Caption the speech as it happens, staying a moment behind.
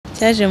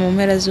cyaje mu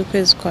mpera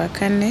z'ukwezi kwa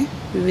kane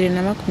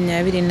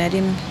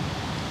 2021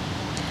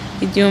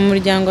 igihe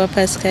umuryango wa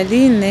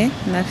Pascaline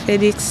na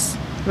Felix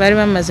bari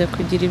bamaze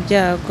kugira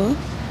ibyago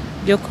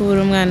byo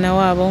kubura umwana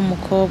wabo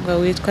w'umukobwa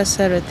witwa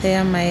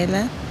Salote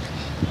Mayela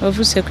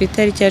wavutse ku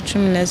itariki ya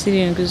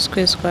 17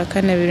 z'ukwezi kwa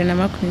kane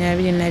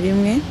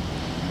 2021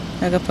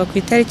 agapfa ku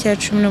itariki ya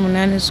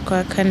 18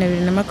 z'ukwa kane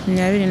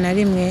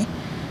 2021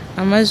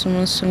 amaze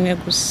umunsi umwe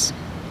gusa.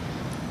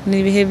 Ni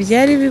ibihe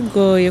byari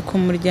bigoye ku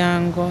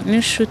muryango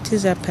n'inshuti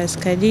za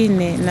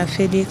Pascaline na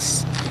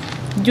Felix,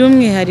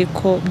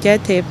 by'umwihariko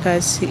byateye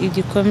Pasi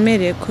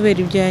igikomere kubera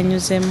ibyo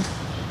yanyuzemo.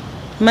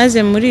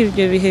 Maze muri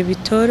ibyo bihe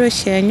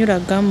bitoroshye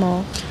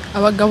yanyuragamo,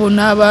 abagabo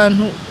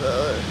n'abantu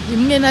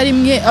rimwe na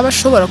rimwe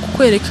abashobora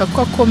kukwereka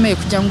ko akomeye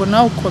kugira ngo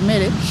nawe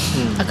ukomere,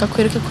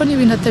 akakwereka ko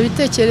n'ibintu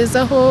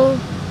atabitekerezaho.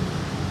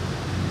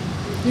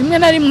 Rimwe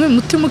na rimwe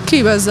umutima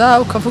ukibaza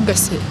ukavuga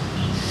se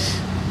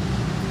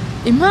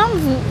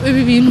impamvu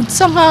ibi bintu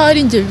nsa nkaho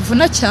ari njye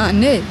bivuna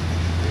cyane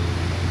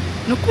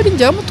nuko ari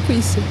njye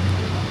wamutwise.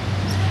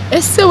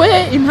 Ese we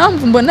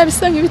impamvu mbona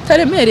bisa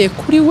nk'ibitaremereye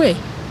kuri we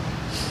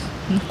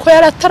nuko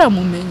yari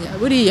ataramumenya.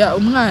 Buriya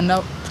umwana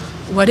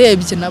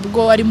warebye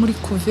nabwo ari muri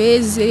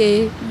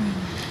kuveze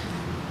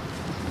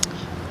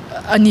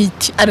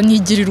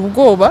aranigirira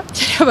ubwoba,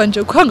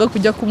 yabanje kwanga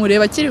kujya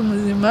kumureba akiri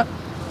muzima,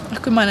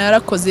 ariko Imana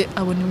yarakoze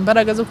abona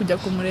imbaraga zo kujya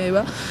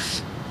kumureba.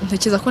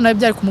 Ntekereza ko nawe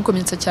byari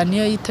kumukomeretsa cyane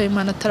iyo yitaye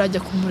Imana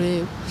atarajya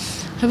kumureba.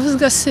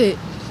 Ntavuga se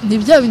ni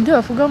bya bindi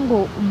bavuga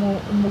ngo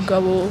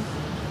umugabo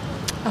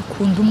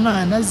akunda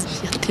umwana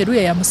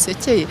yateruye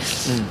yamusekeye,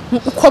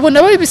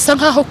 ukabona bari bisa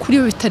nkaho kuri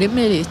we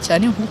bitaremereye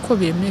cyane nkuko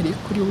biremereye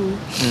kuri we.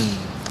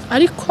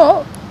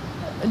 Ariko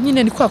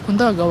nyine ni kwa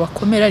kunda abagabo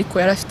bakomera, ariko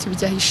yari afite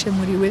ibyahishe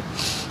muri we.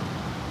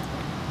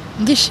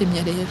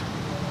 Ndishimye rero,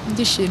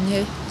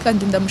 ndishimye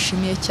kandi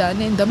ndamushimiye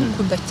cyane,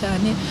 ndamukunda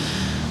cyane.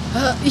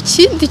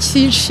 Ikindi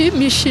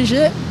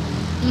kinshimishije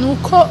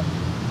nuko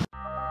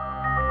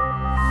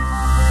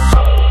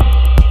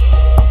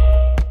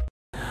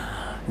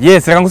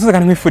yes, reka ngusuze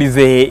kandi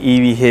nkwifurize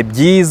ibihe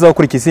byiza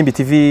kuri Isimbi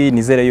TV.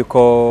 Nizere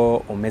yuko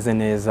umeze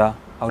neza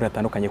aho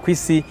uratandukanye ku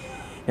isi.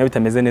 Niba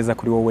bitameze neza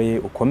kuri wowe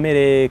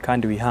ukomere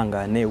kandi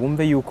wihangane,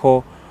 wumve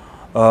yuko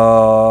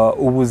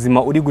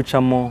ubuzima uri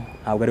gucamo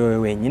ntabwo ari wowe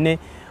wenyine.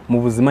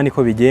 Mu buzima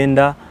niko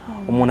bigenda,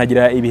 umuntu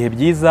agira ibihe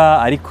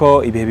byiza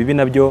ariko ibihe bibi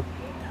nabyo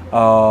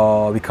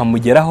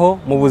bikamugeraho.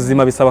 Mu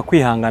buzima bisaba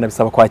kwihangana,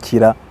 bisaba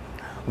kwakira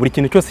buri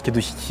kintu cyose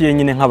kidushyikiye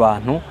nyine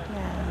nk'abantu.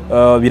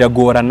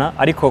 Biragorana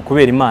ariko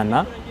kubera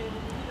Imana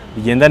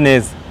bigenda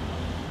neza.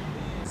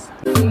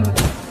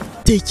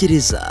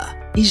 Tekereza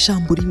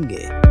ijambo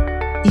rimwe,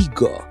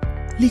 Igo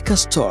Liquor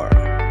Store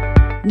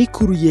ni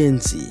ku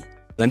Ruyenzi.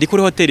 Ndi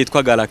kuri hoteli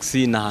yitwa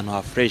Galaxy, na ahantu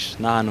ha fresh,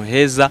 na ahantu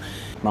heza.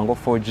 Mango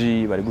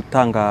 4G bari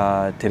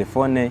gutanga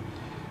telefone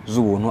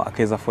z'ubuntu,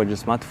 Akeza 4G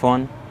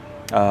smartphone.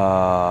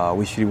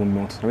 Wishyura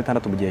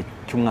 36 mu gihe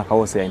cy'umwaka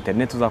wose ya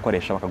internet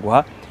uzakoresha,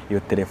 bakaguha iyo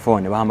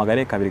telefone.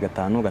 Bahamagare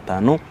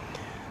 255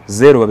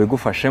 0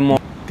 babigufashemo.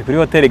 Ndi kuri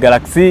hoteli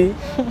Galaxy.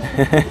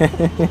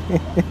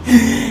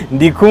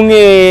 Ndi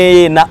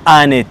kumwe na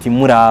Annette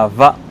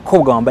Murava,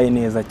 kobwa wambaye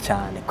neza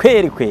cyane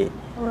kweri kweri.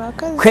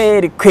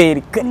 Kweri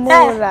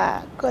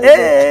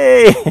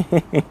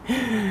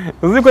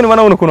uzi ko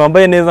nibona ukuntu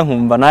wambaye neza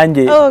nkumva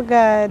nanjye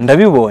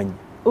ndabibonye.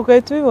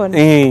 Ukahita ubibona?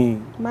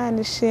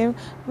 Mana ishimwe,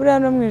 buriya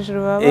no mu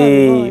ijuru baba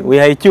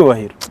wihaye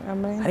icyubahiro.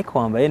 Ariko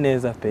wambaye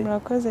neza pe.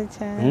 Murakoze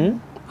cyane.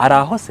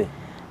 Araho se?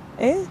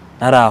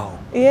 Araho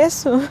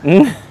Yesu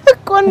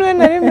ko niwe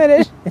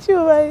narimereje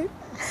icyubahiro.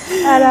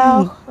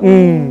 Araho.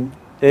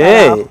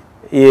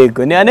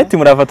 Yego, ni Annette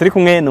Murava turi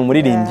kumwe. Ni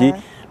umuririmbyi,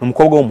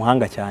 umukobwa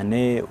w'umuhanga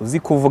cyane, uzi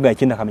kuvuga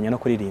ikindi akamenya no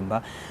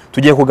kuririmba.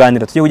 Tugiye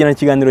kuganira, tugiye kugirana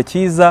ikiganiro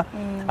cyiza.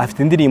 Afite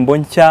indirimbo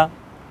nshya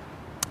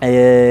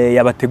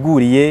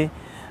yabateguriye,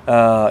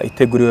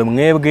 iteguriwe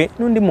mwebwe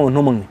n'undi muntu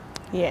umwe.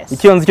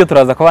 Icyo nzi cyo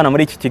turaza kubana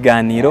muri iki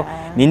kiganiro.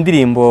 Ni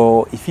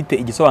indirimbo ifite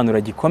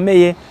igisobanuro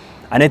gikomeye.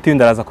 Annette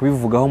yundaraza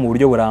kubivugaho mu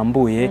buryo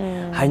burambuye.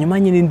 Hanyuma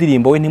nyine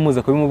indirimbo we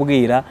ntimuze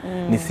kubimubwira,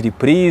 ni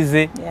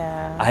surprise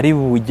ari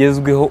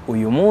bugezweho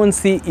uyu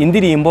munsi.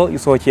 Indirimbo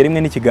isohokeye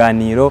rimwe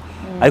n'ikiganiro,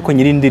 ariko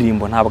nyiri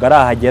indirimbo ntabwo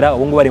arahagera,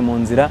 ubu ngo bari mu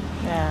nzira.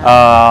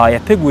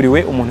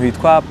 Yateguriwe umuntu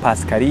witwa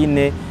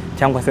Pascaline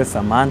cyangwa se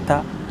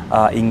Samantha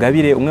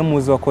Ingabire, umwe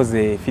muzi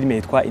wakoze filime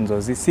yitwa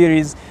Inzozi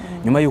series,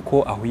 nyuma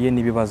yuko ahuye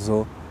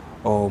n'ibibazo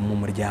mu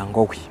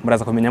muryango we.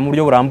 Muraza kumenya mu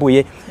buryo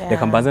burambuye.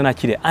 Reka mbanze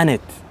nakire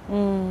Annette.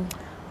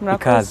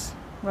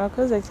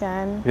 Murakoze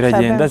cyane.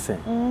 Biragenda se?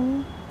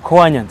 Ko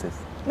wanyanze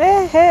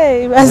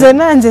se? Ibaze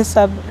nanjye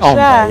Sabe.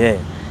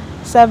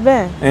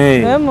 Sabe.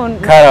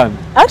 Karame.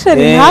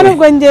 Actually nta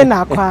nubwo njye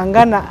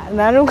nakwangana,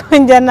 nta nubwo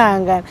njye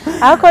nangana.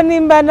 Ariko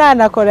nimba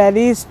nanakora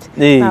list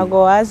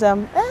ntago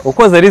wazamo.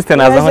 Ukoze list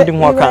nazaho ndi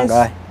nkwa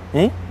kangahe?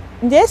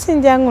 Njye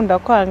sinjya nkunda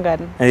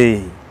kwangana.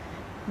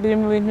 Biri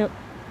mu bintu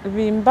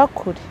bimba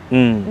kure.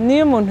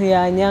 Niyo umuntu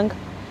yanyanga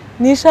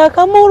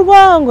nishakamo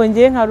urwango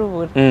ngiye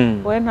nkarubura,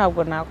 we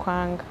ntabwo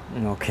nakwanga.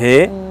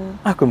 Okay.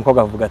 Ako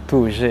umukobwa avuga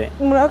tuje.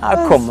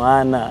 Ako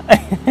mana.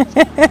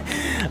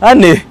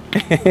 Anne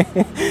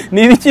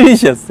ni ibiki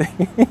bishya se?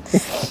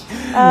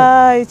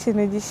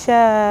 Ikintu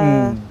gishya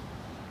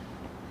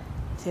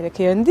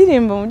kereka iyo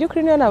ndirimbo mu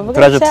by'ukuri niyo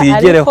navuga nshya,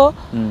 ariko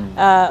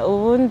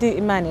ubundi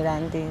Imana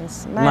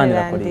irandinze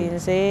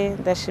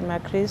ndashima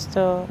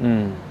Kristo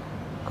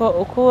ko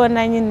uko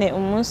ubona nyine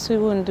umunsi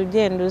wundi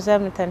ugenda uza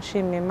mpita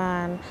nshima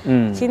Imana.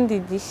 Ikindi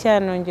gishya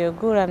nongeye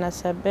guhura na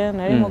Sabin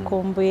nari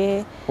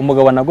mukumbuye.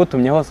 Umugabo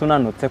nagutumye hose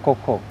unanutse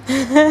koko?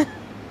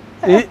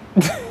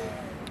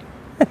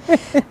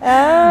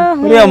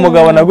 Uriya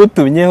mugabo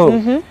nagutumyeho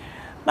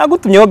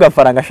nagutumyeho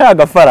gafaranga, ashaka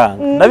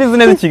agafaranga, ndabizi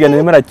neza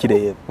ikiganiro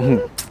murakireba.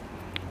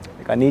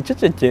 Reka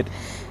nicecekere.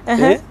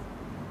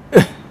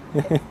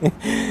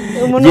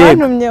 Umuntu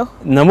wantumyeho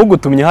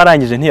namugutumyeho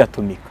arangije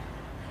ntiyatumika.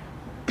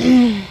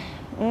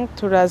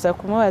 Turaza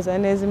kumubaza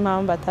neza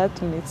impamvu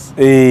atatumitse.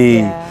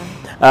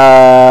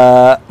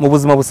 Mu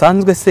buzima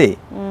busanzwe se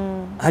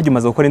hajya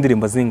umaze gukora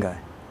indirimbo zingahe?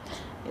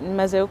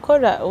 Maze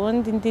gukora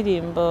ubundi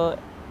indirimbo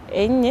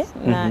enye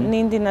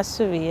n'indi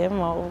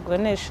nasubiyemo ubwo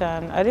ni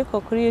 5,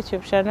 ariko kuri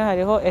YouTube channel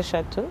hariho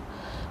 3.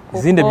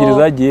 Izindi 2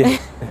 zagiye?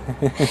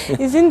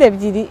 Izindi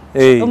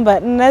 2 umva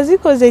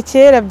nazikoze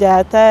kera bya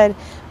hatari.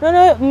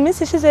 None mu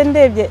minsi ishize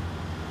ndebye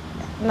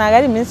ntago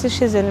ari iminsi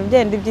ishize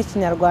n'ibyendi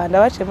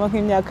by'ikinyarwanda bacemo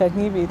nk'imyaka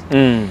nk'ibiri.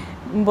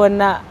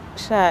 Mbona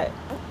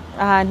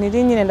ahantu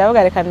iri nyine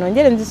ndavuga reka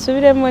nongere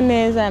nzisubiremo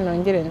neza,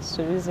 nongere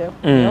nzisubizeho.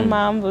 Niyo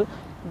mpamvu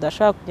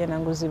udashobora kugenda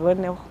ngo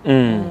uziboneho.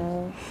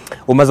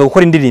 Umaze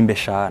gukora indirimbo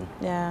 5.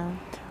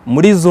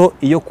 Muri zo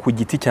iyo ku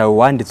giti cyawe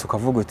wanditse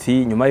ukavuga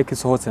uti nyuma y'uko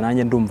isohotse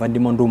nanjye ndumva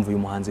uyu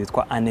muhanzi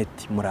witwa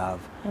Annette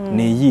Murava,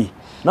 ni iyi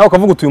nawe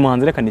ukavuga uti uyu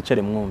muhanzi reka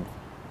nicare mwumve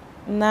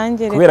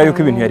nanjye kubera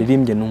yuko ibintu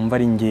yaririmbye numva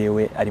ari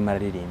ngewe arimo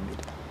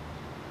araririmbira?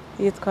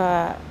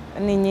 Yitwa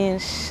ni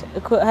nyinshi,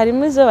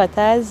 harimo izo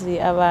batazi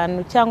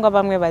abantu cyangwa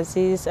bamwe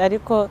bazizi,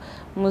 ariko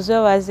mu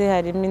zo bazi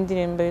harimo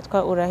indirimbo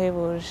yitwa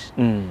Urahebuje.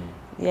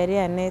 Yari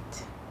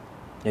Annette.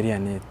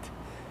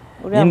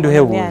 Ninde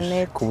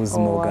uhebuje ku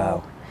buzima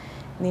bwawe?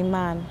 Ni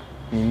Imana.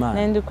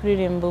 Nari ndi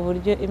kuririmba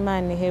uburyo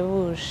Imana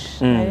ihebuje,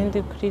 nari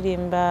ndi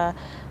kuririmba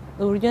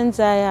uburyo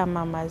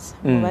nzayamamaza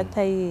mu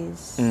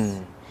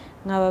batayizi,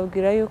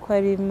 nkababwira yuko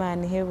ari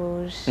Imana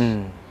ihebuje.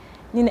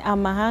 Nyine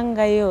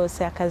amahanga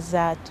yose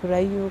akazatura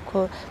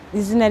yuko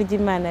izina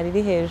ry'Imana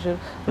riri hejuru.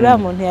 Uriya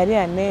muntu yari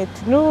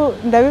Annette.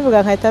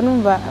 Ndabivuga nkahita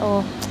numva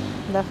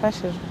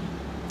ndafashijwe.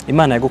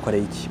 Imana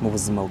yagukoreye iki mu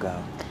buzima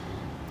bwawe?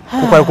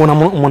 Kuko ari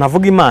umuntu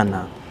avuga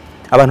Imana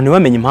abantu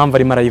ntibamenye impamvu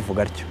arimo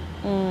arayivuga atyo.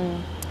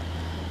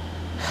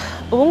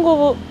 Ubu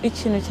ngubu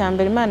ikintu cya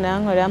mbere Imana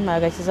yankoreye yampaye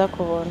agakiza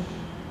ku buntu.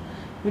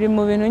 Biri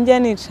mu bintu njya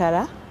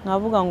nicara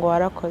nkavuga ngo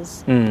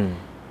warakoze.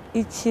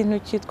 Ikintu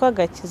cyitwa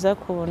agakiza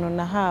ku buntu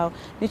nahawe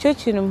nicyo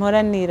kintu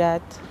mpora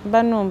nirata,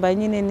 mba numva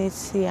nyine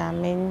n'isi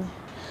yamenye,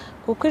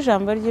 kuko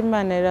ijambo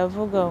ry'Imana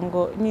riravuga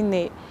ngo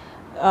nyine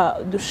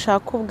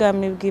dushaka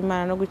ubwami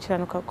bw'Imana no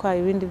gukiranuka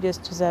kwayo, ibindi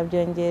byose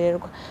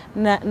tuzabyongererwa.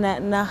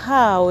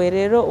 Nahawe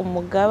rero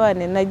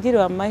umugabane,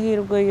 nagiriwe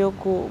amahirwe yo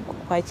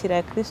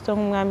kwakira Kristo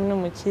nk'umwami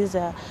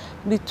n'umukiza,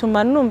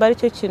 bituma numva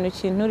aricyo kintu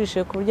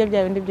kinturishe ku buryo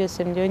bya bindi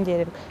byose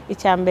mbyongererwa.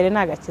 Icya mbere ni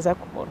agakiza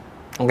ku buntu.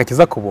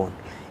 Agakiza ku buntu.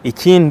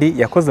 Ikindi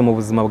yakoze mu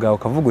buzima bwawe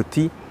ukavuga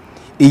uti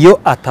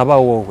iyo ataba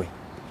wowe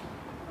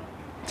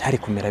cyari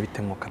kumera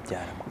bite nk'uko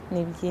abyara?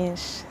 Ni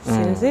byinshi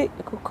sinzi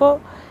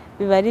kuko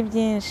biba ari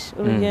byinshi.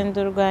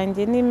 Urugendo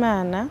rwanjye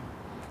n'Imana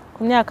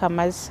ku myaka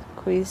maze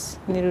ku isi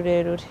ni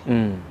rurerure.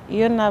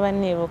 Iyo naba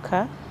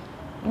nibuka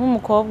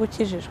nk'umukobwa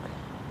ukijijwe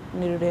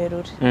ni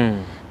rurerure.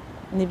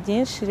 Ni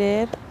byinshi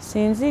rero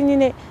sinzi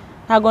nyine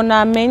ntago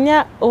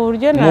namenya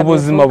uburyo mu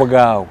buzima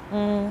bwawe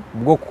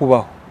bwo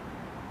kubaho.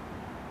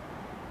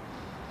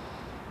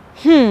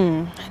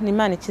 Ni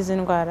Imana ikiza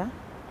indwara,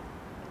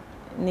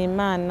 ni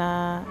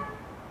Imana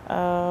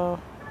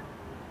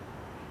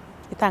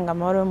itanga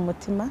amahoro yo mu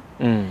mutima.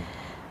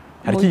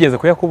 Hari kigeze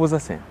kuyakubuza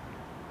se?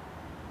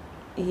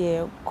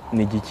 Yego.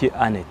 Ni igiki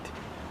Annette?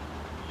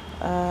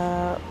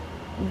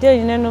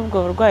 Byonyine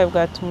n'ubwo burwayi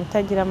bwatuma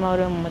utagira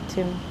amahoro yo mu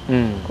mutima,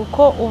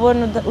 kuko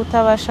ubona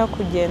utabasha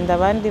kugenda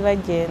abandi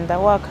bagenda,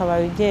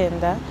 wakabaye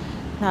ugenda,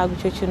 ntabwo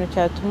icyo kintu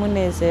cyatuma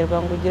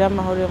unezerwa ngo ugire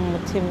amahoro yo mu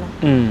mutima.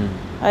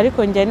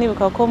 Ariko njya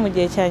nibuka ko mu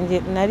gihe cyanjye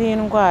nari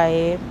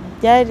ndwaye,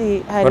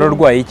 byari hari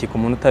urwaye iki ku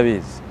muntu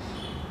utabizi?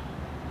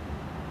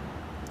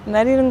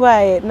 Nari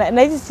ndwaye,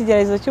 nagize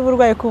ikigeragezo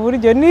cy'uburwayi ku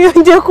buryo niyo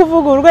ngiye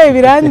kuvuga uburwayi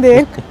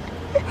birandenga.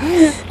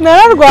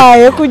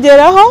 Nararwaye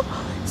kugeraho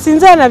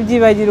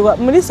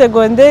sinzanabyibagirwa. Muri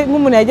segonde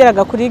nk'umuntu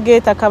yageraga kuri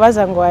gate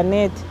akabaza ngo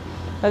Annette,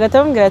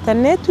 bagahita bambwira ati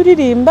Annette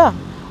uririmba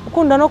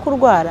ukunda no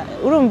kurwara.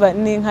 Urumva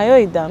ni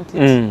nkayo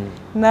identity.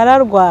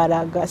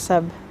 Nararwaraga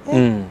saba.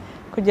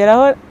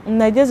 Kugeraho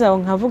nageze aho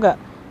nkavuga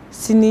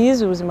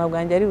siniyize ubuzima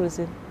bwanjye ari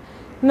buzima.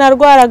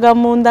 Narwaraga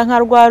mu nda,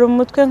 nkarwara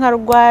umutwe,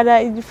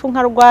 nkarwara igifu,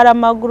 nkarwara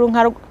amaguru,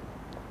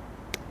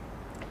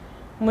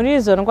 muri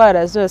izo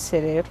ndwara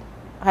zose rero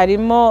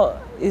harimo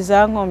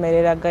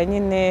izankomereraga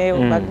nyine,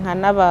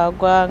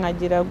 nkanabagwa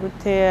nkagira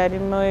gute,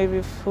 harimo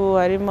ibifu,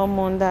 harimo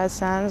mu nda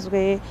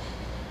hasanzwe,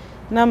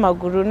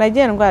 n'amaguru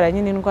nagiye ndwara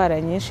nyine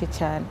indwara nyinshi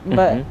cyane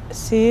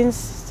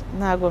sinzi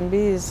ntago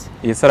mbizi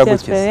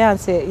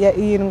experience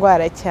iyi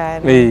ndwara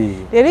cyane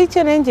rero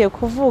icyo nengeye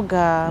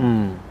kuvuga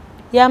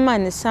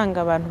y'Imana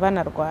isanga abantu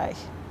banarwaye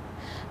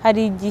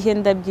hari igihe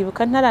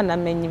ndabyibuka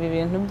ntaranamenya ibi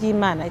bintu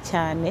by'Imana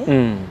cyane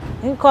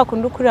nko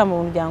akunda kurira mu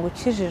muryango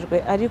ukijijwe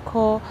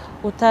ariko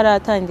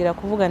utaratangira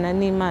kuvugana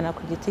n'Imana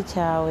ku giti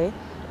cyawe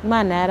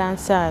Imana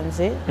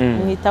yaransanze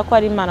nyita ko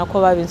ari Imana ko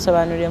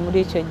babinsobanuriye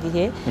muri icyo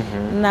gihe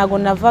nago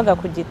navaga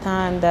ku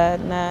gitanda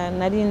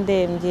nari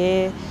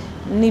ndembye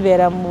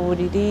nibera mu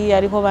buriri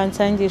ariho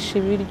bansangisha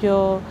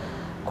ibiryo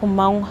ku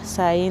manywa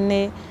saa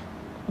 4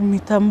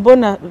 mpita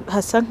mbona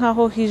hasa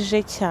nkaho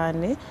hije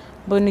cyane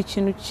mbona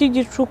ikintu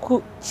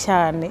cy'igicuku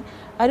cyane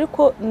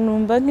ariko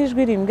numva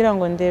nk'ijwi rimbwira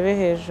ngo ndebe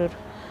hejuru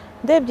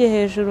ndebye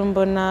hejuru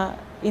mbona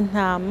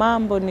intama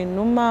mbona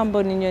inuma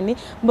mbona inyoni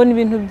mbona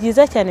ibintu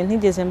byiza cyane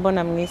ntigeze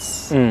mbona mu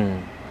isi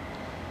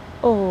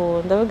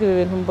ndavuga ibi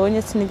bintu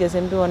mbonye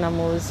sinigeze mbibona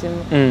mu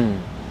buzima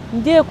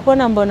ngiye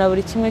kubona mbona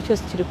buri kimwe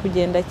cyose kiri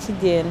kugenda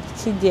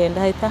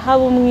kigenda hahita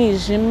haba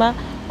umwijima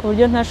ku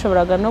buryo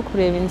ntashoboraga no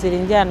kureba inzira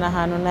injyana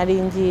ahantu nari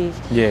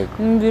ngiye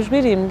numva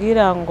ijwi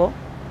rimbwira ngo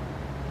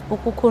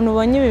uku kuntu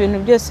ubonye ibi bintu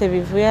byose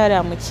bivuye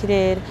hariya mu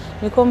kirere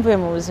niko mvuye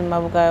mu buzima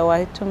bwawe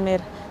wahita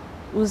umera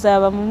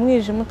uzaba mu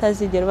mwijima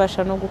utazigera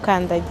ubasha no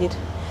gukandagira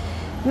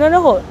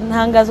noneho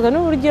ntangazwa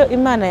n'uburyo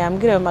Imana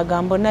yambwira ayo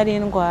magambo nari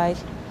ndwaye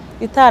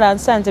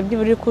itaransanze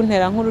by'iburi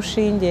kuntera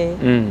nk'urushinge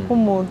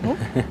nk'umuntu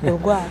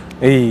urwaye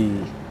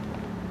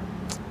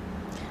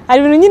hari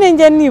ibintu nyine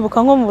njye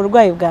nibuka nko mu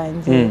burwayi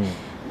bwanjye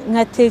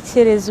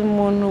nkatekereza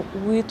umuntu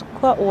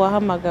witwa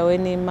uwahamagawe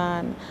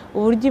n'Imana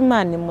uburyo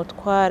Imana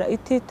imutwara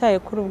ititaye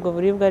kuri ubwo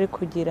buribwe ari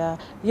kugira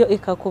yo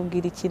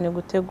ikakubwira ikintu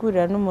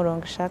gutegurira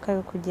n'umurongo ishaka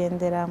yo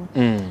kugenderamo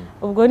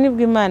ubwo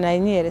nibwo Imana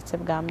yanyeretse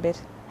bwa mbere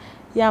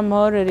ya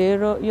mahoro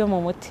rero yo mu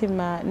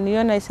mutima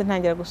niyo nahise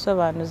ntangira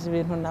gusobanuza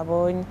ibintu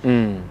nabonye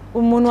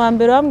umuntu wa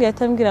mbere wambwiye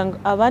atambwira ngo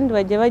abandi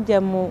bajya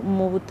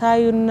mu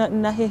butayu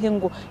na hehe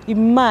ngo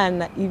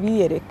Imana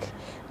ibiyereke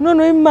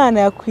none Imana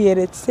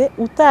yakwiyeretse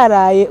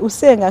utaraye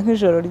usenga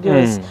nk'ijoro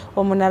ryose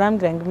uwo muntu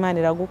arambwira ngo Imana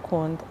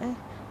iragukunda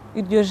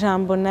iryo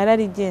jambo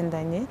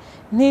nararigendanye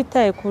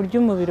ntitaye ku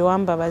buryo umubiri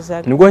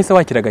wambabazaga nibwo wahise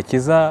wakira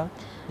agakiza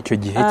icyo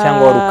gihe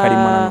cyangwa wari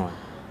ukarimo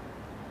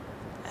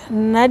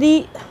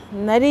nanone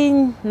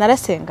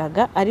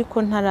narasengaga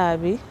ariko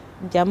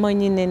ntarabijyamo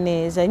nyine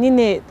neza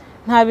nyine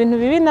nta bintu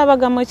bibi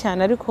nabagamo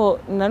cyane ariko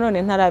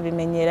nanone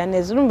ntarabimenyera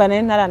neza urumva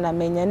nari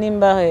ntaranamenya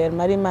nimba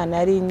ari Imana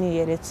yari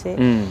inyiyeretse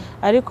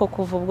ariko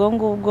kuva ubwo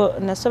ngubwo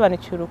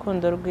nasobanukiwe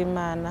urukundo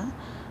rw'Imana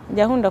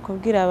njya nkunda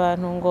kubwira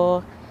abantu ngo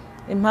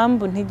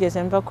impamvu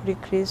ntigeze mva kuri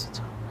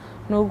Kristo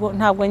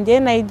ntabwo ngiye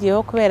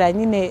nayigiyeho kubera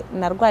nyine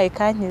narwaye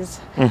kankiza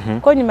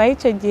ko nyuma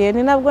y'icyo gihe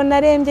ni nabwo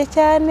narembye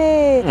cyane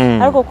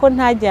ariko ko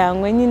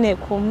ntajyanywe nyine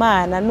ku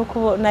Mana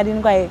nuko nari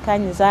ndwaye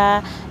kankiza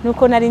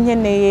nuko nari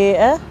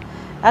nkeneye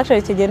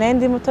actually icyo gihe nari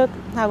ndi muto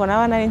ntabwo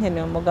naba nari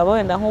nkeneye umugabo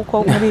wenda nk'uko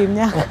muri iyi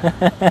myaka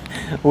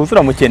ubu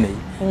turamukeneye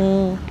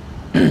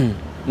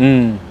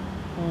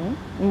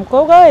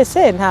umukobwa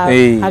wese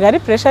ntabwo ari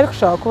pressure ariko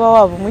ushobora kuba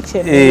waba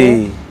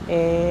umukeneye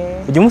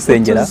ujya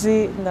umusengera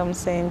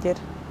ndamusengera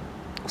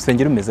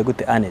usengera umeze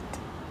gute Annette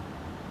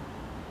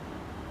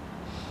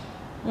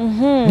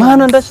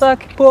Mana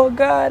ndashaka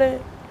ipogare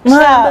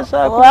Mana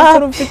ndashaka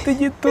umusore ufite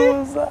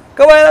igituza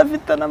akaba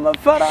yarafite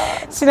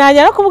n'amafaranga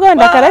sinajya no kuvuga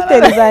wenda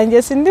karakteri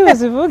zanjye sindi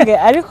buzivuge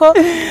ariko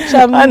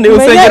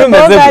usengera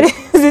umeze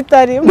gute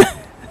zitarimo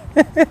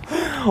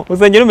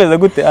usengera umeze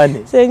gute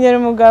Annette sengera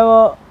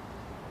umugabo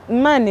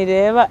Imana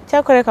ireba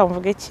cyakora reka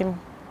mvuge kimwe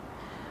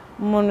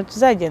umuntu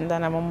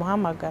tuzagendana mu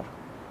muhamagaro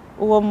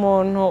uwo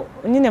muntu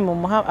nyine mu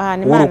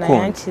ahantu Imana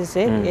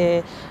yankize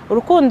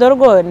urukundo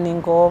rwo ni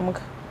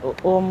ngombwa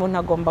uwo muntu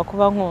agomba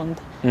kuba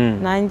nkunda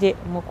nanjye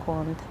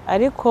mukunda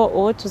ariko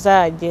uwo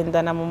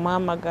tuzagendana mu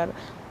muhamagaro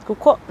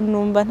kuko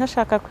numva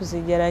ntashaka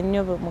kuzigera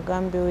nyoba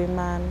umugambi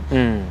w'Imana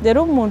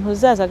rero umuntu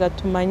uzaza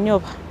agatuma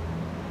nyoba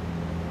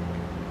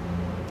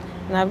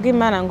nabwo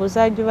Imana ngo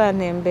uzajye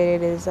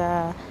ubantemberereza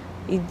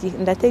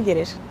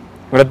ndategereje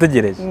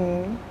urategereje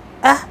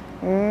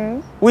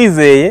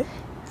wizeye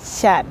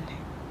cyane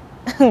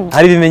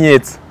hari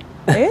ibimenyetso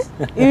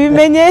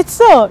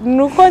ibimenyetso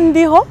nuko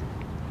ndiho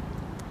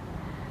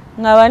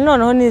nkaba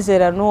noneho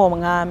nizera n'uwo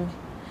mwami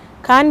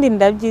kandi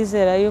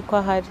ndabyizera yuko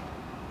ahari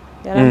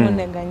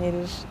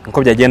yaramunteganyirije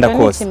uko byagenda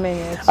kose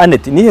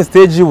Annette nihe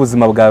stage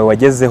y'ubuzima bwawe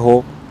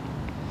wagezeho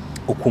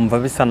ukumva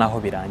bisa naho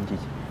birangiye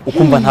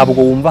ukumva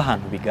ntabwo wumva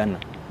ahantu bigana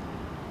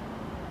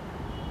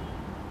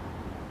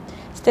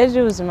stage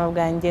y'ubuzima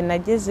bwanjye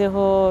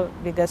nagezeho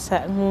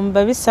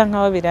nkumva bisa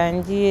nkaho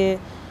birangiye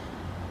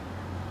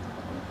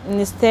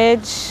ni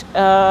stage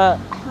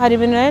hari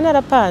ibintu nari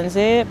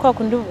narapanze kwa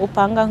kundi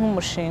upanga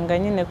nk'umushinga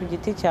nyine ku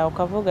giti cyawe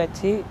ukavuga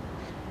ati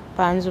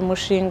panze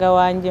umushinga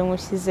wanjye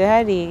nkushyize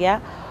hariya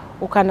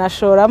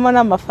ukanashoramo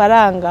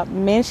n'amafaranga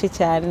menshi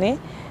cyane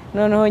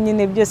noneho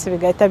nyine byose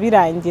bigahita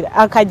birangira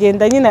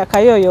akagenda nyine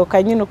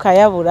akayoyoka nyine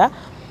ukayabura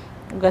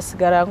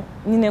ugasigara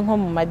nyine nko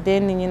mu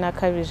madeni nyine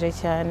akabije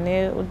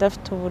cyane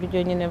udafite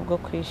uburyo nyine bwo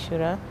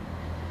kwishyura.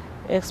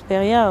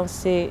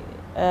 Experience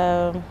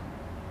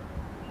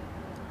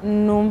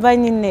numva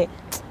nyine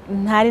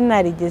ntari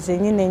narigeze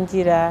nyine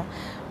ngira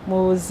mu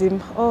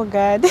buzima. Oh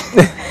God,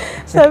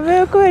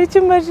 sabe ko hari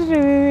cyumajije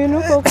ibi bintu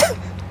koko.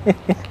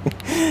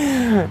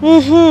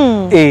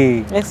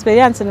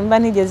 Experience numva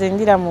ntigeze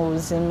ngira mu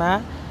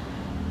buzima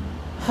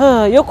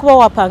yo kuba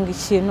wapanga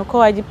ikintu ko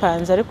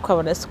wagipanze ariko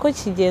ukabona siko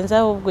kigenza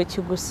ahubwo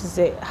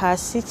kigusize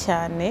hasi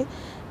cyane,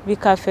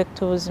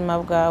 bikafekta ubuzima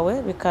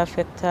bwawe,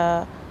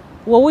 bikafekta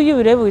wowe iyo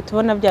ubirebye uhita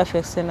ubona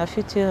byafekse na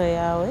future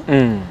yawe.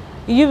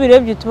 Iyo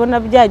ubirebye tubona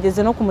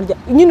byageze no kumurya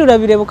nyine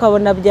urabireba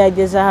ukabona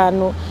byageze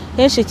ahantu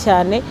henshi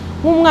cyane.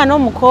 Nk'umwana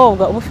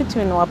w'umukobwa uba ufite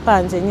ibintu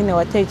wapanze nyine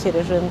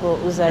watekereje ngo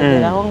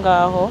uzagera aho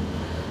ngaho,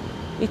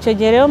 icyo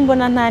gihe rero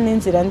mbona nta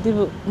n'inzira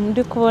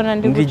ndi kubona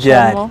ndi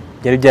gucamo.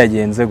 Byari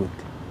byagenze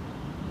gute?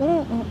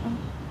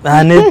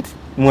 Annette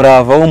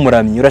Murava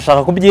w'umuramyi,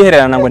 urashaka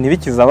kubyihererana ngo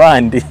ntibikize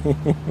abandi?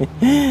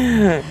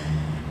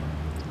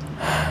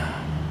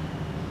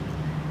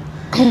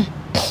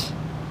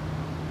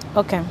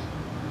 Okay,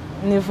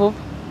 ni vuba,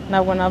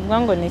 ntabwo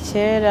navuga ngo ni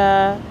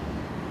kera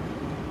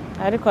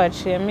ariko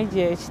haciyemo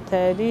igihe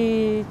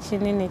kitari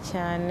kinini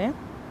cyane.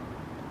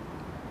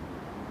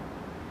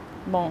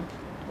 Bon,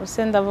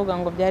 use ndavuga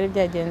ngo byari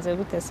byagenze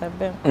gute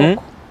Sabe?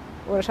 Koko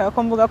urashaka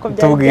ko mvuga ko byari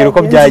byagenze? Tubwire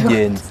uko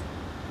byagenze.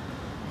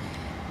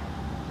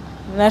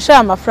 Nashaka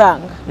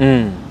amafaranga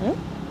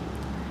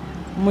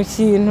mu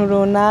kintu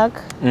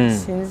runaka,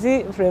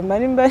 sinzi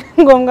vraiment nimba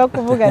ngombwa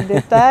kuvuga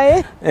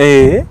detail,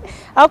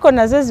 ariko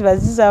nazo ziba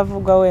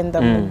zizavugwa wenda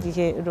mu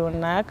gihe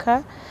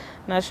runaka.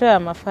 Nashaka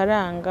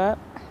amafaranga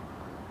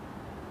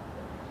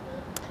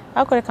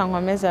ariko reka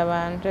nkomeze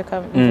abantu,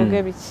 reka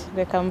mvuge biki,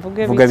 reka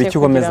mvuge biki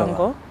kugira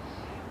ngo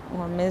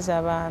nkomeze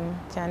abantu,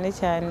 cyane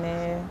cyane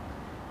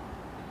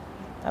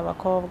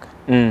abakobwa,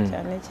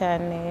 cyane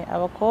cyane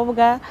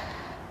abakobwa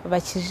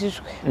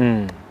bakijijwe.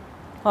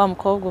 Wa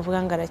mukobwa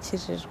uvuga ngo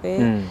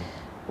arakijijwe,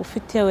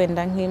 ufite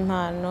wenda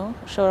nk'impano,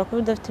 ushobora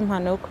kuba udafite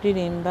impano yo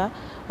kuririmba,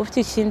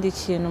 ufite ikindi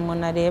kintu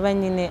umuntu areba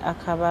nyine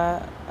akaba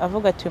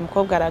avuga ati uyu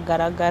mukobwa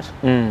aragaragara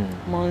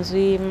mu nzu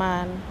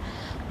y'Imana.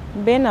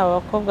 Bene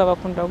aba bakobwa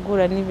bakunda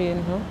guhura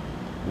n'ibintu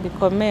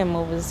bikomeye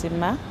mu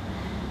buzima,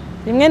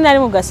 rimwe na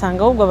rimwe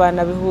ugasanga ahubwo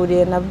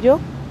banabihuriye nabyo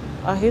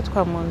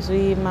ahitwa mu nzu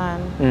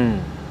y'Imana.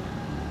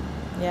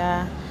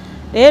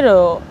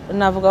 Rero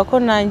navuga ko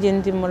nanjye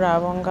ndi muri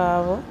abo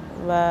ngabo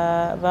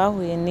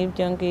bahuye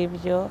n'ibyo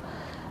ngibyo,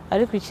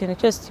 ariko ikintu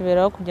cyose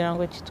kiberaho kugira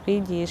ngo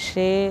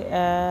kitwigishe.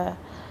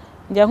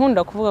 Njya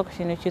nkunda kuvuga ku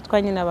kintu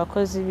cyitwa nyine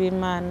abakozi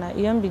b'Imana.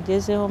 Iyo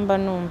mbigezeho mba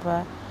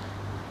numva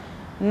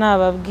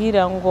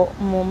nababwira ngo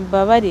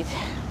mumbabarire,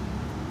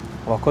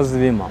 abakozi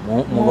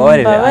b'Imana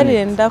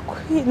mubabarire,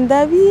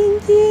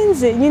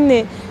 ndabinginze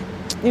nyine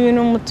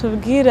ibintu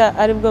mutubwira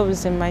aribwo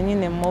buzima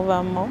nyine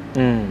mubamo.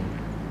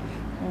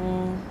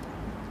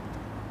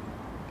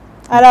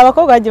 Hari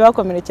abakobwa bagiye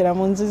bakomerekera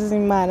mu nzu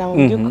z'Imana mu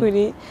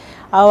by'ukuri,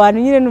 abo bantu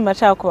nyine numva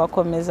nshaka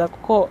kubakomeza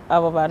kuko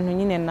abo bantu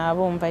nyine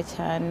nabumva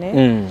cyane,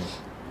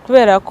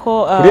 kubera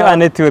ko kuri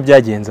Annette we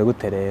byagenze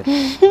gute rero?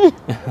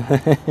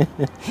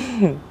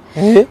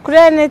 Kuri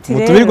Annette rero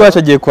mutubiri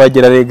rwacagiye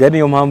kuhagera rega,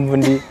 niyo mpamvu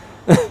ndi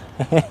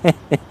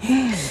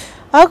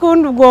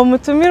akundi ubwo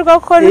mutumirwa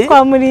ko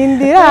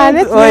twamurindira.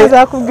 Annette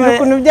azakubwira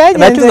ukuntu byagenze.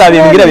 Nacyo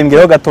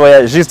uzabimbwiraho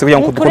gatoya juste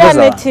kugira ngo dukomeze.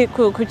 Kuri Annette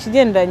ku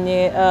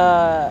kigendanye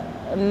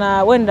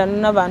na wenda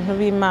n'abantu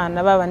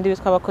b'Imana, babandi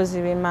bitwa abakozi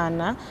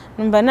b'Imana,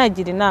 numva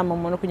nagira inama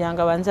umuntu kugira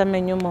ngo abanze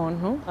amenye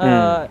umuntu.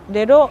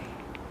 Rero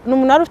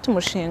n'umuntu ari ufite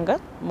umushinga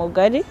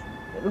mugari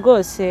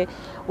rwose,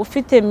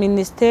 ufite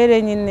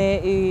ministere nyine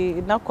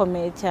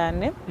inakomeye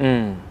cyane,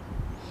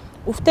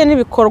 ufite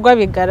n'ibikorwa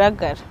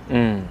bigaragara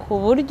ku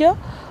buryo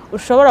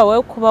ushobora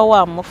wowe kuba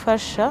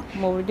wamufasha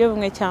mu buryo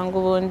bumwe cyangwa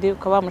ubundi,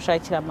 ukaba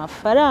wamushakira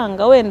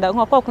amafaranga wenda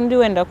nko kwa kundi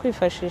wenda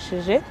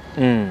kwifashishije,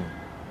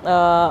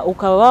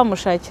 ukaba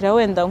wamushakira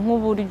wenda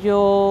nk'uburyo,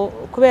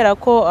 kubera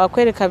ko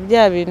akwereka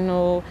bya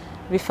bintu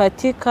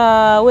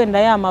bifatika wenda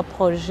ya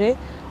maproje,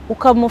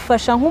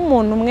 ukamufasha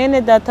nk'umuntu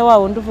mwene data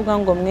wawe undi uvuga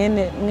ngo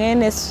mwene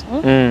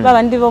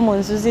babandi bo mu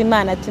nzu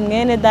z'Imana ati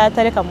mwene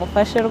data reka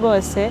mufashe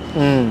rwose,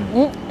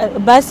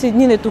 basi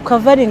nyine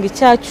tukavaringa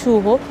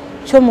icyacyuho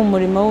cyo mu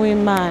murimo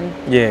w'Imana.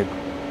 Yego,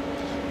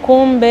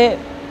 kumbe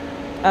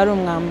ari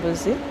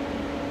umwambuzi,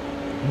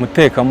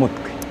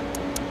 umutekamutwe.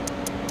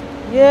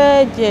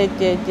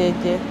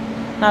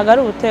 ntabwo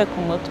ari ubuteka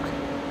umutwe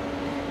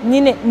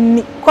nyine,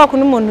 kwa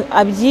kundi umuntu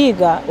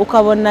abyiga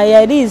ukabona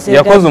yarize,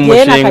 yakoze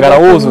umushinga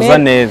arawuzuza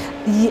neza,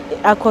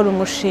 akora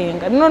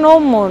umushinga, noneho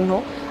umuntu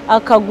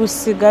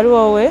akagusiga ari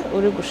wowe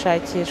uri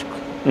gushakishwa.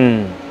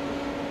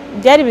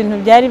 Byari ibintu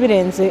byari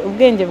birenze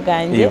ubwenge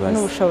bwanjye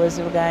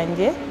n'ubushobozi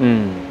bwanjye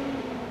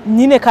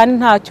nyine, kandi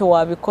ntacyo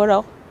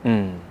wabikoraho,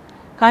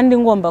 kandi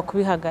ngomba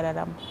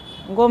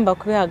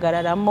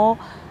kubihagararamo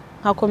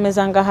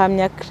nkakomeza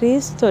ngahamya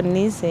Kristo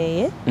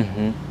nizeye,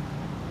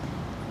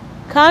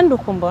 kandi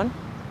ukumbona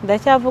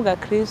ndacyavuga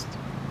Kristo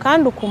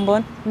kandi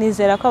ukumbona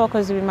nizera ko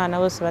abakozi b'Imana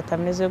bose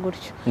batameze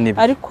gutyo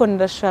ariko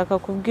ndashaka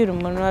kubwira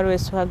umuntu wari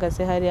wese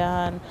uhagaze hari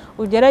ahantu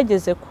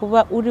ugerageze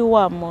kuba uri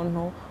wa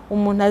muntu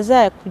umuntu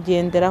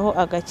azakugenderaho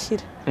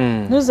agakira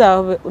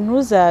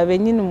ntuzabe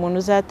nyine umuntu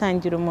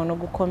uzatangira umuntu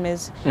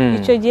gukomeza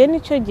icyo gihe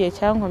nicyo gihe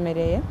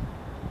cyankomereye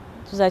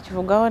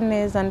tuzakivugaho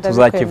neza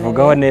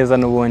tuzakivugaho neza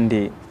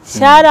n'ubundi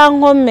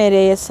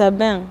cyarankomereye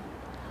Sabin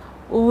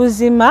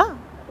ubuzima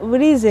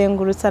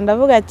burizengurutsa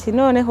ndavuga ati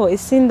noneho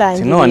isi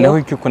ndangiriye noneho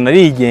icyo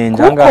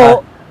narigenje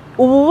kuko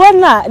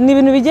ububona ni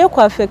ibintu bigiye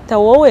kwafekta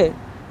wowe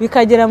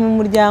bikagera mu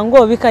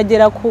muryango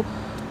bikagera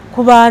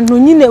ku bantu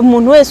nyine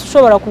umuntu wese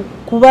ushobora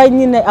kuba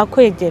nyine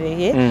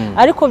akwegereye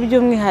ariko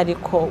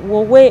by'umwihariko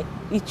wowe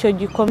icyo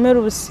gikomere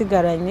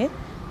ubusigaranye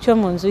cyo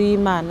mu nzu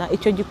y'Imana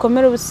icyo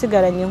gikomere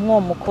ubusigaranye nk'uwo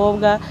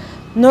mukobwa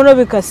noro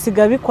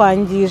bikasiga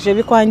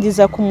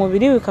bikwangiza ku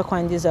mubiri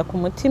bikakwangiza ku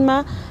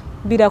mutima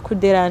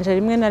birakuderanje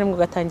rimwe na rimwe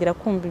ugatangira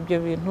kumva ibyo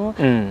bintu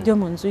byo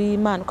mu nzu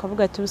y'Imana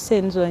ukavuga ati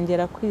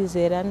usenzongera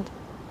kwizera nde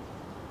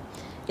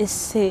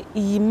ese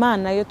iyi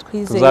Mana yo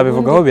twizeye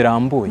tuzabivugaho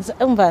birambuye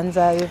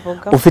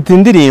nzabivuga ufite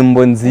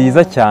indirimbo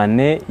nziza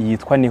cyane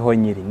yitwa Niho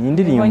Nyiri ni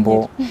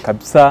indirimbo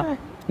kabisa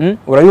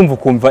urayumva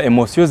ukumva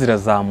emotion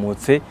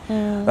zirazamutse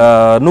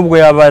nubwo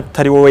yaba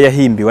atari wowe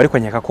yahimbiwe ariko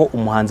nkeka ko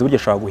umuhanzi buryo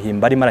ashobora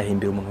guhimba arimo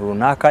arahimbira umuntu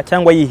runaka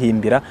cyangwa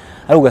yihimbira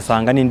ari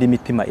ugasanga n'indi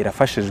mitima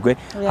irafashijwe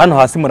hano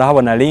hasi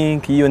murahabona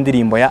link y'iyo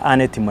ndirimbo ya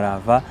Annette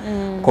Murava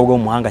kobwa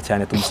w'umuhanga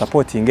cyane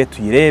tumusapotinge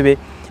tuyirebe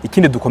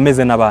ikindi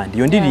dukomeze n'abandi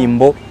iyo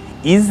ndirimbo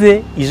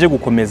ije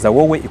gukomeza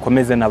wowe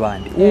ikomeze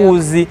n'abandi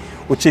uzi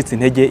ucitse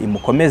intege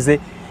imukomeze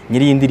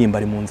nyiri y'indirimbo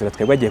ari mu nzira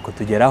twebwe agiye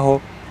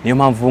kutugeraho niyo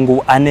mpamvu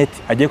ngo Annette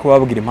agiye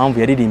kubabwira impamvu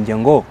yaririmbye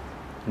ngo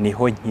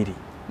Niho Nyiri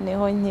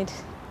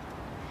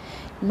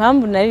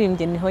impamvu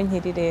naririmbye Niho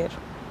Nyiri rero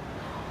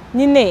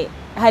nyine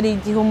hari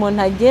igihe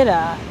umuntu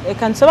agera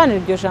reka nsobanure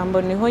iryo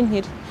jambo Niho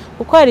Nyiri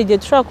kuko hari igihe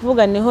dushobora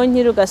kuvuga Niho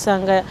Nyiri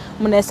ugasanga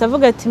umuntu yahise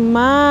avuga ati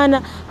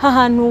Mana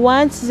hahantu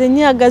wansize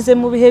nyihagaze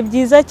mu bihe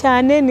byiza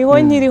cyane Niho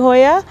Nyiri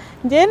hoya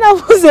njye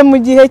navuze mu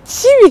gihe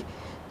kibi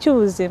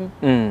cy'ubuzima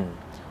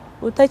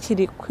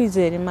utakiri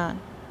kwizera Imana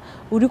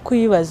uri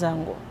kuyibaza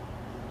ngo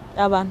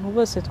abantu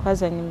bose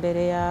twazanye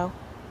imbere yawe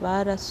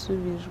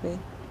barasubijwe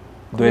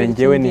dore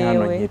njyewe ni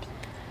hano nkiri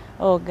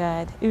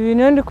God ibi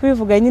bintu ndi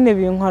kubivuga nyine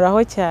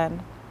binkoraho cyane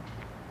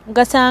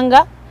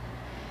ugasanga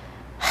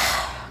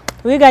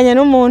wiganye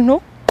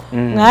n'umuntu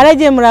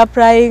mwaragiye muri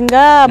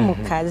applyinga mu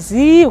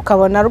kazi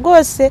ukabona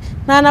rwose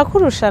nta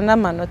nakurusha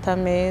n'amanota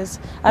meza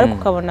ariko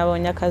ukabona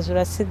abonye akazi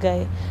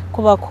urasigaye ku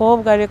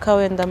bakobwa reka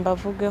wenda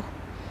mbavugeho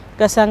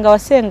ugasanga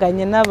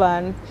wasenganye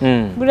n'abantu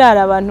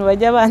burara abantu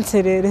bajya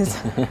banserereza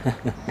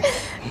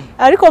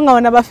ariko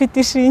nkabona bafite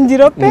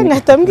ishingiro pe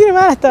nkatambwira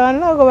Imana abantu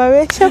ntabwo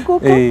babeshya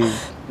kuko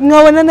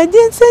nkabona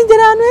nagiye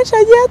nsengera ahantu henshi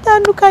hagiye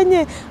hatandukanye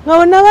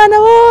nkabona abana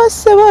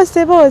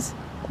bose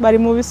bari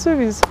mu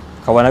bisubizo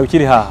ukabona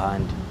ukiri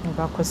hahandi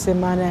bakose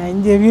Mana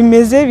yanjye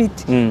bimeze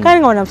biti kandi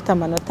nkabona mfite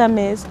amanota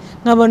meza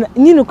nkabona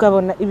nyine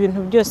ukabona ibintu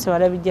byose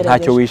warabigerageje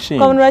ntacyo wishimye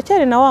ukabona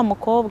uracyari na wa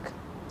mukobwa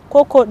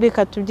koko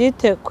reka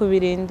tubyite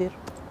kubirindira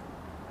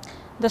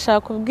ndashaka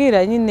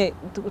kubwira nyine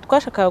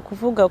twashakaga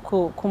kuvuga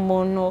ku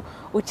muntu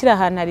ukiri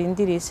ahantu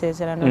arindiriye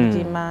isezerano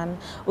ry'Imana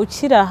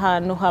ukiri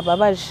ahantu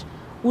hababaje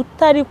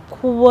utari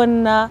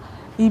kubona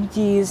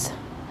ibyiza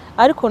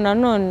ariko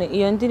nanone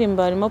iyo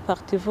ndirimbo harimo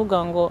parti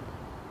ivuga ngo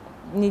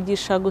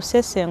nigisha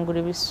gusesengura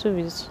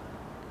ibisubizo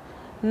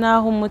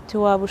naho umuti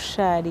waba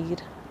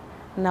usharira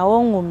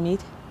nawo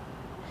nkumire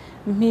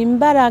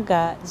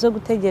mpimbaraga zo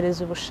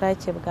gutegereza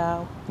ubushake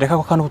bwawe reka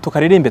ko kantu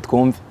tukaririmbe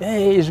twumve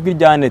ijwi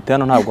rya Annette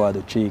hano ntabwo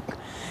waducika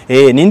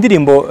ni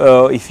indirimbo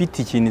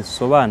ifite ikintu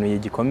isobanuye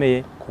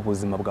gikomeye ku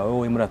buzima bwawe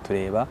wowe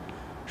muratureba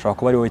ushobora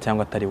kuba ari wowe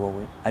cyangwa atari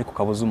wowe ariko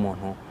ukabuza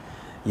umuntu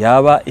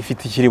yaba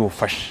ifite ikiri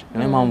bufashe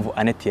niyo mpamvu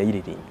Annette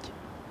yayiririmbye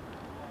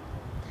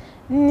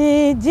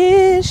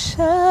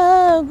nigisha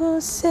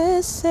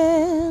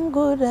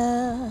gusesengura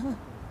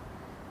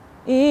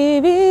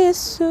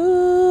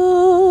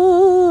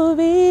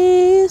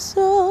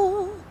ibisubizo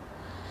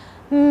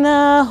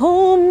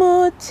naho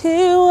umuti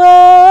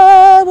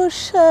waba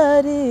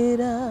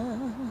usharira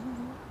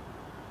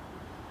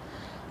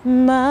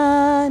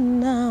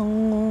Mana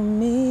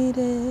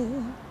nkumire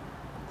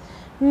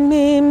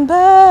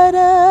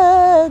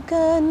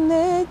mpimbaraga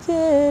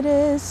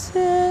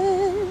ntegereze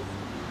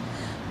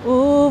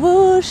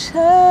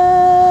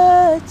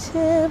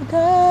ubushake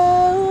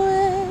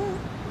bwawe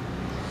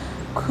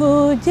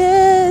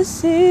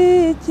kugeza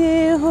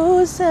igihe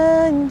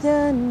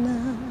uzanjyana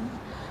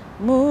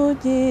mu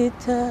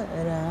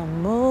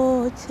gitaramo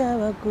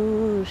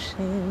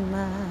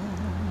cy'abagushima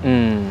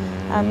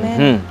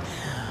amen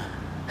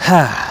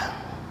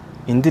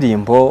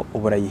indirimbo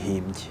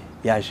uburayihimbye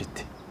yaje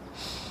ite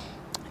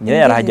nyine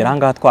yarahagera aha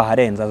ngaha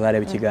twaharenza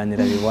azareba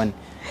ikiganiro bibone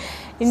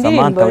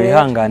Samantha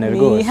wihangane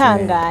rwose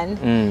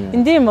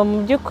indirimbo mu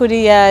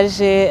by'ukuri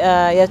yaje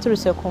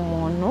yaturutse ku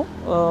muntu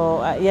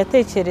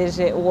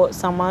yatekereje uwo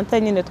Samantha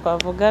nyine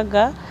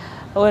twavugaga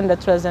wenda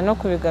turaza no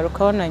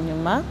kubigarukaho na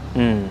nyuma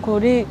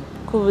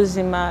ku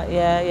buzima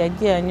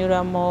yagiye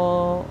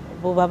anyuramo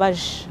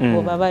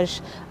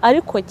bubabaje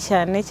ariko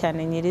cyane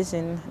cyane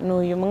nyirizina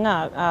n'uyu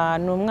mwaka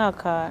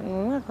n'umwaka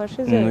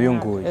washize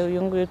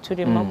uyu nguyu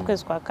turimo mu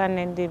kwezi kwa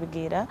kane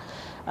ndibwira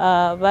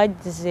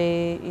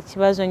bagize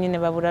ikibazo nyine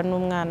babura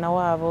n'umwana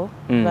wabo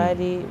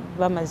bari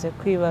bamaze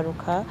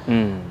kwibaruka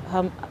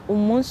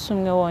umunsi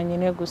umwe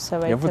wonyine gusa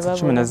bahita yavutse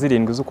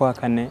 17 z'ukwa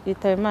kane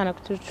yitaba Imana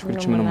kuri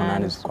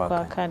 18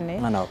 z'ukwa kane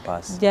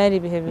byari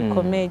ibihe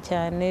bikomeye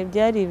cyane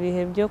byari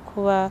ibihe byo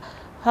kuba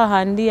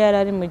hahandi yari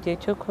ari mu gihe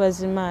cyo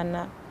kubaza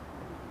Imana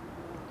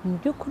mu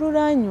by'ukuri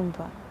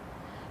uranyumva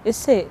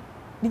ese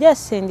rya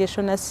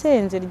sengesho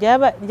nasenze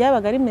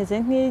ryabaga rimeze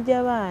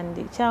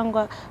nk'iry'abandi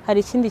cyangwa hari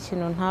ikindi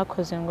kintu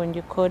ntakoze ngo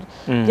ngikore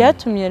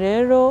byatumye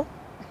rero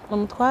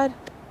umutware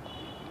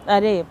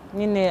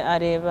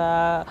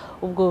areba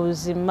ubwo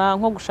buzima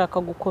nko gushaka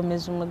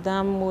gukomeza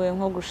umudamu we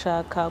nko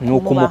gushaka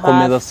kumuba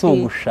hafi si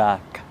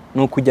ugushaka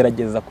ni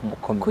ukugerageza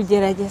kumukomeza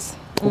kugerageza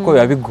kuko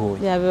biba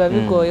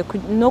bigoye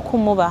no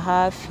kumuba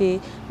hafi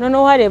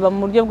noneho hareba mu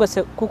buryo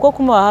bwose kuko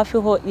kumuba hafi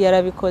ho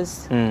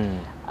yarabikoze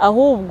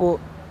ahubwo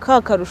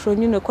kakarusho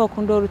nyine kwa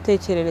kundi wari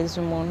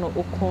utekerereza umuntu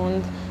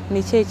ukunda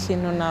ni cyo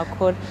kintu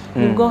nakora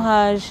nibwo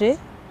haje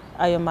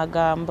ayo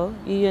magambo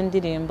iyo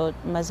ndirimbo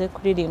maze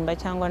kuririmba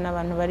cyangwa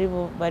n'abantu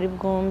bari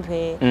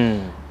bwumve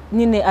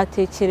nyine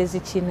atekereza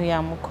ikintu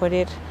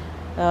yamukorera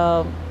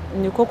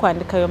niko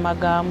kwandika ayo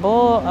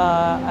magambo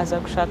aza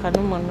gushaka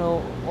n'umuntu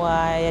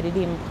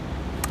wayaririmba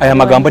aya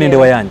magambo ninde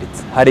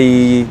wayanditse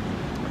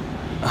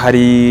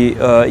hari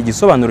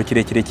igisobanuro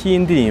kirekire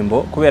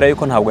cy'indirimbo kubera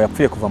yuko ntabwo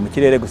yapfuye kuva mu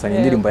kirere gusa ni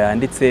indirimbo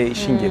yanditse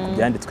ishingiye ku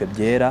byanditswe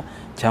byera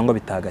cyangwa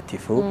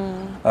bitagatifu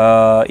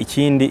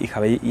ikindi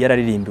ikaba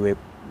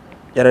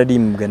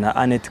yararirimbwe na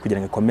Annette kugira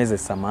ngo ikomeze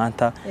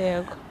Samantha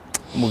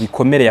mu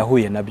bikomere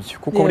yahuye nabyo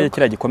kuko buriya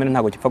kiriya gikomere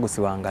ntabwo gipfa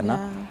gusibangana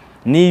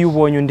niyo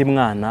ubonye undi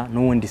mwana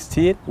n'uwundi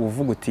style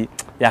uvuga uti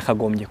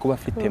yakagombye kuba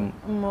afite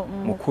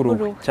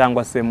mukuru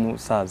cyangwa se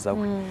musaza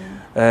we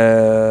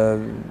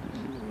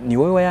ni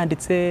wowe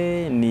wayanditse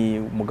ni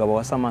umugabo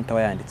wa Samantha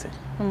wayanditse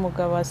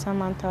umugabo wa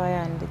Samantha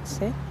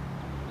wayanditse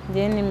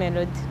ngiye ni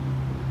melody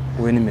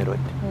we ni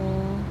melody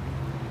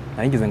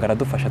naringize ngo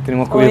aradufasha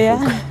turimo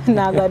kubivuga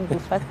ntabwo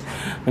adufata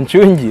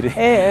ncungire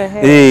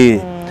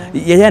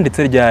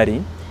yayanditse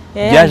ryari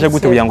byaje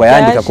gute kugira ngo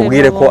yandika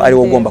kubwire ko ari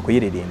wowe ugomba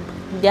kuyiririmba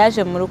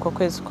byaje muri uko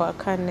kwezi kwa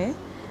kane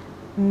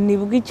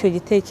nibwo icyo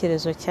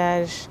gitekerezo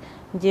cyaje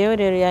ngewe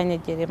rero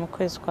yanyegereye mu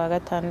kwezi kwa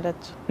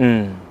gatandatu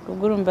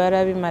ubwo urumva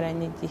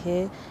yarabimaranye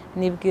igihe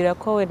nibwira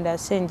ko wenda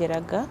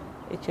yasengeraga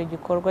icyo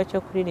gikorwa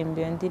cyo kuririmba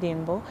iyo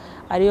ndirimbo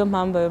ariyo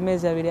mpamvu ayo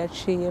mezi abiri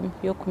yaciyemo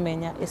yo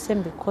kumenya ese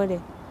mbikore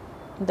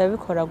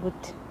ndabikora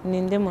gute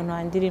ninde muntu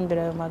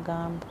wandirimbira ayo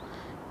magambo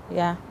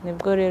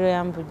nibwo rero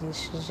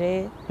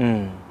yamvugishije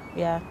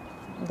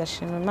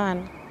ndashima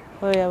Imana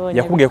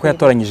yakubwiye ko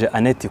yatoranyije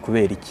Annette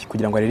kubera iki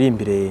kugira ngo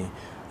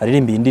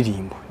aririmbe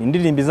indirimbo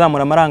indirimbo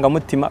izamura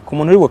amarangamutima ku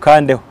muntu uri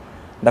bukandeho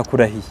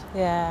ndakurahiye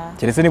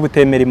keretse niba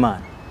utemera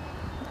Imana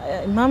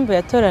impamvu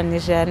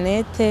yatoranije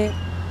Annette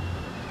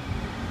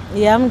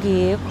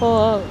yambwiye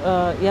ko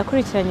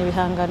yakurikiranye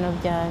ibihangano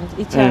byanjye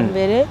icya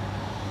mbere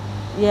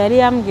yari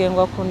yambwiye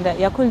ngo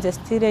yakunze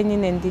style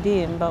nyine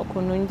ndirimba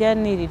ukuntu njya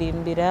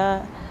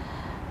niririmbira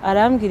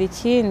arambwira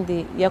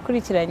ikindi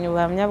yakurikiranye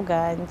ubuhamya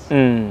bwanjye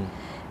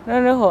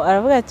noneho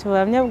aravuga ati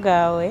ubuhamya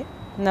bwawe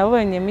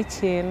nabonyemo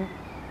ikintu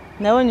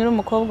nabonye uri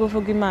umukobwa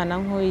uvuga Imana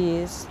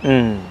nk'uyizi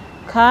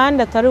kandi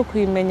atari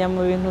ukuyimenya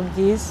mu bintu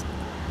byiza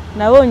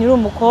nabonye uri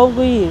umukobwa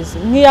uyizi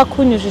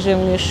nk'iyakunyujije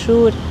mu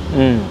ishuri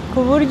ku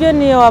buryo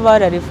niyo waba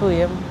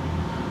wararivuyemo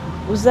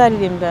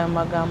uzaririmba ayo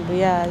magambo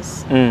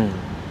uyazi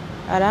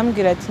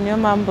arambwira ati niyo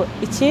mpamvu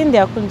ikindi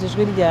yakunze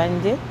ijwi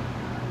ryanjye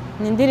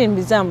ni indirimbo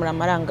izamura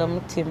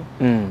amarangamutima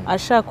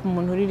ashaka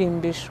umuntu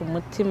uririmbisha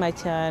umutima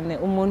cyane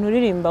umuntu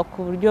uririmba ku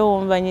buryo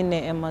wumva nyine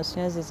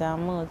emotion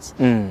zizamutse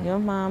niyo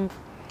mpamvu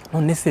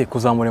none se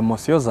kuzamura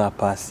emotion za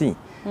pasi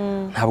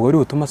ntabwo uri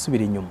utuma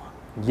asubira inyuma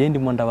ngiye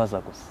ndimo ndabaza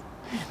gusa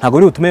ntabwo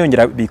uri utume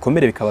yongera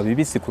bikomere bikaba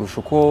bibisi kurusha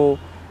uko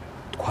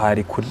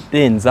twari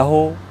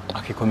kurenzaho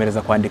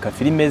akikomereza kwandika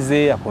filime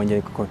ze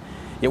akongera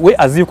we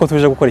azi yuko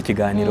tuje gukora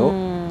ikiganiro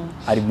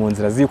ari mu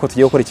nzira azi yuko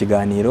tugiye gukora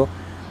ikiganiro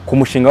ku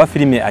mushinga wa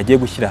filime agiye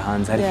gushyira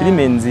hanze hari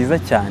filime nziza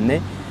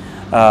cyane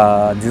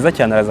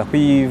araza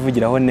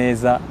kuyivugiraho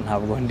neza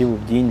ntabwo ndi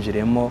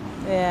bubyinjiremo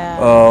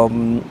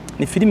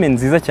ni filime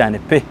nziza cyane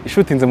pe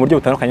ishutinze mu buryo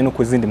butandukanye no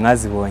kuzindi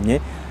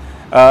mwazibonye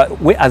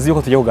we azi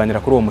yuko tujya kuganira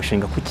kuri uwo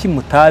mushinga kuki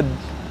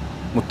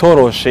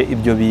mutoroshe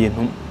ibyo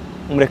bintu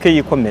mureke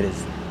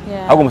yikomereze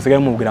ahubwo musigaye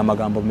mubwira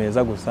amagambo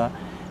meza gusa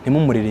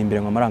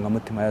ntimumuririmbire ngo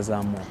amarangamutima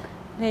yazamuka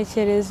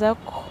ntekereza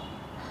ko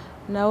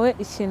nawe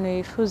ikintu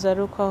yifuza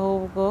ari uko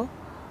ahubwo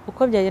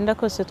uko byagenda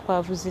kose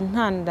twavuze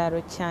intandaro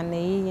cyane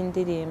y'iyi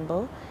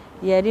ndirimbo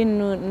yari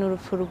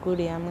n'urupfu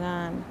rw'uriya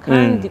mwana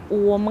kandi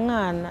uwo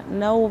mwana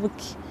nawe ubwe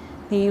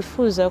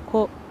ntiyifuza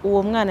ko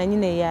uwo mwana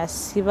nyine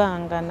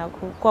yasibangana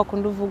kwa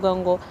kundi uvuga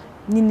ngo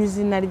nyine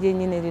izina rye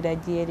nyine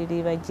riragiye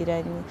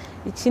riribagiranye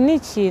iki ni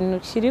ikintu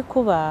kiri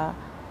kuba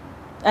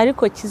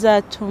ariko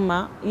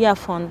kizatuma ya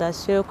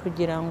fondasiyo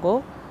kugira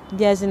ngo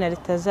rya zina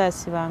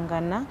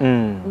ritazasibangana.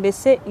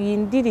 Mbese iyi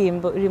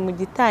ndirimbo iri mu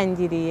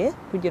gitangiriye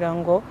kugira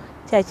ngo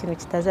cya kintu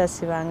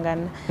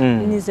kitazasibangana.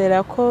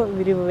 Nizera ko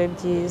biri bube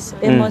byiza.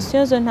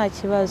 Emotion zo nta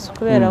kibazo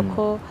kubera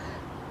ko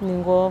ni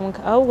ngombwa,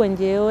 ahubwo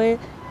ngewe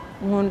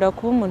nkunda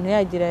kuba umuntu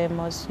yagira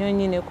emotion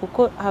nyine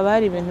kuko haba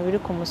hari ibintu biri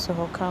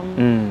kumusohokamo.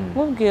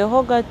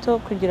 Mubwiyeho gato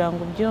kugira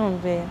ngo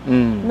ubyumve.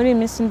 Muri iyi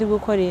minsi ndi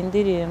gukora iyi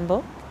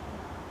ndirimbo,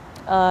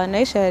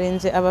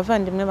 nayisharinze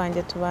abavandimwe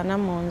banjye tubana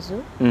mu nzu.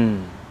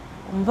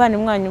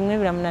 Umuvandimwe wanjye umwe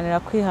biramunanira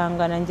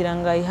kwihangana ngira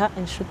ngo ayiha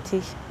inshuti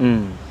ye.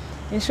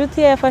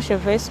 Inshuti ye yafashe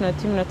voice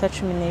note y'iminota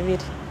 12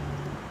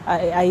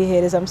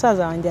 ayihereza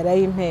musaza wanjye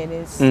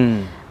arayimpereza.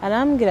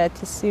 Arambwira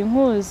ati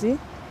sinkuzi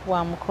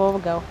wa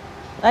mukobwa we,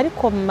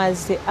 ariko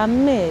maze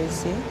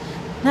amezi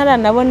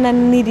ntaranabona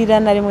nirira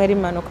na rimwe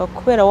rimanuka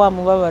kubera wa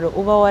mubabaro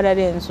uba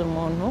wararenze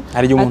umuntu.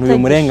 Hari umuntu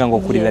bimurenga ngo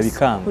kurira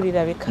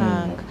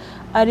bikanga.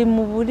 Ari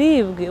mu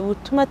buribwe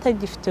butuma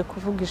atagifite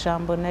kuvuga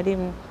ijambo na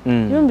rimwe.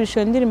 Yumvise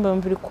iyo ndirimbo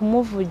yumvira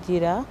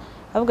kumuvugira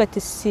avuga ati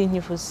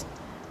sinkivuze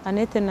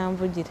Annette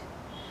namvugire.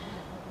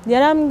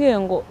 Yarambwiye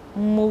ngo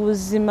mu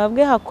buzima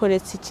bwe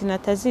hakoretse ikintu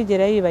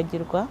atazigera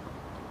yibagirwa.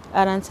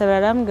 Aransaba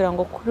arambwira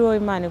ngo kuri wowe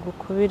Imana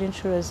igukubira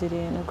inshuro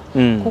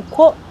 7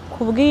 kuko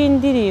kubw'iyi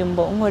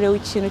ndirimbo nkorewe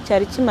ikintu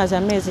cyari kimaze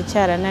amezi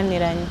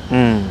cyarananiranye.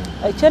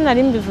 Icyo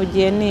nari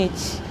mbivugiye ni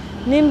iki: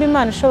 nimba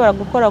Imana ishobora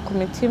gukora ku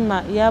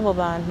mitima y'abo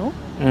bantu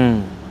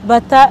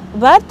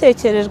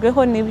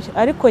batekerejweho nibyo,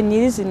 ariko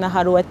nyirizina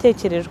hari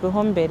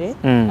uwatekerejweho mbere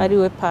ari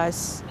we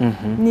Pasi.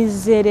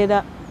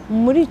 Nizerera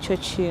muri icyo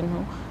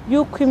kintu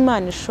yuko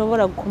Imana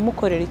ishobora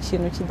kumukorera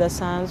ikintu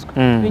kidasanzwe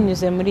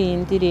binyuze muri iyi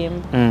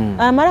ndirimbo.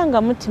 Aya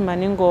marangamutima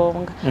ni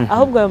ngombwa,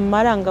 ahubwo ayo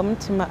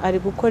marangamutima ari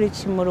gukora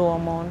iki muri uwo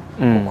muntu,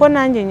 kuko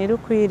nanjye nyiri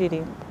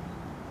kuyiririmba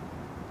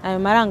ayo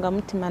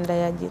marangamutima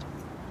ndayagira.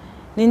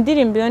 Ni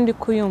indirimbo iyo ndi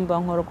kuyumva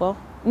nkorwaho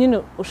nyine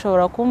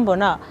ushobora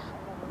kumbona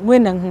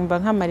wenda nkumva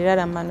nk'amarira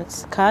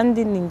aramanutse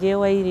kandi ni ngewe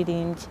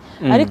wayiririmbye.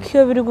 Ariko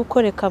iyo biri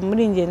gukoreka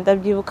muri nge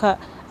ndabyibuka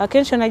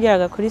akenshi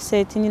nageraga kuri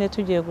set nyine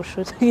tugiye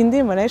gushuta. Iyi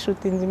ndirimbo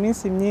nayishutinze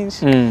iminsi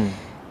myinshi.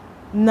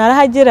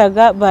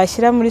 Narahageraga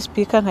bashyira muri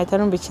speaker nkahita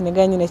numva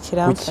ikiniga nyine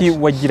kiramfasha. Kuki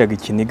wagiraga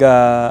ikiniga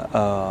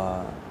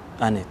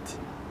Annette?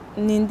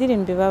 Ni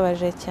indirimbo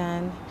ibabaje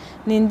cyane.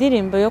 Ni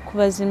indirimbo yo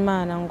kubaza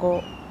Imana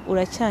ngo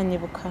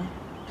uracyanyibuka.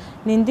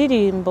 Ni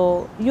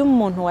indirimbo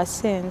y'umuntu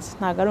wasenze,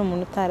 ntago ari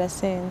umuntu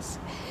utarasenze.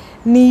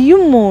 Ni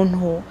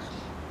y'umuntu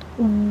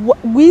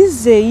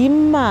wizeye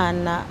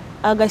Imana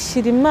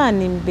agashyira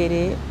Imana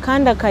imbere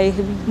kandi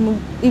akayiha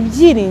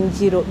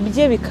ibyiringiro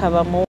bye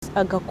bikabamo,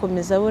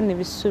 agakomeza abona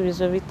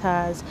ibisubizo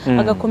bitaza,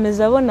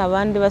 agakomeza abona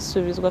abandi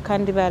basubizwa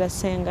kandi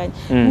barasenganye.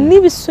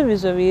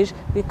 N'ibisubizo bije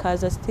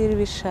bikaza still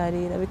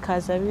bisharira,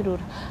 bikaza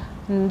birura.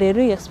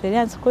 Rero iyi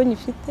experience ko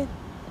nyifite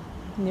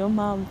niyo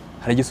mpamvu.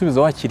 Hari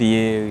igisubizo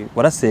wakiriye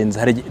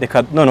warasenze,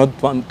 reka noneho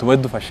tuba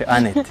dufashe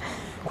Annette.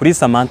 Kuri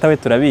Samantha we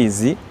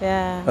turabizi,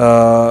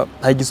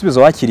 hari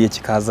igisubizo wakiriye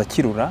kikaza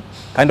kirura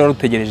kandi wari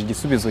utegereje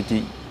igisubizo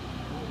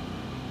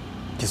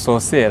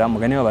gisosera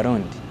mugani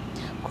w'abarundi.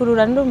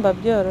 Kurura ndumva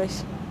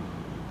byoroshye.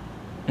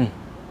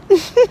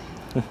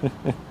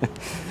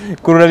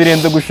 Kurura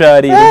birenze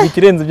gusharira,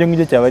 ikirenze byo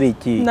ngicyo cyaba ari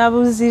iki?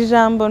 Nabuze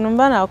ijambo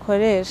numva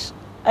nakoresha.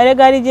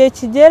 Arega hari igihe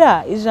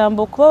kigera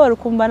ijambo kubabara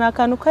ukumva na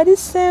akantu kari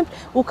simple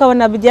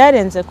ukabona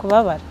byarenze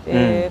kubabara.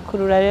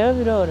 Kurura rero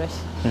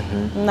biroroshye.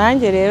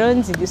 Nanjye rero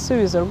nzi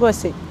igisubizo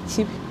rwose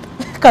kibi.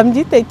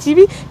 Kambyite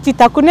kibi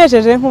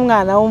kitakunejeje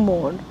nk'umwana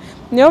w'umuntu.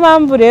 Niyo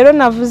mpamvu rero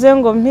navuze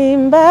ngo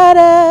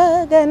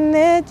mpimbaraga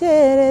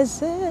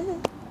negereze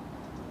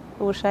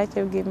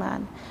ubushake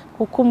bw'Imana,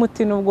 kuko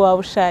umutima ubwo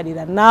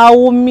wabusharira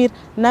nawumira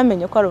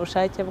namenye ko ari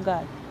ubushake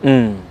bwayo.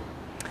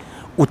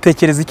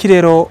 Utekereza iki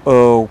rero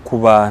ku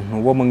bantu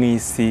bo mu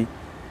isi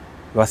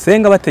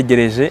basenga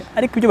bategereje,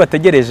 ariko ibyo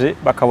bategereje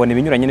bakabona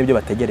ibinyuranye n'ibyo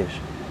bategereje?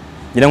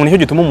 Ngira ngo nicyo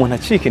gituma umuntu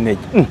acika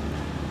intege.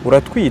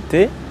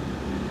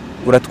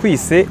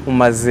 Uratwise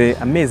umaze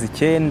amezi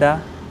 9,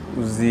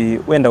 uzi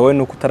wenda wowe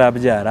nuko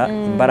utarabyara,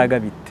 imbaraga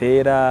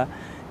bitera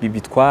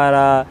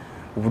bibitwara,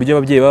 uburyo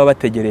ababyeyi baba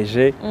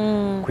bategereje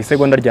ku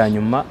isegonda rya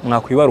nyuma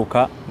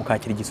mwakwibaruka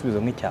mukakira igisubizo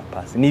nk'icya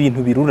Pasi. Ni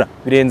ibintu birura,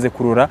 birenze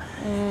kurura.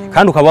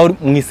 Kandi ukaba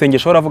mu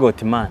isengesho uravuga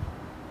uti Imana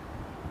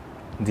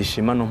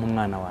ndishima no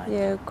umwana wanjye.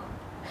 Yego.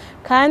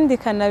 Kandi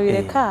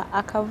kanabireka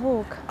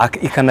akavuka.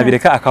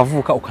 Ikanabireka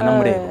akavuka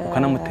ukanamureba,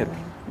 ukanamuterura.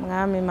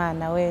 Mwami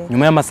Imana we.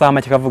 Nyuma y'amasaha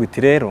make akavuga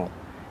iti rero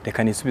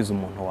reka nisubize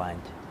umuntu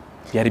wanjye.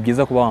 Byari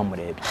byiza kuba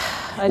wamurebye.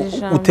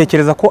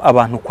 Utekereza ko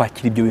abantu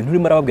kwakira ibyo bintu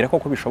urimo arababwira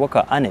ko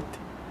bishoboka Annette?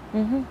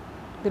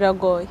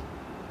 Biragoye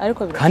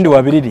ariko birashoboka. Kandi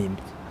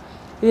wabiririmbye.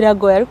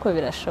 Biragoye ariko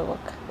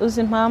birashoboka.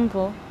 Uzi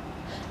impamvu?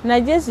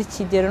 Nageze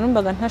ikigero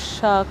numvaga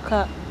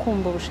ntashaka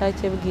kumva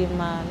ubushake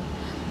bw'Imana.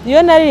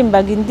 Iyo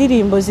naririmbaga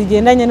indirimbo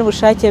zigendanye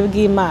n'ubushake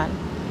bw'Imana,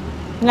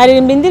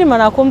 nkaririmba indirimbo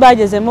nakumva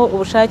hagezemo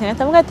ubushake,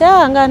 nkavuga ati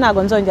ngaha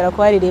ntago nzongera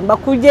kuharirimba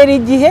kugera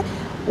igihe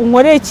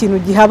unkoreye ikintu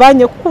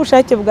gihabanye, kuko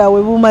ubushake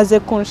bwawe bumaze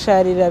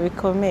kunsharira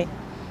bikomeye.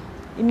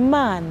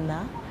 Imana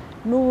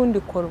n'ubundi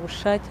ikora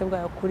ubushake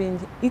bwayo kuri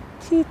njye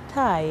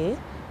ititaye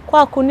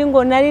kwa kundi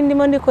ngo nari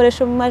ndimo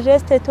ndikoresha mu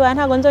majeste tuwa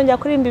ntago nzongera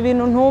kurimba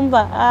ibintu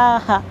ntumva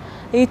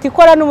ihita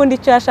ikora n'ubundi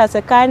icyo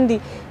yashatse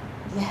kandi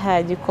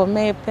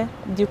gikomeye pe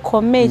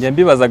gikomeye. Njye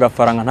mbibaza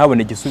agafaranga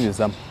ntabone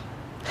igisubizamo.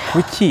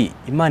 Kuki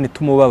Imana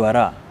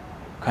itumubabara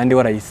kandi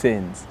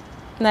warayisenze?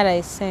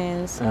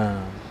 Narayisenze.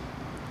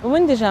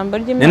 Ubundi ijambo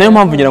ry'Imana. Niyo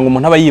mpamvu ngira ngo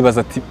umuntu aba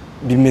yibaza ati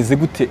bimeze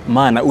gute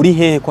Mana uri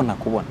hehe ko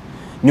ntakubona?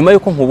 Nyuma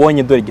yuko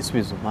nkubonye dore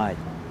igisubizo mpaye.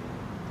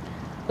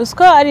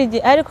 Usko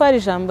ariko hari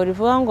ijambo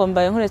rivuga ngo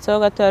mbaye nkuretseho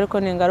gato ariko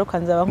ningaruka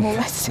nzaba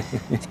nkubatse.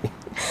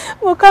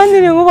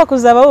 Mukandi ninkuba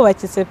kuzaba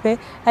bubakitse pe.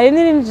 Hari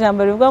n'irindi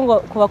jambo rivuga ngo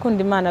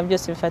kubakunda Imana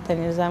byose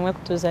bifatanyiriza hamwe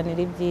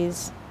kutuzanira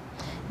ibyiza.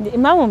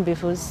 Impamvu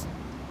mbivuze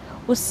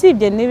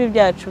usibye nibi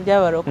byacu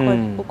by'abarokore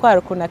kuko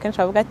harukuna kenshi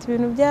bavuga ati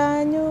ibintu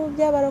byanyu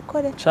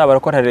by'abarokore.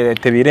 Abarokore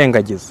leta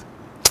birengagiza.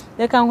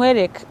 Reka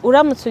nkwereke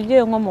uramutse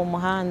ugiye nko mu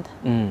muhanda.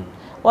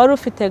 Wari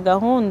ufite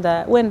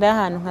gahunda wenda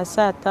y'ahantu nka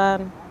saa 5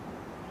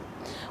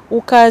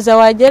 ukaza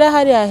wagera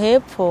hariya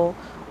hepfo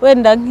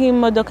wenda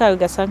nk'imodoka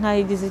bigasa nkaho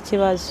igize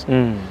ikibazo.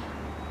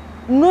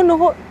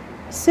 Noneho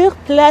sur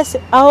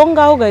place aho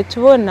ngaho ugahita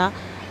ubona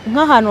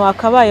nk'ahantu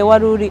wakabaye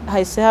wari uri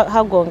hahise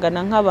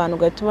hagongana nk'abantu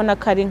ugahita ubona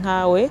ko ari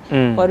nkawe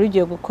wari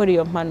ugiye gukora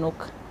iyo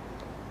mpanuka.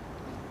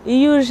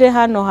 Iyo uje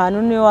hano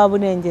hantu niyo waba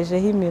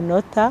urengejeho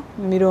iminota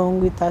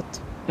 30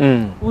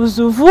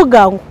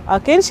 uzuvuga ngo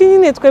akenshi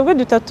nyine twebwe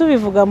dutatu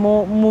bivuga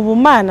mu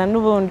bumana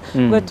n'ubundi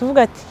ngo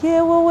tuvuga ati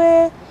yewe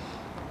we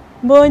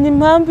mbonye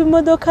impamvu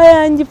imodoka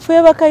yanjye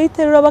ipfuye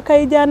bakayiterura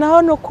bakayijyana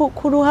hano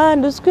ku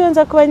ruhande uzwiyo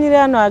nza kuba nyiri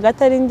hano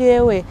hagati ari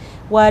ngewe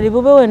wari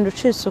bube wenda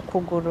ucitse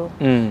ukuguru.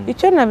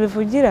 Icyo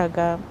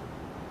nabivugiraga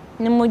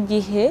ni mu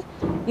gihe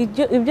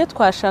ibyo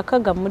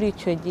twashakaga muri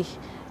icyo gihe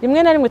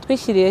rimwe na rimwe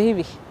twishyiriyeho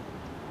ibihe.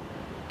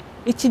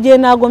 Iki gihe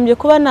nagombye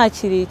kuba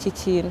nakiriye iki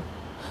kintu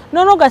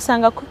none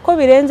ugasanga ko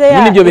birenze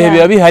ya n'ibyo bihe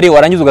biba bihari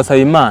warangiza ugasaba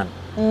Imana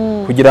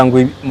kugira ngo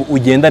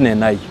ugendane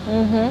nayo.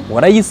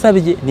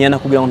 Warayisabye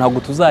ntiyanakubwira ngo ntabwo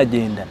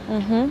tuzagenda.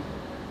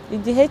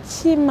 Igihe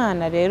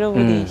cy'Imana rero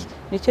buriya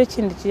nicyo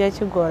kindi kijya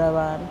kigora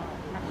abantu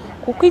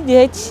kuko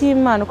igihe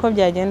cy'Imana uko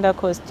byagenda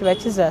kose kiba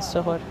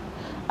kizasohora.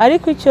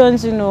 Ariko icyo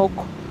nzi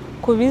nuko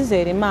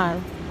kubizera Imana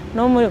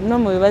no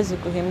mu bibazo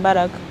guha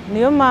imbaraga.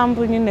 Niyo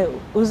mpamvu nyine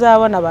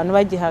uzabona abantu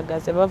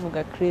bagihagaze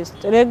bavuga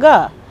Kristo.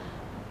 Rega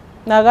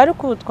ntago ari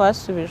ko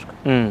twasubijwe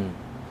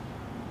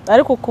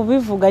ariko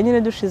kubivuga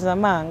nyine dushize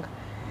amanga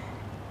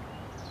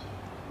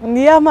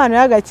niyo mpano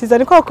y'agakiza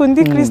niko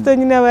kundi Kristo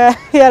nyine aba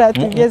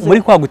yaratigeze.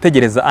 Muri kwa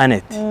gutegereza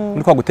Annette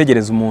muri kwa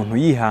gutegereza umuntu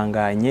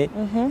yihanganye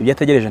ibyo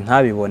ategereje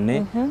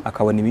ntabibone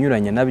akabona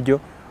ibinyuranye nabyo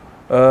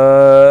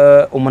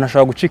umuntu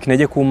ashobora gucika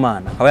intege ku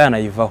Mana akaba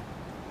yanayivaho.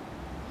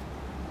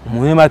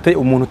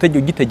 Umuntu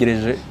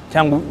ugitegereje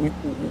cyangwa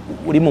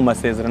uri mu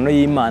masezerano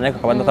y'Imana ariko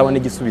akaba atabona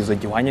igisubizo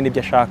gihwanye n'ibyo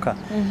ashaka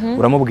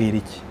uramubwira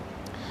iki?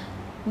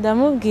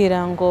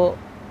 Ndamubwira ngo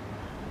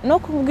no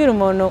kubwira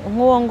umuntu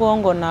nk'uwo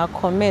ngo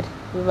nakomere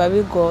biba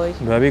bigoye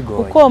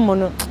kuko uwo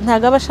muntu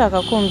ntago aba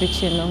ashaka kumva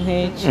ikintu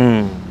nk'icyo.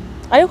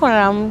 Ariko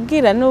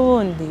naramubwira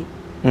n'ubundi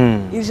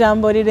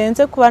ijambo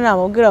rirenze kuba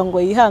namubwira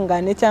ngo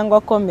yihangane cyangwa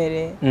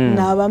akomere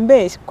naba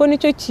mbeshye kuko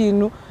nicyo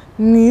kintu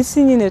mu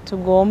isi nyine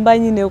tugomba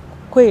nyine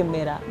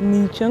kwemera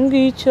nicyo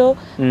ngicyo.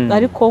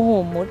 Ariko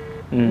humura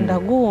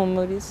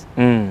ndaguhumuriza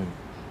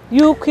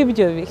yuko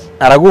ibyo bihe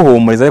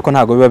araguhumuriza ariko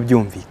ntago biba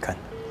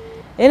byumvikana.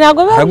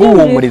 Ntago biba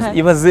byumvikana.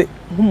 Ibaze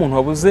nk'umuntu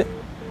wabuze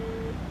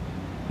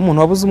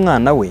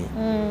umwana we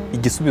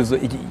igisubizo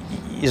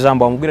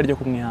ijambo bamubwira ryo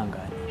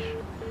kumwihanganisha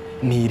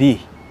ni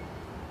irihe?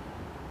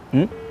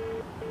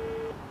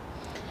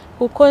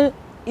 kuko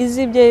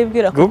izi ibyo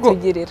yibwira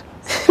kutugirira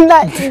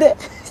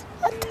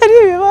atari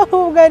ibibaho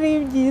ubwo ari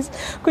byiza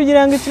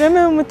kugira ngo itureme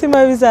mu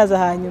mutima bizaza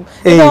hanyuma.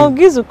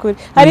 Ndababwiza ukuri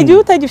hari igihe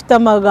utagifite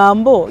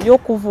amagambo yo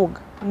kuvuga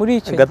muri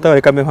icyo gihe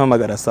gatawari kamwe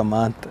mpamagara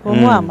Samantha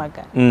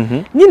umuhamagara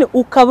nyine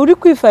ukaba uri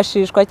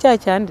kwifashishwa cya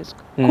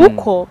cyanditswe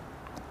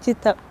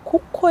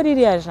kuko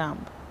ririya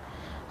jambo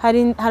hari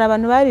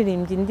abantu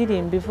baririmbye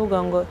indirimbo ivuga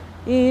ngo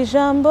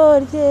ijambo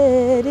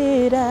rye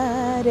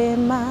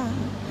rirarema.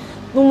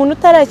 Umuntu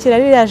utarakira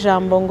ririya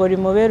jambo ngo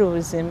rimubere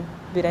ubuzima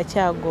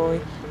biracyagoye.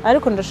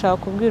 Ariko ndashaka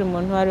kubwira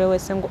umuntu uwo ari we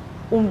wese ngo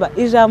umva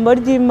ijambo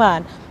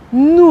ry'Imana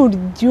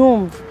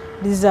nuryumva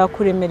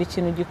rizakuremera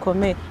ikintu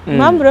gikomeye.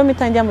 Impamvu rero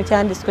mitangira mu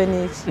cyanditswe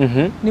n'iki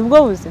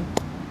nibwo buzima.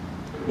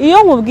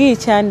 Iyo nkubwiye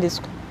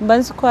icyanditswe mba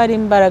nzi ko hari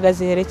imbaraga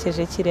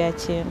ziherekeje kiriya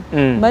kintu,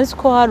 mba nzi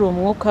ko hari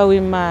umwuka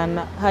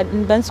w'Imana,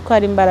 mba nzi ko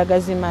hari imbaraga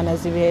z'Imana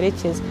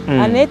zibiherekeza.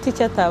 Annette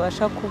icyo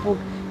atabasha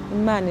kuvuga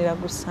Imana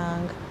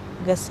iragusanga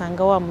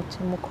gasanga wa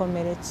mutima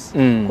ukomeretse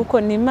kuko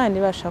ni Imana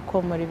ibasha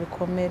komora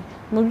ibikomere.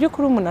 Mu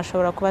by'ukuri umuntu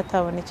ashobora kuba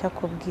atabona icyo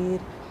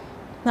akubwira.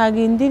 Ntago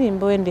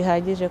indirimbo wenda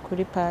ihagije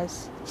kuri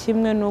pasi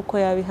kimwe nuko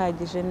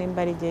yabihagije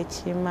nimba ari igihe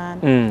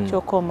cy'Imana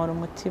cyo komora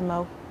umutima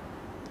we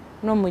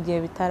no mu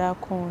gihe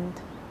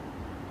bitarakunda.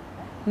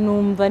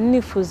 Numva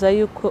nifuza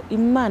yuko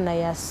Imana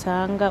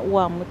yasanga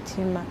wa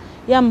mutima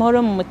ya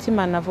mahoro mu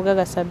mutima navuga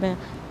gasabe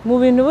mu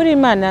bintu buri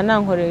Imana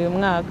yanankoreye uyu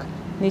mwaka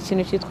ni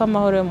ikintu cyitwa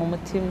amahoro yo mu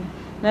mutima.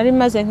 Nari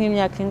maze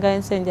nk'imyaka ingahe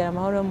nsengera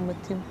amahoro yo mu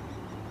mutima.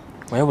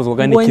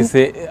 Wayabuzwaga n'iki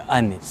se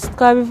Anne?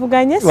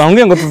 Twabivuganye se?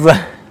 Bambwiye ngo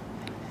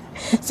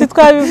si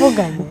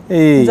twabivuganye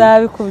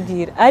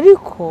nzabikubwira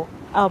ariko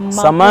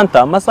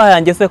Samantha amasaha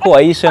yanjye se ko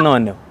wayishe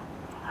noneho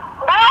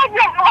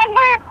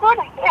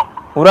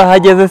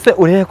urahageze se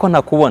urihe ko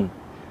nakubona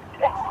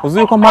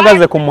uzi ko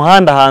mpagaze ku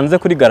muhanda hanze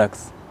kuri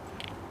Galaxy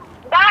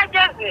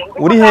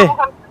uri he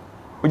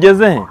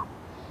ugeze he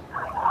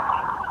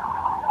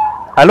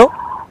Allo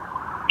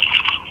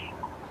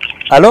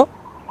Allo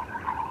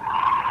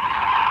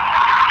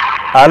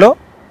Allo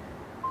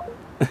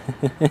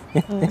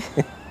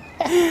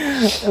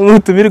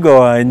Mutumirwa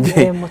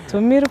wanjye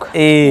mutumirwa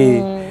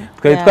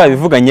twari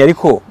twabivuganye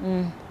ariko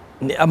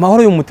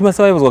amahoro y'umutima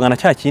se wayibuzwaga na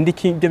cya kindi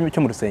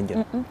cyo mu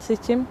rusengero si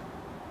kimwe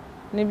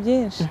ni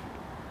byinshi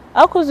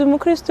akuze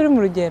umukristo uri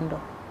mu rugendo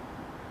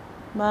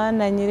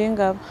mana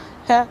nyiringabo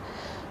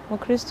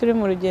umukristo uri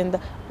mu rugendo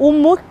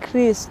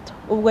umukristo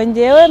ubwo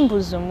ngewe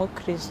mbuze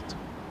umukristo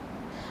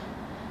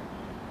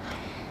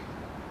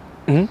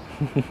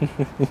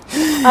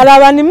hari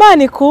abantu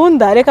Imana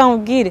ikunda reka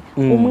nkubwire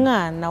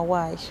umwana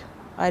wayo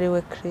ari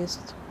we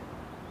Kristo.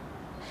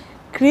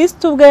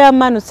 Kristo ubwe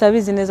yamanutse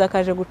abizi neza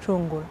akaje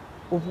gucungura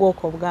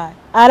ubwoko bwayo.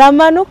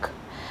 Aramanuka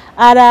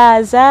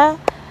araza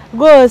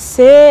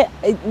rwose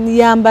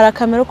yambara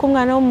kamera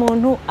k'umwana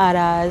w'umuntu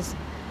araza.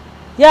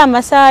 Ya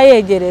masaha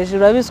yegereje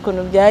urabizi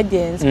ukuntu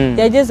byagenze.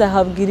 Yageze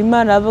ahabwira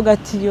Imana avuga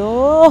ati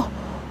yo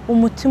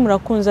umutima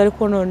urakunze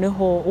ariko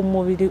noneho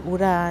umubiri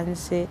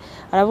uranze.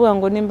 Aravuga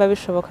ngo nimba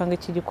bishoboka ngo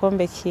iki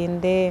gikombe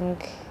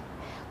kindenge.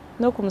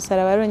 No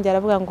kumusaraba arongera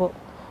aravuga ngo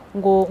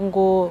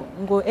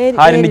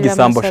hari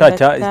n'igisambo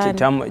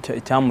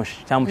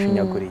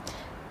cyamushinyaguriye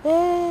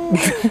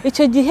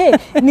icyo gihe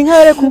ni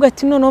nk'abari kuvuga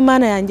ati noneho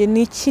Mana yanjye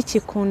ni iki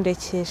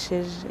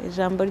kikundekesheje.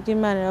 Ijambo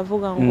ry'Imana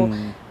riravuga ngo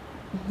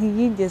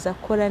ntiyigeze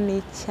akora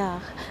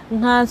n'icyaha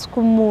nkanswe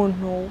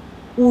umuntu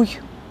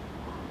uyu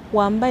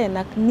wambaye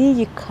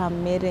n'iyi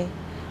kamere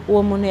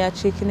uwo muntu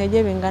yacika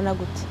intege bingana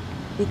gute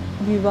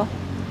bibaho.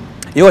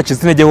 Iyo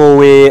wacitse intege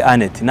wowe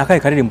Annette nakaye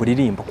karirimbo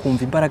uririmba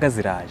kumva imbaraga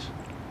ziraje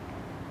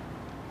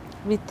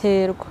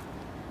biterwa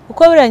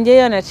uko birangiye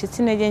iyo nacitse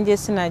intege ngiye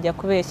sinajya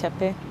kubeshya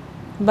pe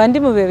mba ndi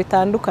mu bihe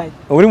bitandukanye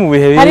uri mu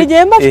bihe hari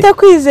igihe mba mfite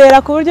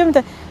kwizera ku buryo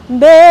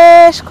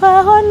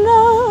mbeshwaho no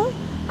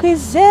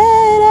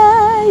kwizera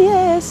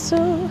Yesu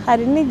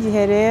hari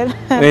n'igihe rero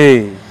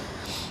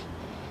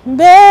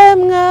mbe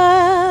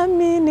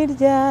mwami ni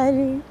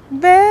ryari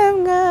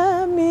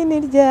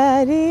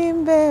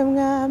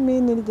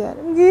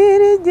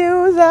mbwira igihe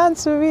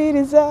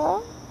uzansubiriza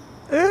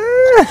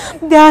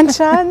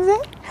byanshanze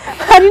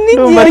hari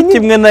n'igihe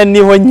kimwe na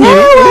niho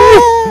nkiri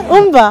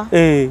umva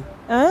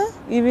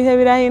ibihe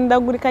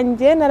birahindagurika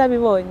ngiye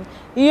narabibonye.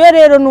 Iyo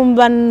rero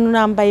numva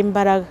nambaye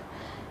imbaraga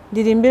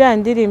ndirimbira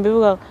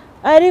ivuga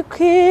ariko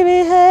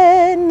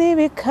ibihe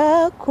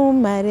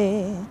nibikakumare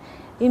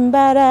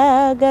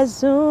imbaraga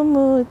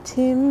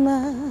z'umutima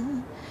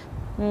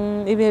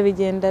ibihe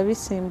bigenda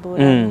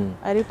bisimbura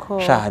ariko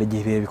hari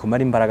igihe ibihe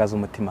bikumara imbaraga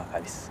z'umutima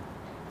kabisa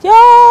yo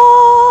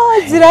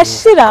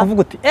zirashira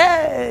kuvuga uti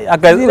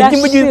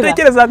mu gihe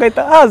utekereza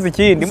agahita haza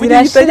ikindi mu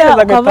gihe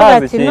utekereza agahita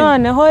haza ikindi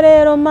noneho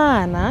rero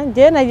Mana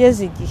njye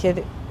nageze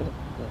igihe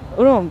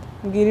urumva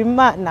mbwira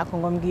Imana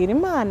ngo mbwira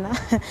Imana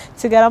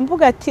nsigara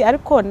mvuga ati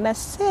ariko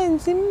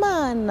nasenze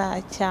Imana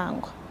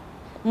cyangwa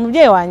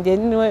umubyeyi wanjye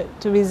niwe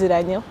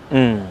tubiziranyeho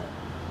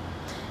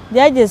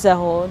byageze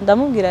aho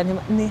ndamubwira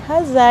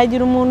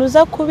ntihazagira umuntu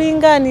uza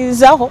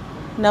kubinganizaho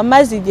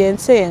namaze igihe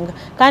nsenga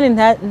kandi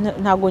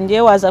ntago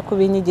ngiye waza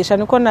kubinyigisha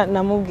niko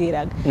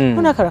namubwiraga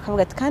none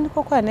akavuga ati kandi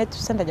koko Annette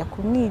usa ndajya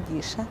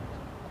kumwigisha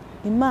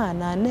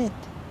Imana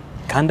Annette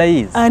kandi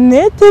ayizi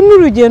Annette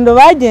n'urugendo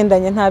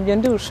bagendanye ntabyo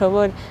ndi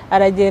bushobore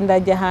aragenda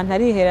ajya ahantu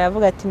ariherera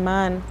avuga ati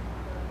Mana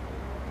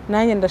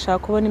nanjye ndashaka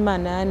kubona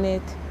Imana ya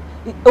Annette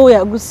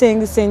oya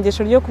gusenga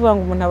isengesho ryo kuvuga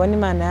ngo umuntu abone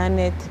Imana ya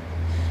Annette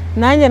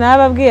nanjye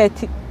nababwiye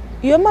ati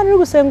iyo Mana uri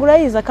gusenga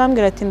urayizi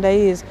akambwira ati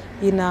ndayizi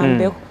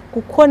yinambeho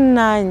kuko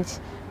nanjye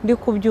ndi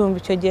kubyumva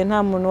icyo gihe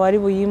nta muntu wari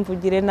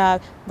buyimvugire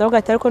nabi ndavuga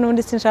ati ariko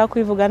n'ubundi sinshaka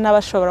kwivuga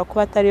n'abashobora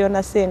kuba atariyo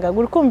nasenga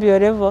guri kumva iyo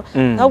level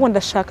ahubwo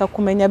ndashaka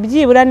kumenya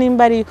byibura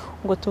nimba ari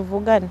ngo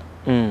tuvugane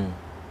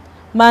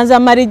manza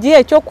mara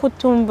igihe cyo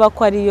kutumva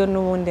ko ariyo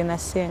n'ubundi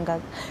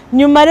nasengaga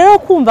nyuma rero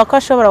kumva ko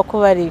ashobora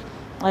kuba ari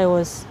I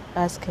was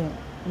asking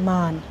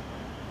man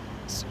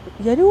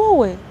yari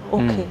wowe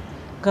okay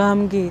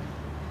gambwira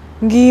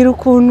ngira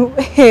ukuntu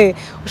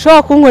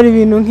ushobora kunkora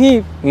ibintu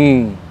nk'ibi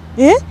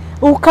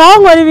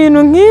ukankora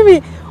ibintu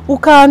nk'ibi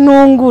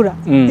ukantungura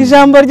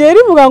ijambo rye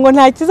rivuga ngo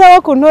nta kizaba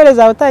ku ntore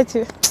zawe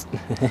utakiwe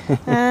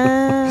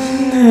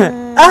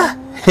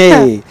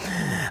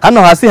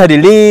hano hasi hari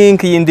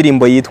link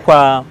y'indirimbo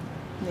yitwa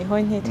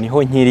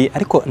niho nkiri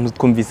ariko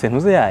twumvise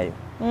ntuze yayo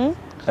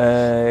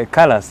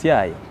chorus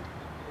yayo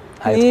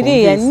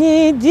iriya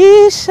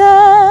nyigisha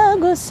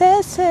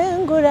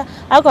gusesengura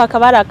ariko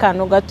hakaba hari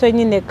akantu gato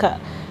nyine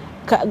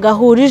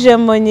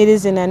gahurijemo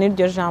nyirizina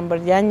n'iryo jambo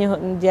rya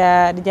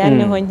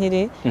niho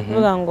nkiri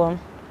bivuga ngo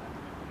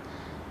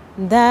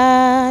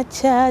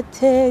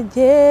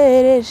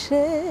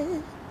ndacyategereje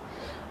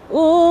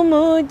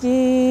umugisha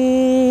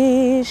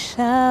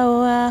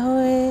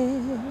wawe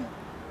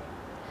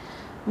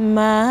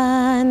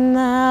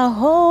mana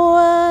aho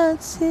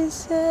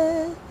wansize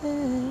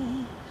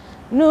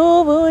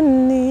n'ubu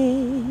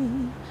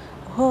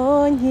niho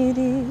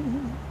nkiri.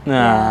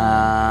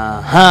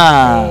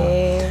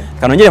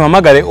 kanongere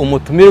mpamagare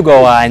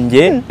umutumirwa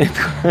wanjye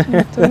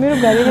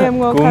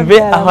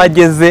kumve aho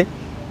ageze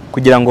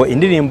kugira ngo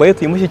indirimbo ye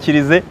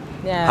tuyimushyikirize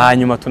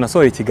hanyuma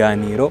tunasohora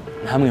ikiganiro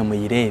namwe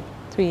muyirebe.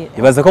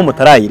 Ibaze ko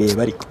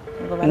mutarayireba ariko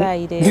ngo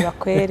barayireba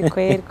kweri.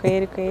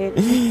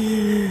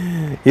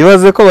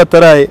 Ibaze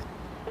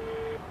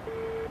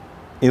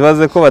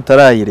ko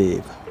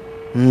batarayireba.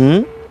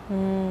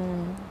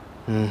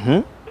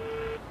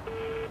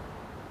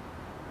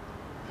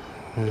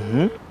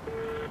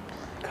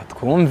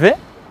 Katwumve.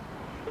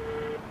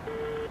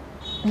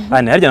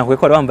 Ane harya nakwiye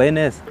ko wari wambaye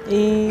neza.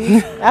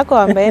 Ako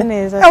wambaye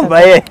neza.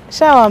 Wambaye.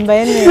 Sha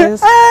wambaye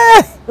neza.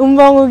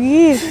 Umva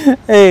ngubwire.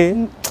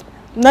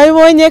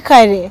 Nabibonye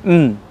kare.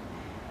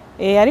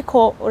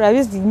 Ariko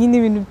urabizi nyine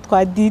ibintu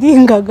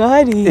twadiringaga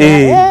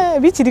hariya.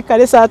 Bikiri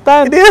kare saa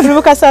 5.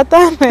 Uribuka saa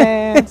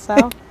 5.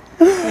 Sawa.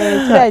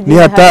 Ni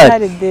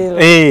hatari.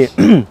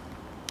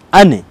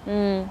 Ane.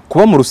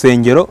 Kuba mu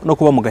rusengero no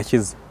kuba mu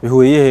gakiza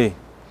bihuriye he?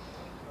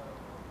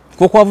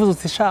 Kuko wavuze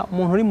uti sha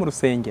umuntu uri mu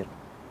rusengero.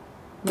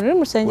 Muri mu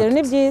rusengero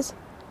ni byiza.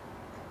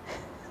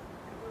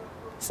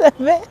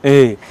 Sabe?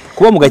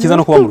 Kuba mu gakiza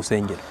no kuba mu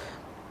rusengero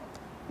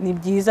ni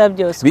byiza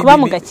byose. Kuba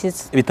mu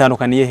gakiza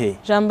bitandukaniye he?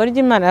 Jambo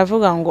ry'Imana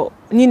yavuga ngo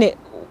nyine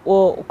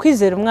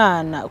kwizera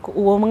umwana,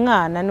 uwo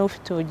mwana ni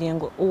ufite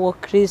ubugingo, uwo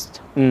Kristo.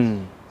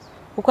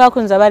 Kuko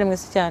yakunze abari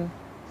mwese cyane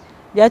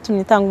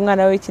byatumye itanga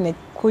umwana we w'ikinege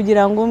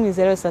kugira ngo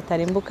umwizere wese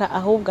atarimbuka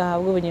ahubwo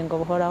ahabwe ubugingo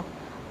buhoraho.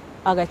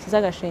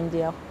 Agakiza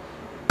gashingiyeho.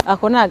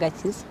 Ako ni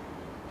agakiza.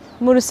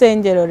 Mu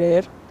rusengero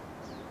rero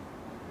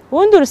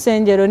ubundi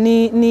urusengero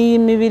ni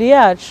imibiri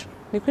yacu,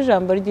 niko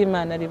ijambo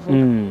ry'Imana rivuga.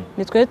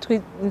 Ni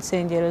twe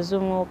insengero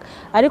z'umwuka,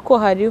 ariko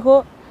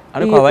hariho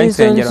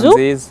izo nzu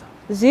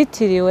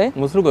zitiriwe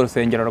muzi urwo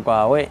rusengero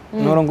rwawe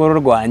n'urunguru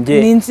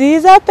rwanjye ni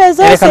nziza pe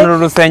zose. Reka uru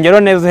rusengero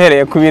neza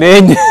uhereye ku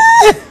birenge.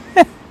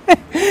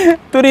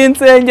 Turi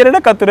insengero,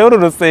 reka turebe uru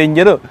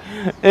rusengero.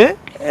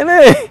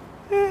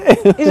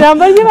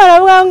 Ijambo ry'Imana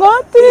rivuga ngo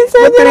turi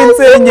insengero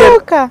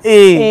z'umwuka.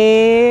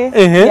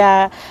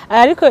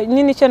 Ariko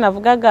nyine icyo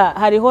navugaga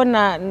hariho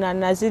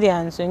na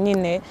ziriya nzu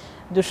nyine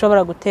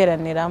dushobora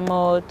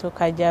guteraniramo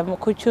tukajya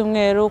ku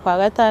cyumweru, kwa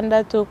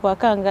gatandatu, kwa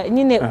kanga,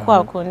 nyine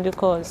kwa kundi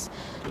kose.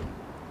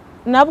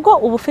 Nabwo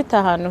uba ufite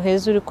ahantu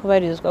heza uri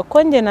kubarizwa.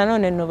 Ko nge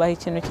nanone nubaha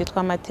ikintu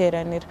cyitwa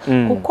amateraniro.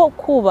 Kuko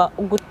kuba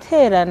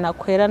guterana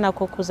kwera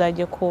nako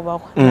kuzajye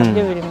kubahwa.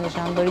 Nabyo biri mu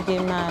ijambo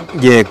ry'Imana.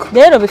 Yego.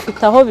 Rero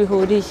bifite aho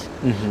bihuriye.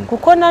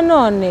 Kuko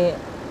nanone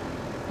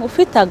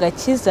ufite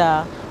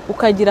agakiza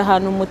ukagira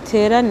ahantu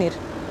muteranira,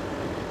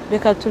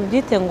 reka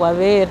tubyite ngo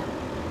abera.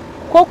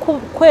 Ko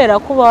kwera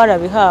kuba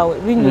warabihawe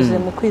binyuze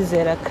mu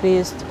kwizera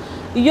Kristo.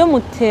 Iyo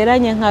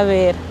muteranye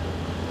nk'abera,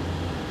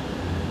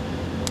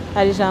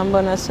 hari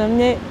ijambo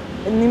nasomye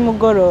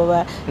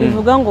nimugoroba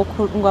rivuga ngo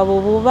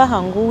abo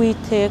bubaha ngo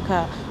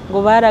Uwiteka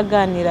ngo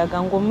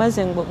baraganiraga ngo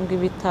maze ngo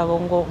ibitabo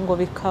ngo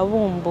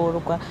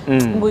bikabumburwa,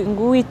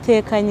 ngo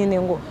Uwiteka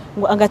nyine ngo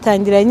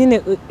agatangira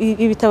nyine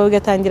ibitabo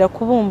bigatangira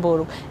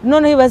kubumburwa.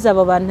 Noneho ibaza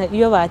abo bantu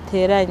iyo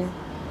bateranye,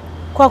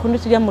 kwa kundi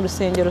tujya mu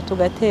rusengero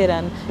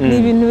tugaterana, ni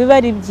ibintu biba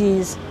ari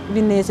byiza,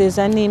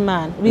 binezeza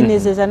n'Imana,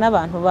 binezeza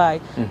n'abantu bayo.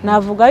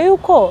 Navuga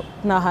yuko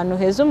nta hantu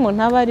heza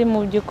umuntu aba ari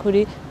mu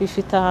by'ukuri,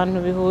 bifite ahantu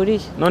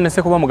bihuriye. None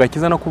se kuba mu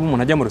gakiza no kuba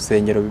umuntu ajya mu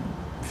rusengero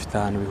bifite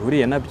ahantu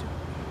bihuriye nabyo?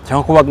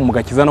 Cyangwa kuba mu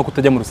gakiza no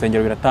kutajya mu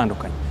rusengero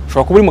biratandukanye?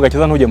 Ushobora kuba uri mu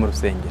gakiza ntujye mu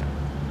rusengero,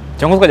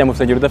 cyangwa ukajya mu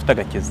rusengero udafite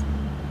agakiza.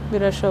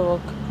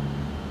 Birashoboka.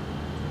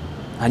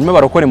 Hanyuma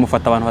barokore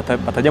mufata abantu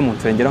batajya mu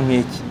rusengero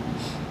nk'iki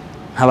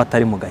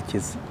nk'abatari mu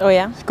gakiza.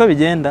 Oya. Siko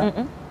bigenda?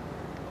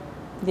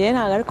 Ngiye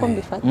ntabwo ariko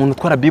mbifata. Umuntu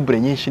utwara Bible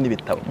nyinshi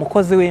n'ibitabo,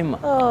 mukozi w'Imana.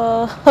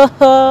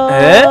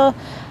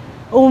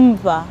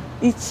 Umva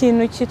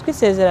ikintu cyitwa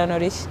isezerano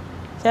rishya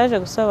cyaje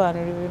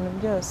gusobanura ibintu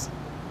byose.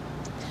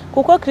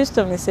 Kuko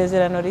Kristo mu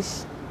isezerano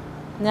rishya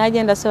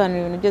nyagenda asobanura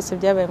ibintu byose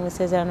byabaye mu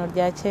isezerano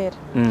rya kera.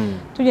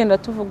 Tugenda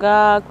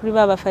tuvuga kuri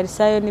ba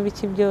bafarisayo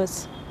n'ibiki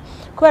byose,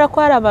 kubera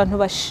ko hari abantu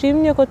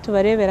bashimye ko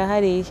tubarebera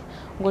hariya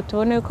ngo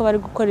tubone ko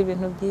bari gukora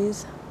ibintu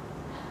byiza,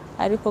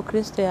 ariko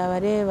Kristo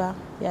yabareba,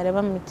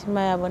 yareba mu mitima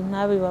yabo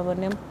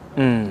ntabibabonemo,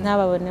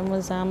 ntababonemo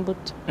za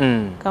mbuto.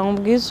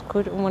 Kamubwiza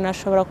ukuri, umuntu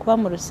ashobora kuba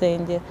mu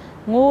rusengero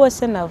nk'uwo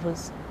se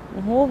navuze,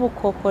 nk'ubu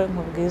koko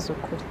nkubwiza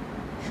ukuri.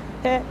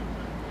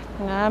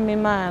 Mwami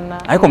Imana.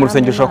 Ariko mu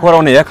rusengero ushobora kuba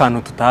waraboneye akantu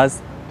tutazi.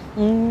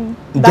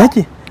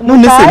 Ndaki?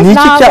 None se ni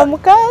iki cya?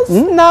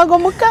 Ntago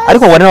mukazi.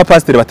 Ariko wari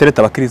n'abapasiteri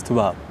batereta abakristo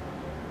babo.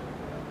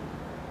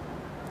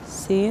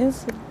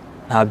 Sinzi.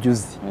 Ntabyo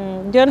uzi.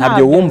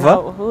 Ntabyo wumva?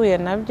 Uhuye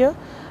nabyo.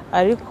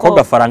 Ariko ko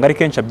gafaranga ari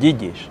kenshi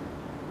abyigisha.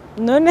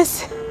 None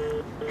se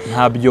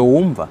ntabyo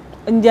wumva?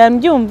 Njya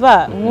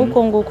mbyumva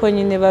nk'uko nguko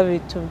nyine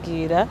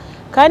babitubwira,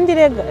 kandi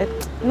rega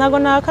ntago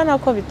nakana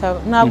ko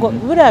ntago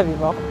buriya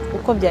bibaho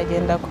uko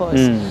byagenda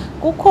kose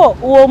kuko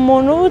uwo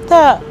muntu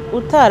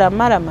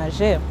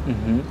utaramaramaje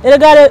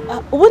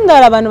ubundi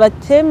hari abantu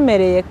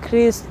batemereye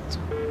Kristo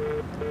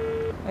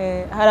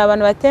hari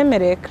abantu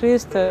batemereye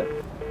Kristo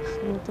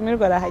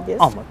umutumirwa arahageze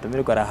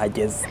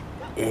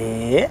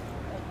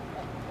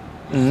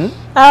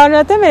abantu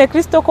batemereye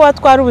Kristo ko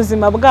watwara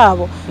ubuzima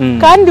bwabo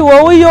kandi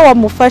wowe iyo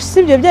wamufashe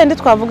sibyo byende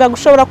twavuga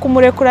gushobora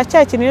kumurekura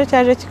cya kintu iyo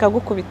cyaje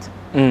kikagukubita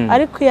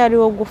ariko iyo ari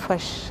wo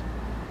gufasha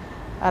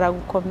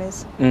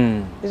aragukomeza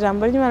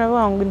ijambo ry'Imana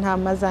rivuga ngo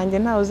intama zanjye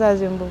ntawe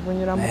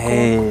uzazimbuvunyura mu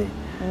kuboko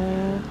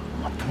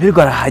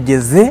tumirwa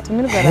arahageze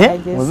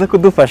muze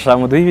kudufasha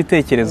muduhe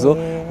ibitekerezo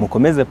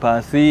mukomeze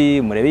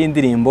pasi murebe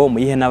indirimbo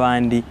muyihe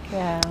n'abandi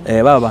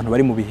baba abantu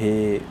bari mu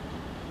bihe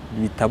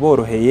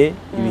bitaboroheye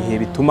ibihe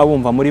bituma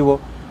bumva muri bo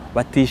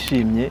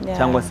batishimye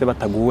cyangwa se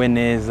bataguwe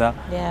neza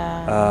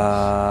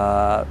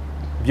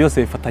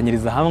byose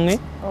bifatanyiriza hamwe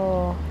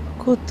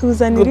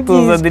kutuzanira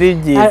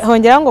ibyiza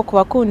hongera ngo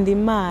kubakunda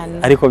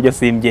Imana ariko byo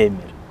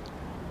simbyemera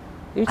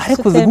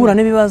ariko uzigura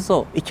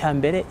n'ibibazo icya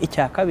mbere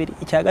icya kabiri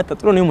icya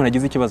gatatu none umuntu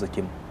agize ikibazo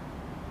kimwe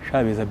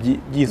shabiza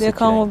byisukira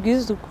reka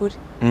nkubwize ukuri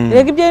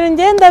rega ibyo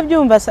ngenda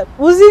byumva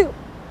uzi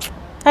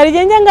hari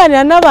igenge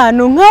nganira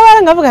n'abantu nk'abara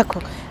ngavuga ko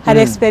hari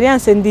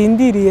experience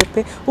ndindiriye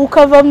pe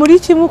ukava muri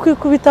kimwe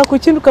kwikubita ku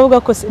kindi ukavuga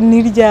ko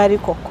ni ryari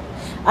koko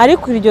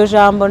ariko iryo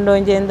jambo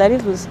ndongenda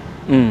rivuze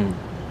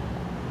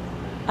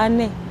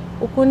ane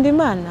ukunda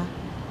Imana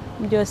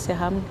byose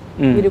hamwe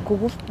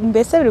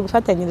mbese biri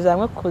gufatanyiriza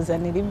hamwe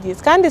kuzanira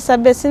ibyiza kandi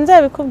sabe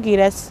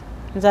sinzabikubwira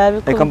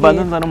nzabikubwira reka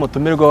mbanza nza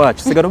n'umutumirwa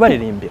wacu sigara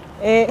baririmbira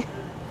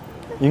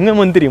imwe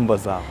mu ndirimbo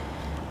zawe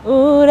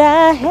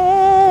urahebuje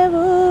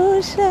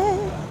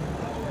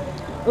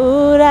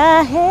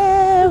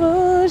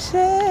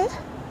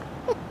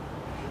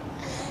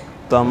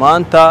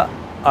Samantha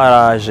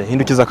araje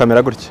hindukiza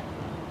kamera gutya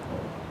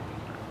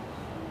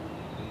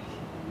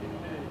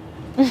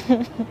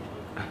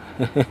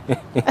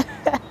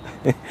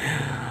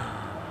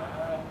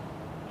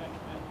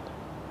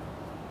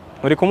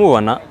uri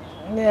kumubona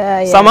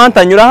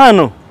Samantha nyura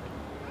hano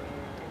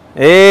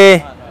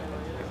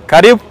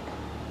karibu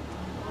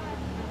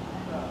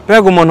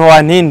mbega umuntu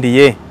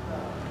wantindiye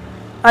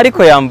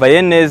ariko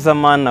yambaye neza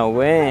mana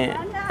we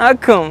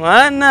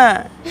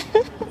akamana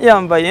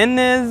yambaye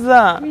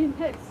neza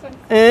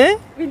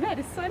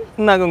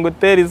ntago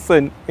ngutera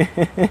isoni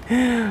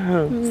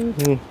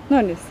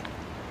none se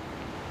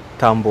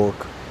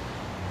tambuka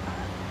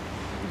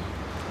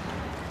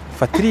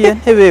fatiriye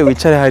ntebe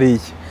wicare hariya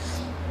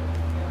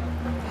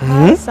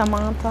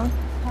Samantha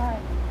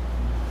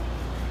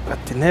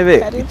ati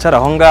ntebe wicara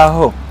aho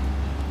ngaho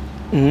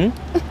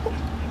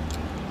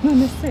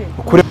none se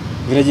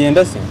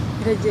biragenda se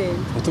biragenda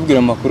utubwira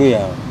amakuru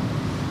yawe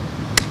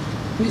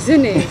meze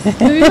neza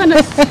nubibona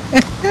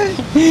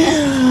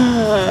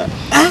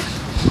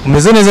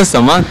umeze neza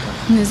Samantha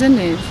meze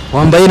neza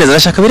wambaye neza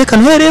arashaka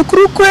berekana uhereye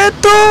kuri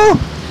ukweto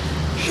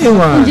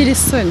ngira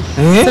isoni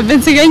sabe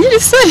nsigaye ngira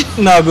isoni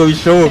ntabwo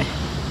bishoboka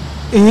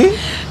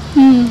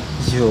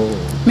yo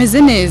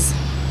meze neza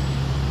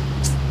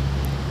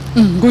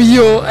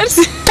nguyo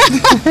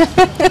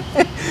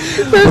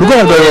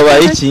urwara rwawe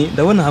wabaye iki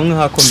ndabona hamwe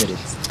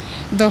hakomeretse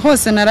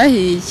hose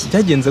narahiye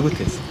byagenze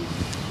gute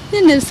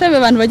nyine sabe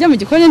abantu bajya mu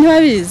gikoni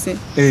ntibabizi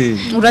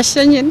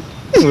urashya nyine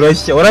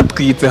urashya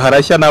waratwitse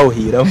harashya nawe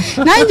uhiramo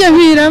nanjye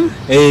mpiramo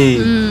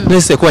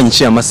nese ko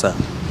wanyiciye amasaha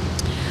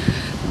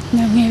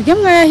mwebwe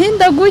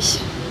mwayahindaguye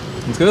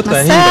twebwe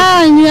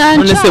twayahindaguye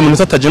none se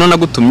umuntu Tajino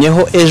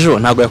nagutumyeho ejo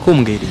ntabwo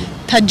yakumbwiriye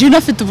Tajino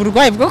afite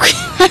uburwayi bwo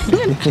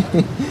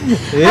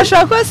kwibagirwa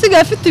ashobora kuba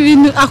asigaye afite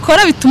ibintu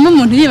akora bituma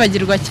umuntu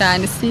yibagirwa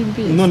cyane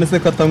simbi none se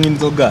ko atanywa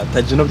inzoga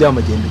Tajino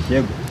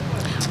byamugendekeye gute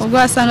ubwo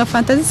wasanga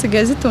fantasy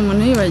sigaye zituma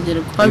umuntu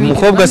yibagirwa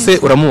umukobwa se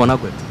uramubona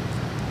gute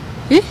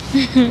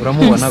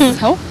uramubona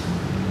gute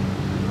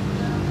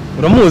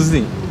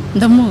uramuzi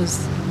ndamuzi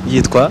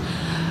yitwa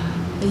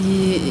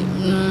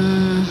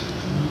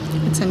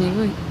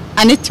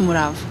Annette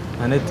Murava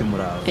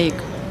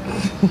yego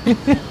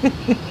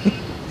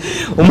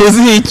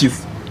umuzi iki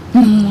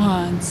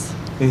umuhanzi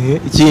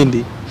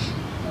ikindi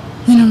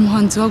ni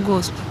umuhanzi wa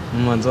gospel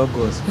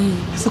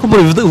ese ko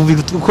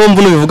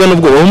mbona bivuga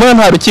nubwo umwana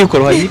nta rukiko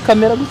ruhaye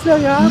kamera gusa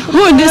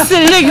undi se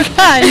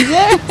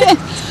reganje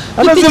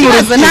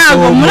anazimuruza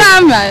ntabwo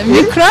murama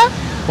mikro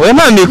oya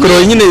nta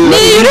mikro nyine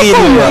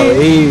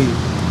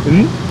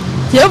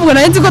yebwo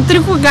nayo nzi ko turi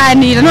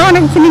kuganira none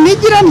ukuntu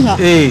nigira nta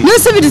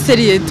nose biri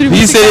seriye turi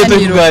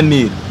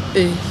kuganira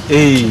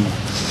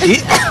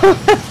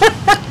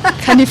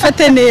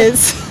kanifate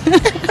neza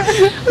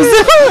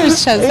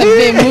uzabishaza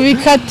be mu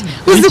bikate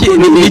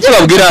iki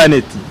babwira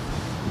Annette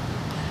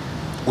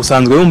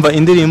usanzwe wumva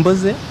indirimbo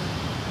ze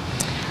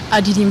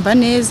aririmba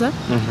neza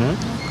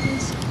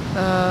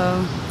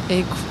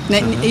ego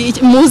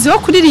muzi wo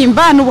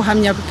kuririmba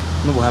n'ubuhamya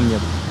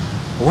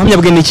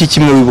bwe n'iki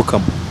kimwe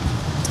wibukamo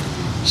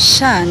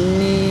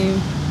shane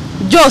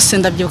byose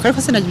ndabyibuka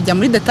ariko sinajya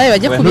muri detail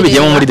bajya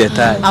kubireba muri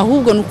detail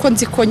ahubwo nuko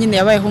nzi ko nyine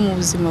yabayeho mu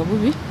buzima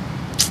bubi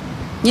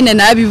nyine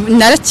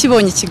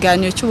narakibonye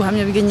ikiganiro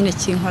cy'ubuhamya bwe nyine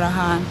kinkora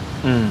ahantu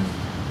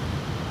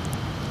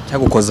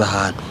cyagukoza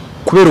ahantu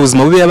kubera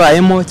ubuzima bubi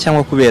yabayemo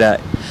cyangwa kubera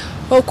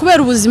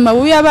ubuzima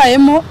bubi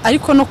yabayemo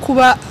ariko no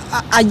kuba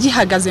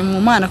agihagaze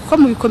mu Mana kuko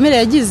mu bikomere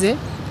yagize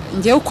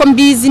ngewe uko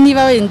mbizi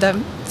niba wenda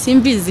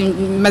simbizi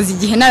maze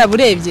igihe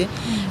naraburebye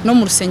no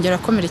mu rusengero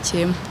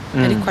akomerekeyemo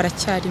ariko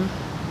aracyarimo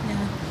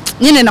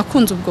nyine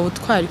nakunze ubwo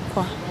butwari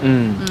kwa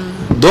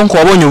donc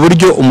wabonye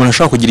uburyo umuntu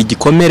ashobora kugira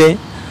igikomere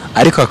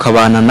ariko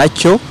akabana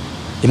nacyo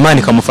Imana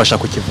ikamufasha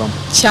kukivamo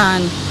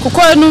cyane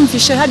kuko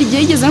numvishe hari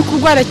igihe yigeze no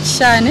kurwara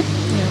cyane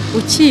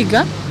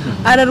ukiga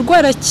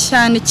ararwara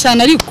cyane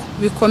cyane ariko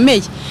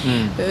bikomeye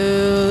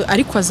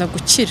ariko aza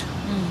gukira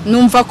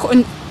numva ko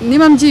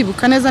niba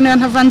mbyibuka neza niba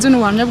ntavanze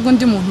n'ubuhamya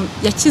bw'undi muntu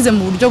yakize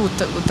mu buryo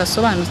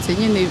budasobanutse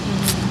nyine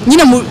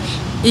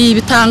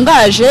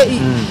bitangaje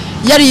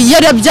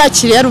yari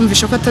abyakiriye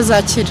yarumvishe ko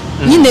atazakira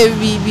nyine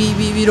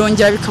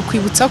birongera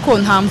bikakwibutsa ko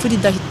nta mvura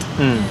idahita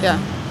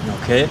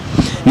okay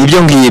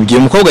nibyo ngibyo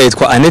umukobwa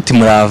yitwa Annette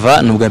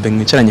Murava nubwo mbere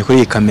mwicaranye kuri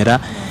iyi kamera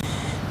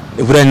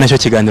buriya nacyo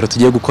kiganiro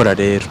tugiye gukora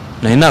rero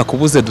nari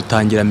nakubuze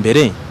dutangira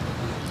mbere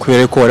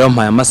kubera ko wari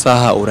wampaye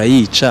amasaha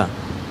urayica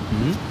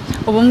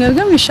ubu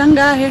mwebwe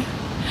mwishangahe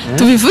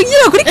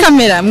tubivugira kuri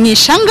kamera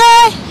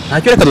mwishangahe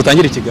ntacyo reka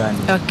dutangire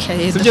ikiganiro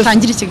okay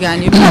dutangire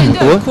ikiganiro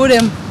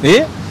kuremo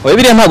oya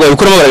biriya ntabwo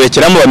babikuramo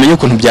barabekeramo bamenye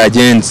ukuntu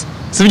byagenze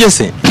sibyo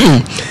se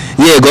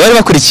yego bari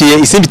bakurikiye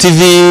Isimbi TV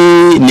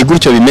ni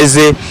gutyo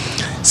bimeze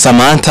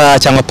Samantha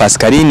cyangwa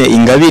Pascaline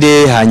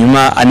Ingabire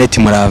hanyuma Annette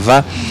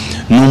Murava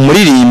ni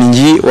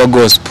umuririmbyi wa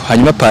gospel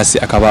hanyuma Pasi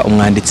akaba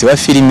umwanditsi wa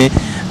filime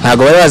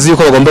ntabwo bari bazi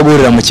yuko bagomba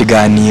guhurira mu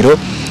kiganiro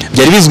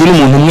byari bizwi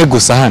n'umuntu umwe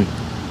gusa hano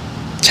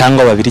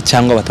cyangwa babiri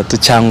cyangwa batatu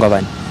cyangwa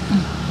bane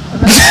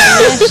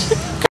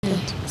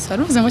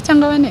saruvuze ngo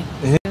cyangwa bane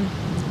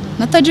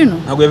natajino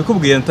ntabwo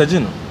yabikubwiye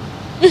natajino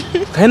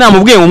kandi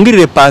namubwiye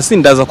ngumbwirire Pasi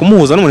ndaza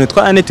kumuhuza n'umuntu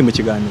witwa Annette mu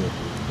kiganiro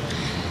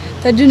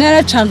tajino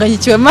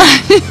yaracanganyikiwe mani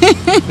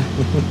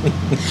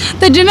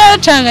tajino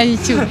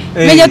yaracanganyikiwe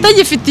menya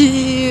atagifite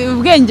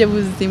ubwenge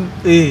buzima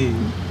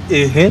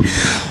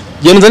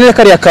genda neza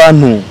kariya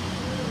kantu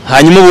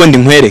hanyuma ubundi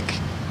nkwereke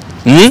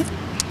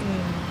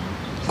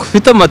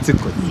ufite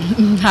amatsiko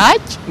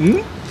ntacyo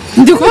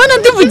ndi kubona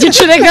ndi mu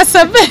gicure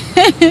gasabe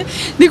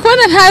ndi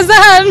kubona ntaza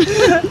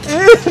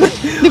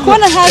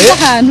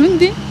ahantu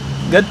ndi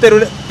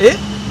gaterure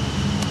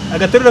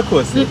agaterura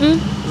kose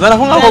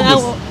zaraho ngaho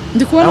gusa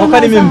ndi kubona aho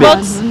karimo imbere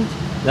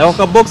naho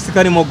ka box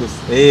karimo gusa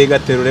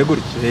gaterure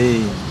gutyo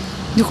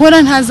ndi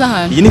kubona ntaza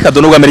ahantu iyi ni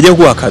kado n'ubwa mbere ngiye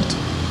kuguha kado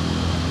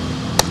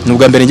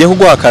n'ubwa mbere ngiye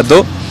kuguha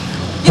kado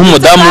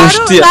nk'umudamu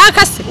w'inshuti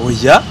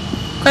oya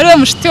ko ari we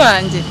mushuti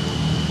wanjye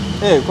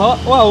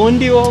wa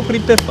wundi wo kuri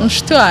pepa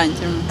mushuti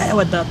wanjye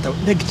wa data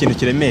ndega ikintu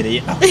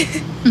kiremereye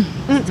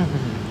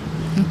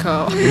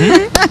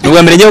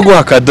n'ubwa mbere ngiye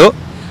kuguha kado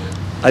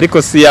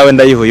ariko si yawe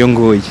ndayiho yo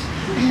nguye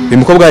uyu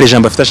mukobwa hari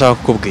ijambo afite ashaka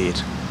kukubwira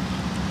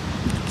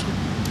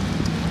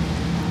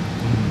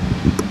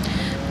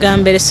bwa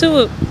mbere si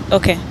ubu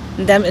okay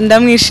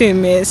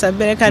ndamwishimiye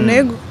sabere kandi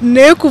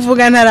ne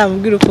kuvuga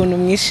ntaramubwira ukuntu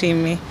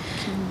mwishimiye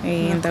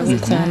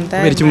ndagukunda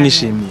kubera icyo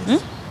mwishimiye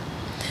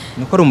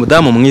nuko ari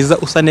umudamu mwiza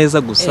usa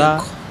neza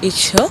gusa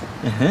icyo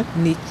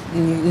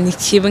ni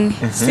kimwe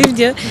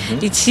sibyo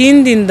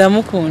ikindi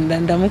ndamukunda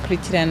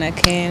ndamukurikirana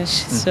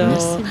kenshi so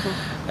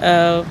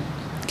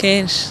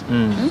kenshi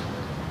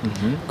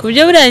ku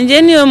buryo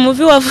burangiye niyo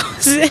muvi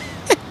wavuze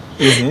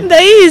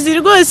ndayizi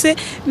rwose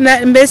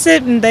mbese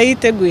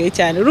ndayiteguye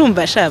cyane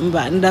urumva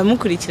shamba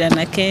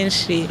ndamukurikirana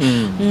kenshi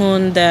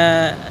nkunda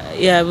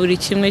ya buri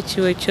kimwe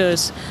kiwe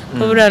cyose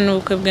ko buriya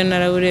n'ubukwe bwe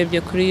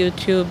naraburebye kuri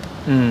YouTube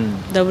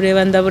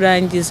ndabureba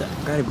ndaburangiza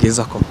bwari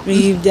bwiza koko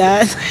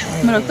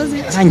murakoze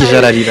arangije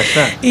ararira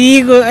sha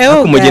yego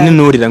umugeni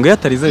nurira ngo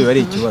yatariza biba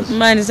ari ikibazo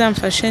Imana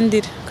izamfashe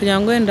ndira kugira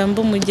ngo wenda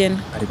mbe umugeni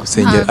ari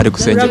gusengera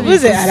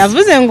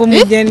aravuze ngo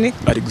umugeni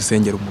ari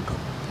gusengera umugabo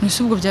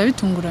nese ubwo byaba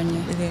bitunguranye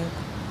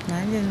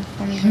nanjye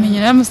menya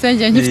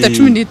namusengera nkifite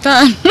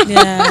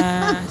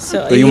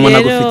 15 uyu muntu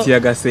agufitiye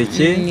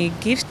agaseke ni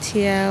gift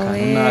yawe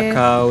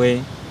nakawe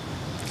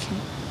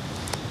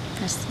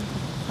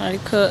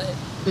ariko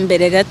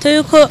mbere gato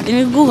yuko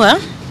niguha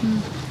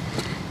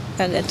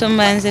kagato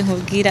mbanze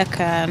nkubwira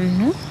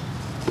akantu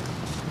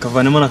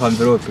kavanemo na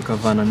envelope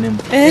kavana nemo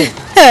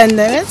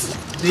ndabese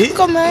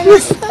komana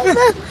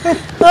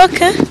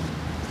okay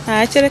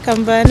ntacyo reka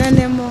mbana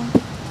nemo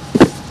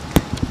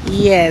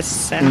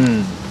yes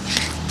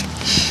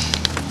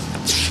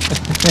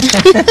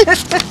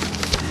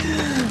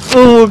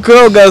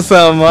umukobwa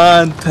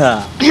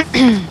Samantha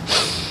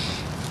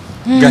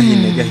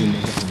gahine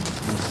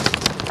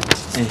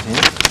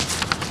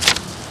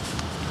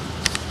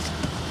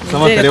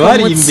Samantha reba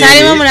hari imbere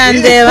sarimo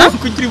murandeba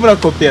kuki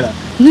murakopera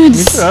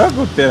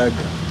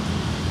murakoperaga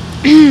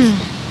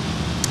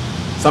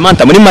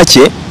Samantha muri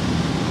make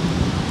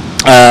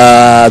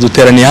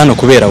duteraniye hano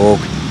kubera wowe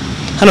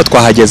hano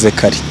twahageze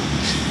kare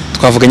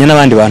twavuganye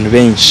n'abandi bantu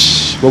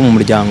benshi bo mu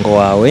muryango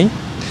wawe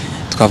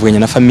twavuganye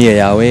na famiye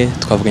yawe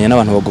twavuganye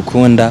n'abantu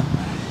bagukunda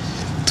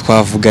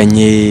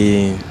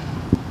twavuganye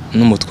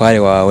n'umutware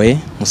wawe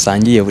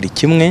musangiye buri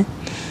kimwe,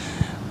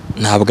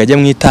 ntabwo ajya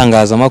mu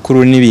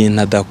itangazamakuru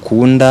n'ibintu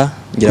adakunda,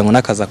 ngira ngo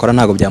n'akazi akora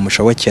ntabwo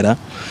byamushobokera,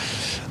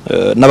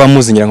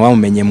 n'abamuzi ngira ngo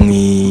bamumenye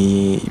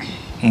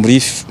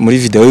muri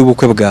video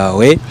y'ubukwe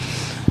bwawe.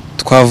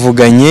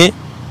 Twavuganye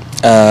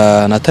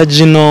na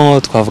Tajino,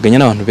 twavuganye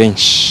n'abantu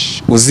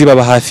benshi uzi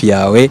baba hafi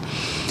yawe,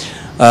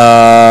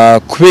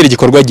 kubera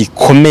igikorwa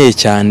gikomeye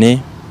cyane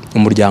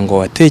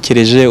umuryango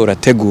watekereje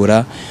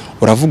urategura,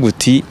 uravuga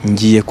uti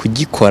ngiye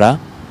kugikora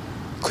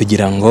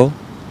kugira ngo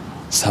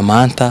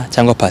Samantha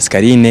cyangwa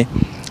Pascaline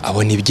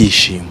abone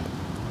ibyishimo,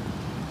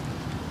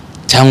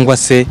 cyangwa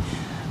se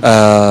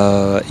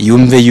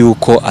yumve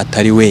yuko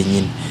atari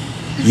wenyine,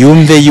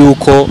 yumve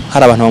yuko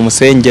hari abantu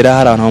bamusengera,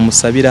 hari abantu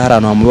bamusabira, hari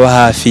abantu bamuba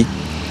hafi.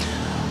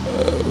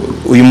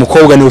 Uyu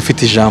mukobwa niwe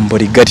ufite ijambo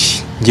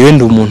rigari, ngewe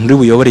ndi umuntu uri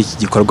buyobore iki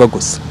gikorwa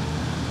gusa.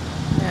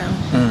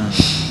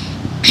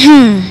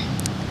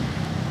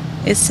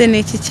 Ese ni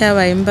iki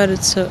cyabaye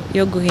imbarutso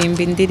yo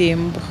guhimba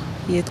indirimbo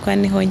yitwa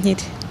Niho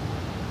Nkiri?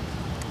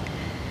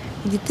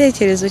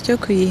 Igitekerezo cyo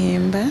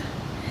kuyihimba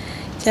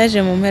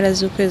cyaje mu mpera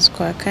z'ukwezi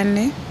kwa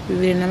kane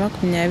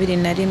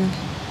 2021,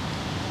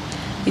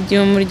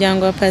 igihe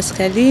umuryango wa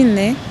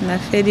Pascaline na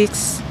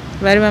Felix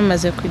bari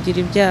bamaze kugira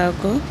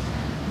ibyago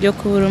byo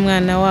kubura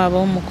umwana wabo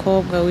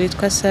w'umukobwa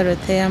witwa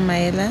Sarote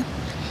Mayela,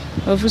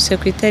 wavutse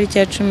ku itariki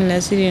ya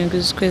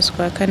 17 z'ukwezi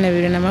kwa kane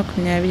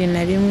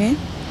 2021,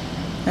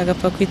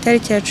 agapfa ku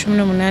itariki ya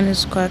 18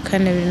 z'ukwa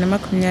kane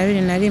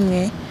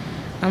 2021,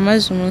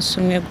 amaze umunsi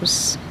umwe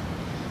gusa.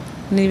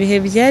 Ni ibihe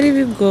byari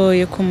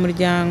bigoye ku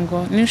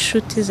muryango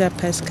n'inshuti za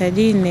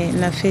Pascaline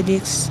na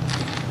Felix,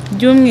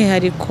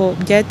 by'umwihariko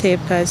byateye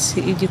Pasi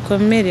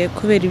igikomere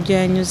kubera ibyo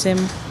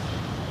yanyuzemo.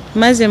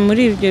 Maze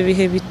muri ibyo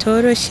bihe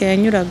bitoroshye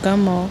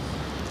yanyuragamo,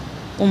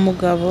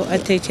 umugabo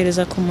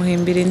atekereza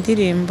kumuhimbira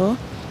indirimbo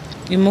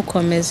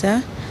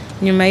imukomeza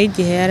nyuma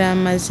y'igihe yari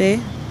amaze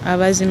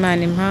abaza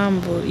Imana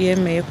impamvu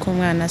yemeye ko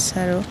umwana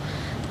Saro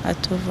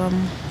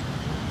atuvamo.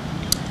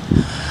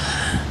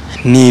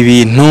 Ni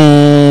ibintu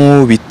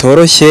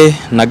bitoroshye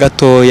na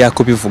gatoya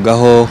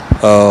kubivugaho,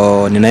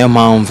 ni nayo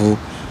mpamvu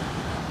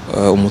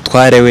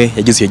umutware we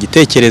yagize icyo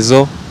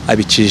gitekerezo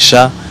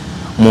abicisha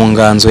mu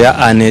nganzo ya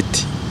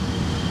Annette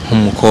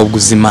nk'umukobwa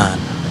uzi Imana.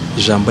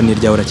 Ijambo ni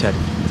iryawe uracyari.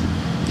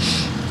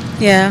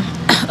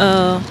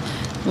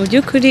 Mu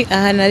by'ukuri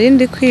aha nari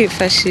ndi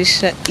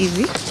kwifashisha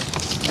ibi,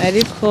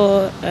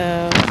 ariko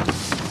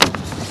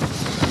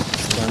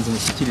banza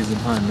umushyikirize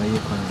impano ye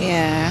kwanza.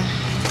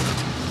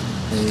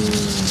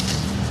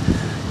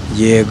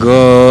 Yego,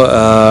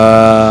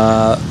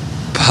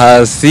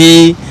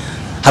 Pasi,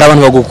 hari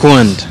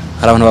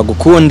abantu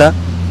bagukunda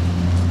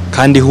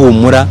kandi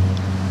humura,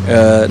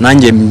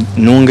 nanjye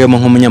nungemo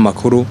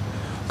nk'umunyamakuru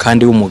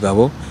kandi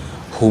w'umugabo,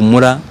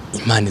 humura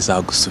Imana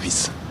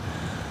izagusubiza.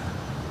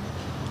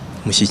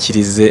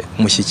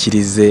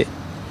 Mushyikirize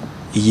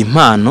iyi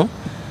mpano,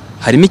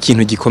 harimo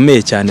ikintu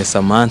gikomeye cyane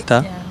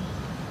Samantha,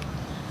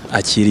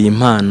 akiriye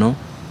impano.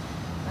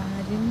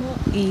 Harimo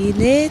iyi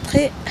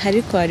lettre,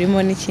 ariko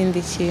harimo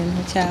n'ikindi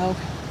kintu cyawe.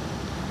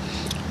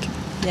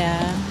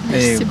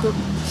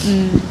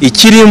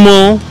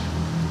 Ikirimo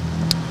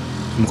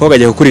umukobwa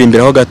agiye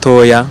kukuririmbiraho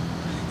gatoya,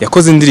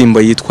 yakoze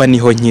indirimbo yitwa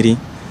Niho Nkiri.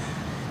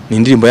 Ni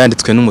indirimbo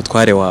yanditswe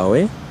n'umutware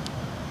wawe,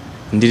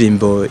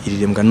 indirimbo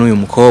iririmbwa n'uyu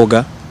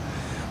mukobwa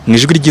mu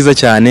ijwi ryiza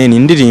cyane. Ni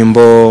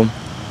indirimbo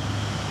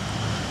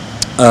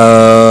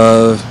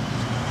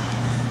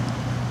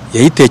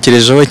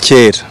yayitekerejeho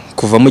kera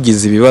kuva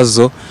mugize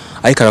ibibazo,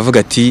 ariko aravuga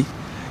ati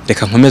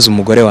reka nkomeze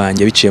umugore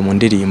wanjye biciye mu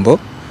ndirimbo.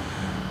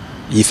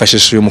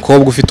 Yifashishije uyu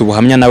mukobwa ufite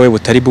ubuhamya nawe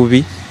butari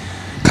bubi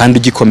kandi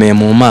ugikomeye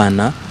mu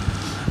Mana,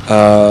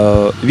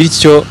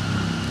 bityo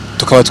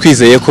tukaba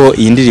twizeye ko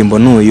iyi ndirimbo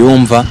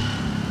nuyumva,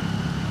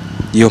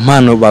 iyo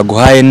mpano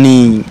baguhaye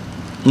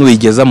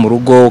nuyigeza mu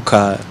rugo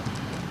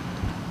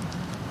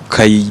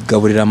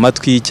ukayigaburira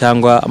amatwi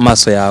cyangwa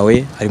amaso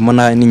yawe harimo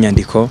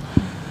n'inyandiko,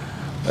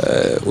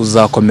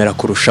 uzakomera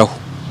kurushaho.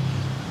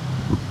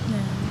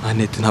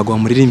 Annette ntabwo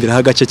wamuririmbiraho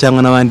agace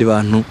cyangwa n'abandi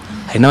bantu,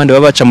 hari n'abandi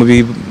baba baca mu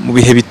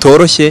bihe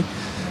bitoroshye,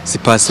 si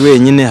Pasi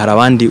wenyine, hari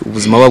abandi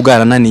ubuzima buba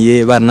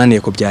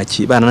barananiwe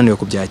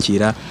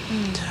kubyakira.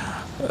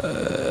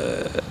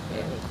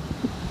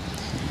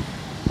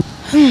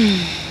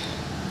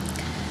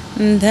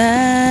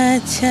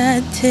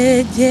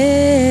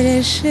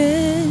 Ndacyategereje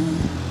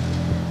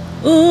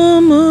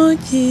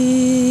umugisha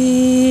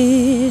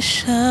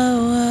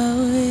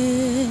wawe,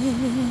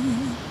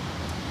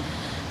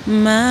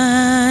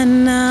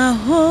 Mana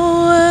aho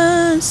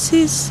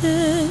wansize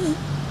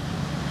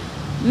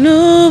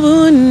n'ubu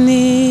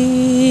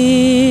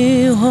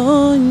niho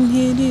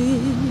nkiri,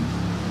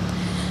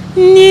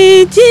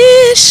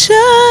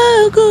 nyigisha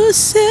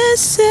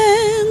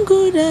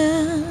gusesengura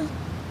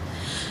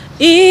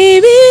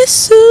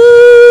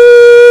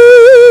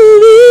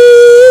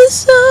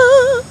ibisubizo,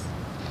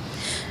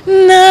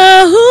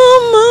 naho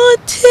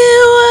umuti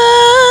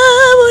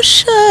waba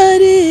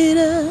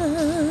usharira,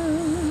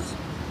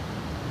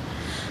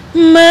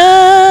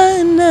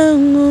 Mana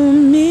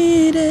nkumira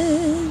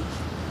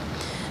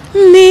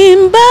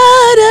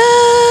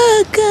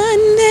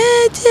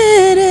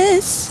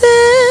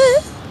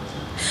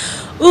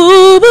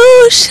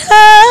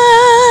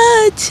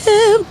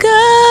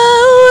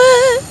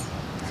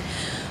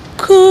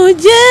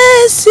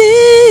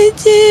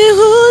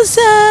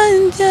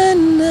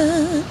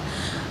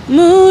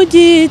mu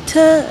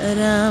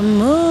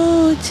gitaramo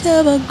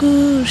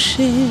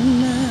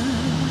cy'abagushima.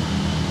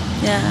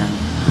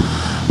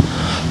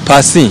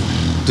 Pasi,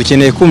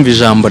 dukeneye kumva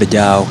ijambo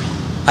ryawe.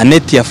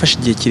 Annette yafashe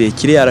igihe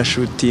kirekire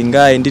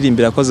arashutinga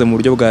indirimbo irakoze mu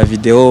buryo bwa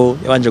video,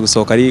 yabanje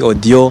gusohoka ari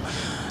audio.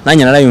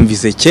 Nanjye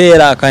narayumvise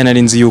kera kandi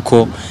nari nzi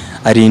yuko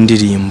ari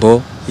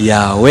indirimbo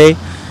yawe.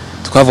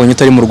 Twavunye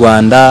utari mu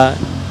Rwanda,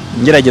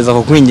 ngerageza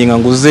kukwinginga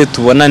ngo uze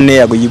tubonane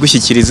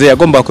yigushyikirize.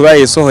 Yagomba kuba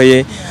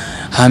yasohoye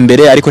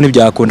hambere ariko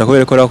ntibyakunda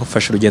kubera ko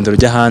yakufasha urugendo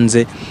rujya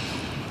hanze.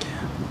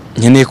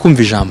 Nkeneye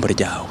kumva ijambo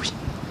ryawe.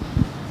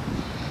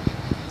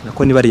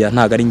 Nako niba ari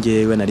ntago ari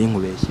ngewe nari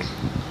nkubeshye.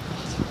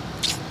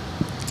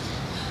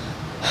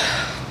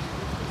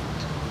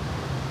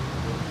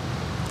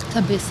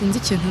 Tabe sinzi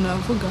ikintu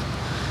navuga.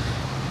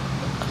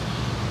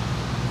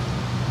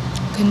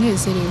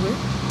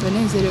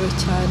 Ndanezerewe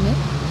cyane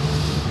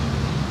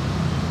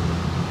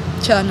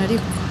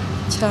ariko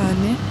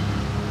cyane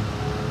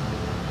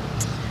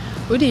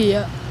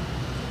uriya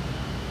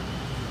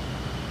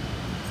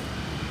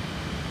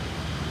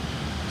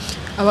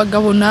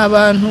abagabo ni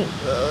abantu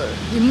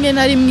rimwe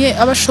na rimwe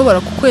aba ashobora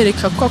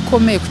kukwereka ko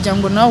akomeye kugira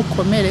ngo nawe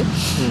ukomere,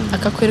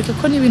 akakwereka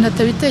ko n'ibintu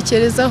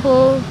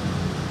atabitekerezaho.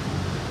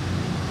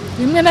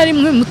 Rimwe na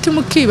rimwe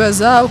umutima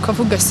ukibaza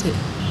ukavuga se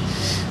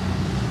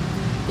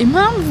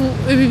impamvu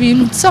ibi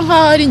bintu nsa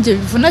nkaho ari njye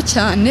bivuna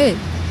cyane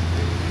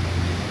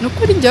ni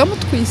ukuri njye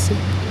wamutwise.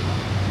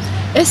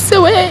 Ese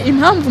we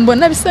impamvu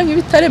mbona bisa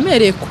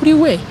nk'ibitaremereye kuri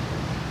we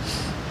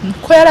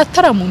nuko yari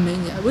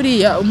ataramumenya.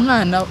 Buriya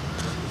umwana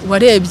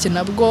warebye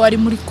nabwo ari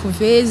muri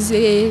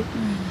kuveze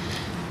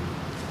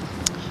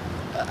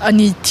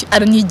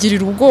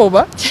aranigirira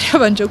ubwoba,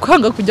 yabanje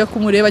kwanga kujya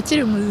kumureba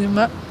akiri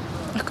muzima,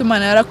 ariko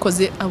Imana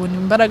yarakoze abona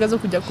imbaraga zo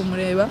kujya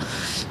kumureba.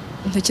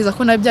 Ntekereza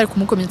ko nawe byari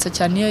kumukomeretsa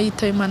cyane iyo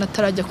yitaye Imana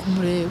atarajya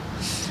kumureba.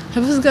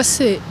 Navuga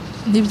se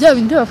ni bya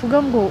bindi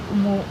bavuga ngo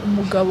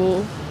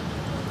umugabo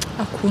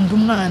akunda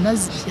umwana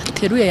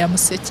yateruye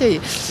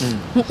yamusekeye,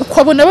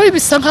 ukabona bari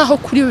bisa nkaho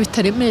kuri we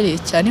bitaremereye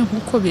cyane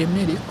nkuko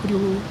biremereye kuri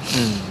we.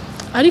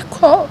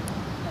 Ariko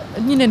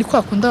nyine ni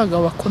kwa kunda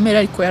abagabo bakomera,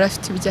 ariko yari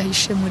afite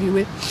ibyahishe muri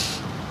we.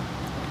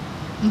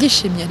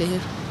 Ndishimye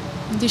rero,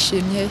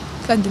 ndishimye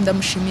kandi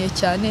ndamushimiye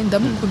cyane,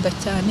 ndamukunda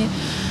cyane.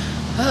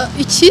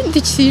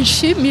 Ikindi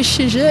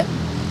kinshimishije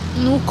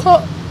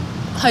nuko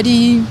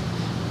hari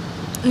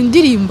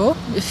indirimbo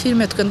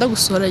filime twenda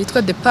gusohora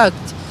yitwa The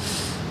Pact.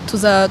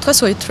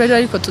 Twasohoye trailer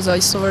ariko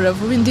tuzayisohora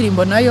vuba.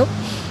 Indirimbo nayo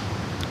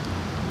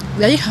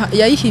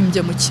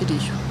yayihimbye mu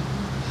Kiriyo.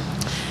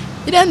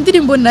 Iriya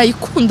ndirimbo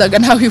nayikundaga,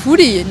 ntaho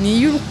ihuriye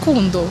ni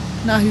y'urukundo,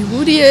 ntaho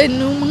ihuriye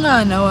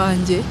n'umwana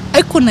wanjye,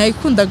 ariko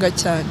nayikundaga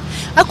cyane.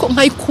 Ariko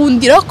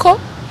nkayikundira ko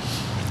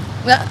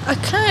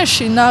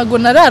akenshi nago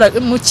narara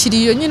mu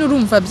Kiriyo, nyine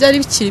urumva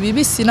byari bikiri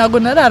bibisi, nago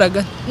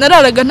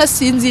nararaga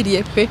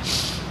ntasinziriye pe.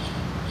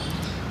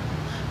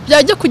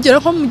 Byajya kugera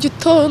nko mu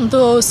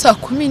gitondo saa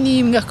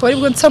 11 akaba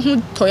aribwo nsa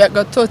nk'utoya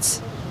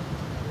agatotsi,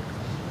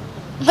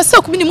 nka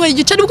saa 11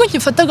 igice aribwo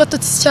nkifata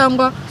agatotsi,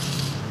 cyangwa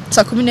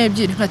saa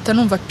 12 nkahita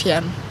numva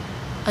piano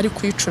ari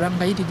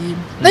kuyicuranga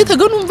yiririmba.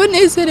 Nahitaga numva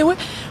nezerewe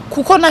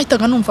kuko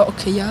nahitaga numva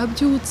okay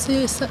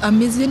yabyutse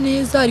ameze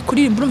neza ari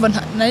kuririmba. Urumva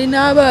nari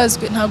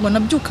nabazwe, ntago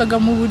nabyukaga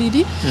mu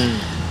buriri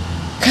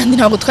kandi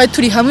ntago twari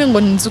turi hamwe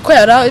ngo nzi uko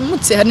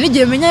yaramutse. Hari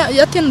n'igihe menya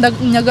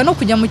yatendanyaga no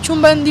kujya mu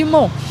cyumba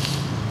ndimo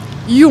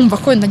yumva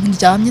ko wenda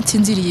ntiryamye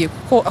nsinziriye,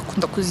 kuko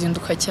akunda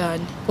kuzinduka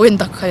cyane,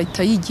 wenda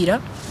akahita yigira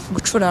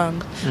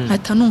gucuranga.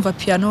 Nkahita numva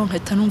piano,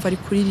 nkahita numva ari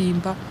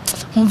kuririmba,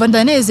 nkumva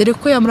ndanezerewe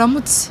ko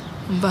yamuramutse,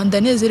 nkumva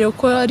ndanezerewe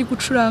ko ari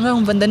gucuranga,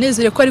 nkumva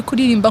ndanezerewe ko ari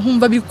kuririmba,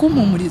 nkumva biri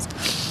kumpumuriza.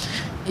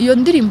 Iyo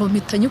ndirimbo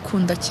mpita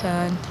nyikunda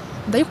cyane,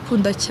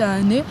 ndayikunda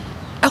cyane.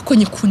 Ako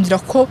nyikundira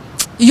ko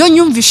iyo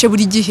nyumvishe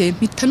buri gihe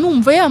mpita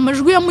numva ya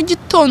majwi ya mu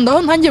gitondo,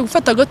 aho ntangiye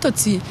gufata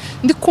agatotsi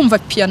ndi kumva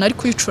piano ari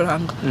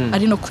kuyicuranga,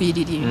 ari no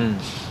kuyiririmba.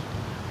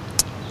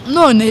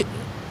 None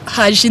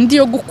haje indi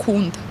yo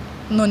gukunda,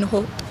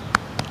 noneho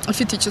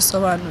afite icyo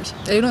sobanuye.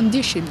 Rero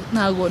ndishimye,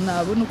 ntago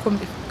nabona uko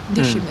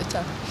ndishimye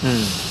cyane.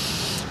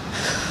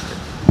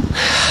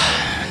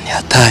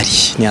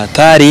 Ni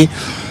hatari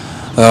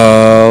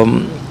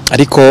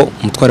ariko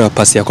umutware wa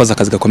Pasi yakoze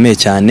akazi gakomeye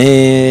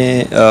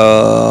cyane.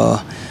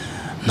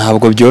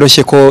 Ntabwo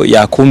byoroshye ko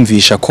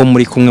yakumvisha ko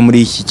muri kumwe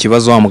muri iki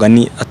kibazo, wa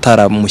mugani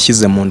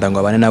ataramushyize mu nda ngo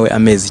abane nawe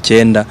amezi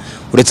 9,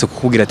 uretse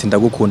kukubwira ati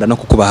ndagukunda no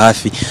kukuba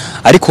hafi.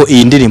 Ariko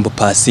iyi ndirimbo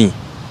Pasi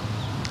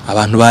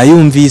abantu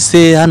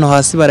bayumvise hano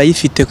hasi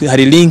barayifite,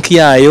 hari link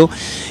yayo,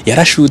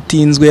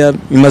 yarashutinzwe,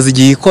 imaze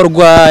igihe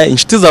ikorwa,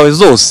 inshuti zawe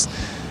zose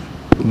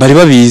bari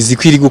babizi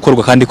ko iri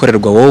gukorwa kandi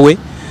ikorerwa wowe.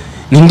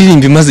 Ni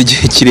indirimbo imaze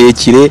igihe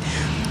kirekire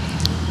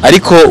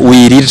ariko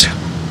wirira.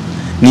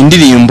 Ni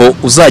indirimbo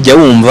uzajya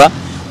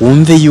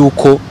wumve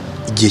yuko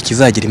igihe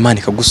kizagera Imana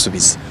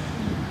ikagusubiza.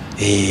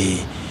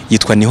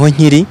 Yitwa Niho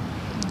Nkiri,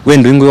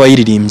 wenda uyu nguyu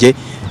wayiririmbye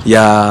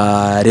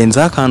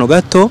yarenzaho akantu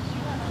gato,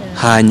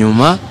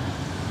 hanyuma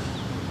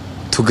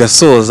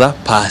tugasoza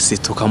Pasi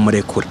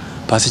tukamurekura.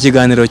 Pasi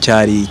ikiganiro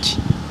cyari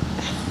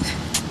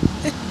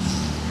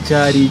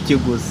iki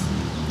gusa?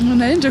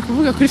 narinje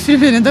kuvuga kuri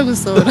filime nenda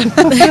gusohora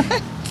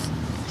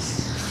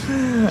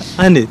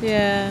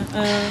Annette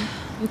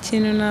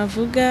ikintu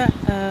navuga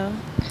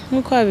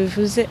nkuko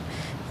wabivuze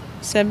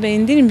sabe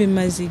indirimbo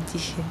imaze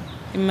igihe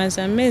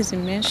imaze amezi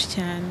menshi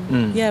cyane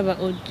yaba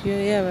audio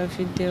yaba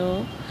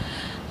video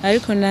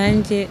ariko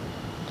nanjye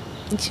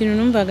ikintu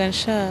numvaga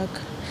nshaka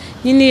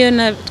nyine iyo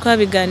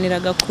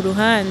twabiganiraga ku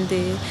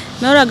ruhande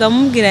nahoraga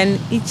mubwira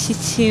iki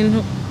kintu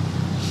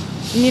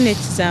nyine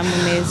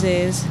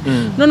kizamunezeza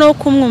noneho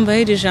kumwumva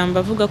iri jambo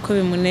avuga ko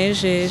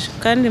bimunejeje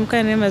kandi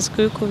mukanya yamaze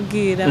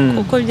kubikubwira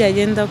uko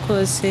byagenda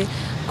kose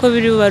ko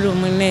biri bari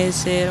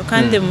umunezero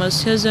kandi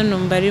emotion zo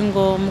numva ari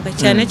ngombwa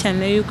cyane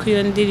cyane yuko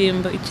iyo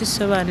ndirimbo icyo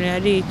isobanuye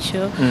ari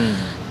icyo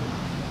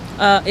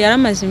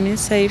yaramaze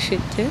iminsi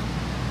ayifite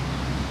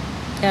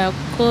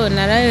yako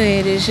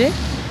narayohereje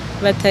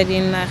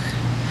batarinaha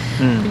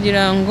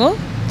kugira ngo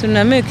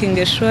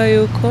tunamakinge sure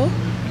yuko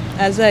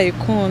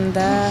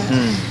azayikunda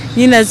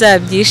nyine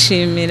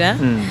azabyishimira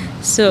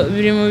so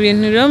biri mu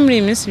bintu rero muri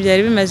iyi minsi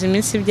byari bimaze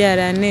iminsi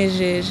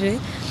byaranejeje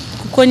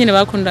kuko nyine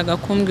bakundaga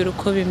kumbwira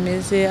uko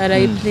bimeze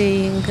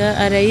arayiplayinga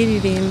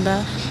arayiririmba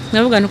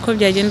navuga nuko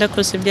byagenda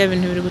kose bya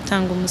bintu biri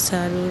gutanga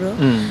umusaruro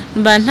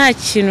mba nta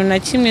kintu na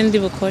kimwe ndi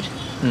bukore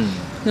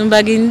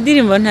numvaga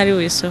indirimbo ntari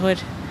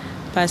wisohore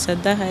pasa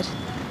dahari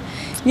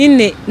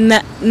nyine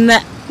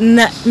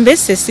na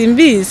mbese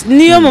simbizi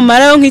niyo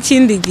mumaraho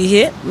nk'ikindi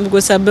gihe ubwo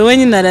sabe we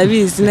nyine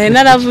arabizi nari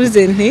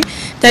naravuze nti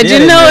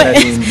Tajino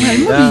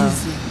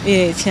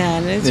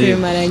cyane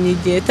tubimaranye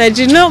igihe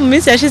Tajino mu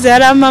minsi yashize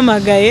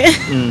yarampamagaye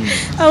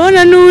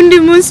abona n'undi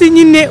munsi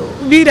nyine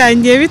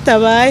birangiye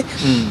bitabaye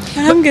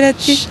arambwira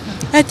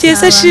ati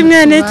ese ashimwe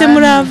Annette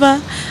Murava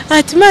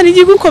ati Imana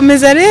igi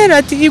gukomeza rero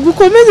ati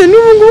igukomeze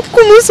n'ubu ngubu ku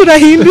munsi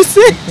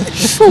urahindutse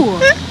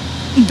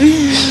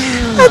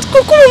ati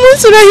kuko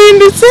umunsi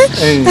urahindutse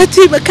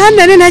ati kandi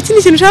nta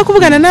kindi kintu ushaka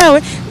kuvugana nawe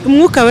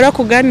umwuka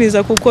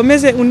barakuganiza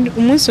kukomeze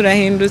umunsi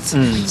urahindutse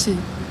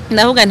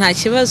ndavuga nta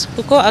kibazo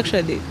kuko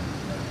actually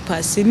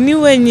Pasi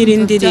niwe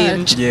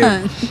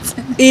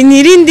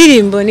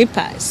nyir'indirimbo ni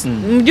Pasi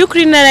mu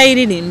by'ukuri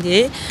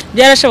narayiririmbye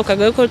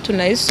byarashobokaga ko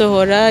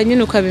tunayisohora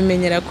nyine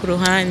ukabimenyera ku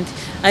ruhande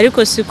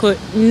ariko siko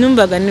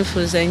numvaga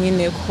nifuza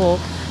nyine ko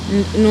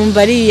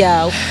numva ari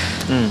yawe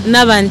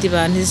n'abandi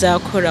bantu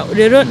izakora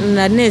rero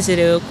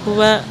nanezerewe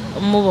kuba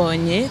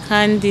mubonye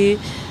kandi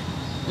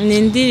ni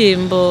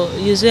indirimbo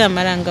yuzuye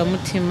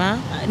amarangamutima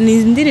ni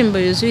indirimbo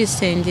yuzuye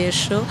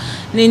isengesho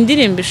ni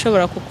indirimbo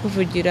ishobora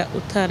kukuvugira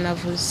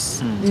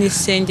utanavuze ni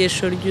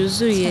isengesho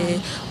ryuzuye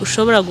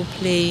ushobora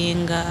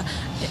guplayinga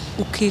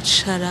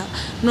ukicara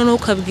noneho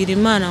ukabwira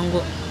Imana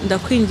ngo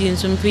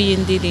ndakwinginze umve iyi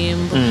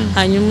ndirimbo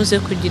hanyuma uze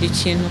kugira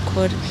ikintu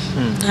ukora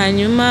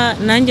hanyuma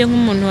nanjye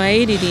nk'umuntu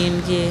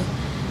wayiririmbye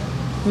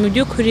mu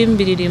by'ukuri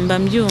mbiririmba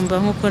mbyumva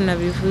nk'uko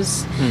nabivuze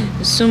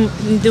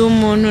ndi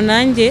umuntu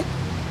nanjye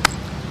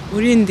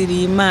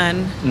urindiriye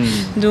Imana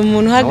ndi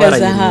umuntu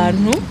uhagaze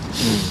ahantu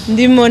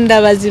ndimo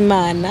ndabaza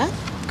Imana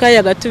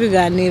twayaga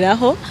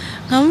tubiganiraho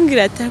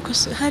nkamubwira ati ariko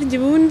harya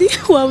ubundi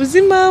wabuze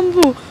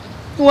impamvu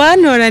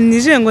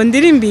wantoranije ngo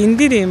ndirimbe iyi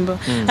ndirimbo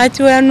ati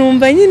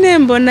waranumva nyine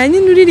mbona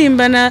nyine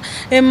uririmba na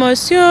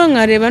emotion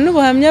nkareba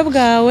n'ubuhamya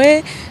bwawe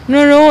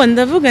noneho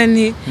ndavuga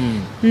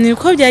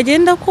niko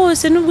byagenda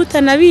kose nubwo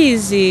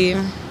utanabizi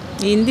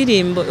iyi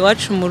ndirimbo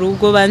iwacu mu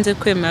rugo banze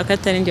kwemera ko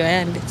atari njye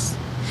wayanditse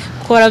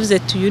ko waravuze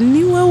tuyu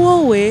niwe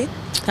wowe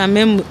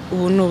kame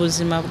ubu ni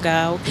ubuzima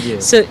bwawe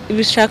so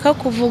bishaka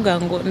kuvuga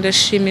ngo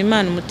ndashima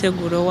Imana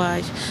umuteguro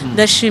wayo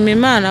ndashima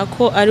Imana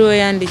ko ari we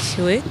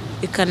yandikiwe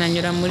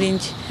ikananyura muri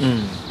njye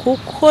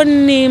kuko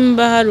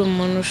nimba hari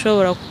umuntu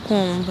ushobora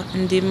kukumva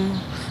ndimo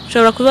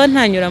ushobora kuba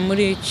ntanyura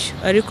muri icyo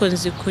ariko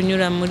nzi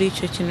kunyura muri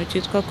icyo kintu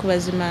cyitwa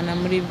kubaza Imana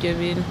muri ibyo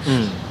bintu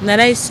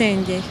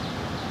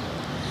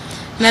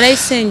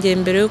narayisengeye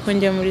mbere yuko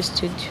njya muri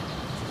studio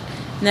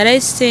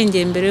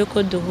narayisengeye mbere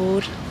yuko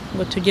duhura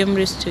ngo tujye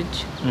muri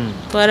studio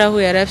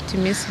twarahuye yarafite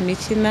iminsi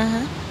mike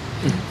naha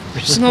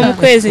nko mu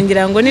kwezi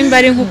ngira ngo nimba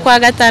ari nko kwa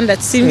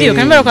gatandatu simbiyo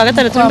kandi kwa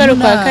gatandatu nimba ari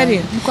kwa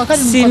karindwi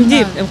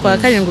simbiyo kwa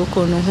karindwi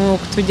ukuntu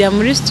nkuko tujya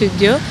muri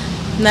studio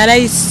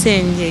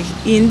narayisengeye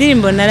iyi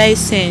ndirimbo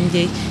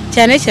narayisengeye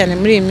cyane cyane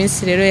muri iyi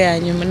minsi rero ya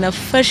nyuma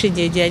nafashe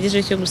igihe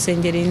gihagije cyo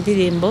gusengera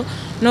indirimbo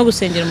no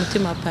gusengera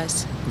umutima wa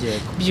Pasi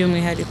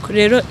by'umwihariko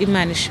rero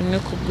Imana ishimwe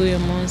kubw'uyu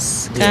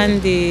munsi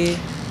kandi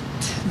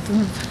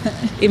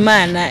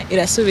Imana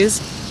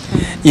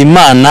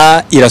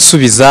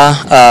irasubiza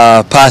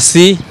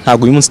Pasi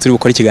ntabwo uyu munsi turi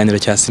gukora ikiganiro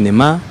cya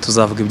sinema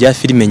tuzavuga ibya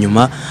filime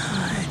nyuma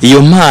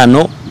iyo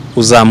mpano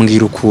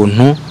uzambwira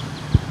ukuntu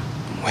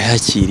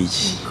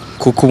wayakiriye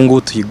kuko ubu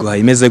ngubu tuyiguha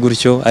imeze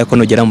gutyo ariko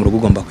nugera mu rugo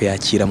ugomba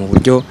kuyakira mu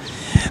buryo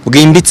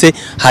bwimbitse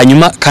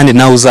hanyuma kandi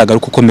nawe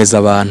uzagaruka ukomeza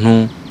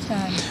abantu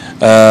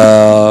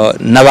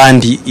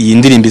n'abandi iyi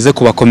ndirimbo ize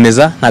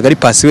kubakomeza ntabwo ari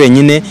Pasi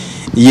wenyine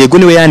yego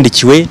niwe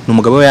yandikiwe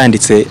n'umugabo we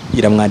yanditse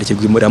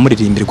iramwandikirwa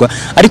iramuririmbirwa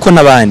ariko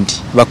n'abandi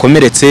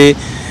bakomeretse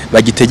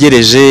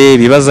bagitegereje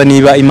bibaza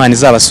niba Imana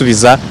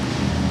izabasubiza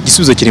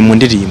igisubizo kiri mu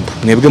ndirimbo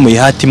mwebwe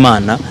muyihata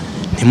Imana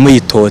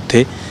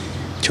ntimuyitote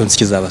cyonse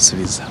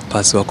kizabasubiza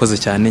Pasi wakoze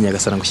cyane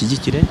Nyagasara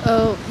ngushyigikire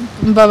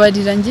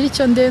mbabarira ngira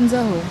icyo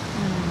ndenzaho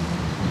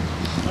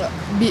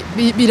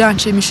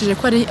biranshimishije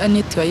ko ari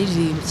Annette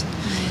wayiririmbye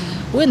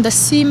wenda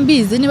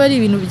simbize niba ari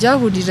ibintu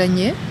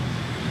byahuriranye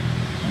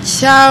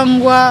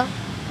cyangwa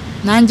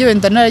nanjye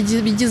wenda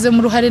narabigizemo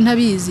uruhare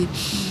ntabizi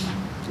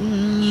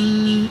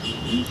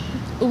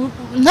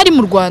ntari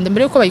mu Rwanda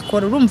mbere yuko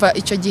bayikora urumva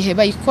icyo gihe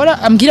bayikora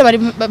ambwira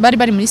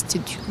bari muri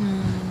studio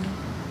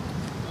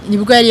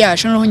nibwo yari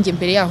yaje noneho njye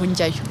mbere yaho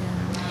njyayo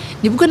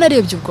nibwo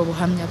narebye ubwo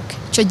buhamya bwe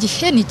icyo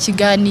gihe ni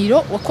ikiganiro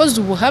wakoze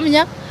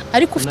ubuhamya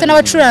ariko ufite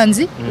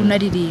n'abacuranzi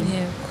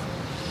unaririmba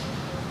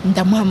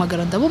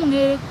ndamuhamagara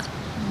ndabumwereka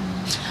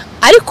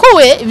ariko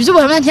we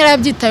iby'ubuhamya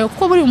ntiyarabyitaye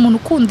kuko buri umuntu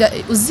ukunda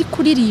uzi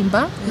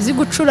kuririmba uzi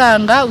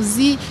gucuranga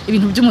uzi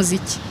ibintu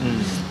by'umuziki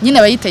nyine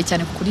abayitaye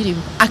cyane ku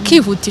kuririmba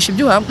akihutisha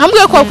iby'ubuhamya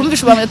nkambwiye ko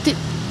wakumvisha ubuhamya ati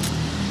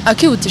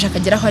akihutisha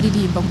akagera aho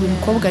aririmba ngo uyu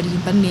mukobwa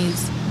aririmba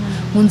neza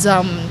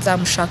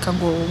nzamushaka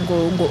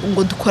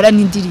ngo dukorane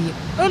indirimbo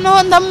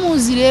noneho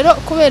ndamuzi rero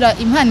kubera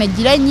impano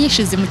agira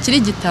nyinshi zimukiri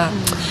gitabo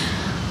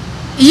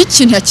iyo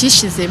ikintu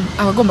yakishizemo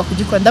abagomba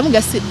kugikora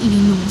ndamubwira se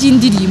ibintu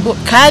by'indirimbo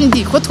kandi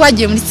ko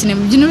twagiye muri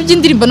sinema ibintu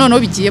by'indirimbo noneho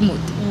bigiye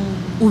mute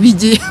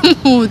ubigiye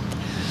mute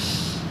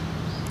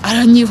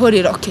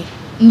aranyihorera okay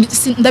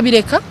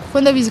ndabireka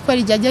kuko ndabizi ko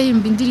ari jya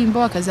yimba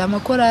indirimbo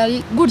akazamakora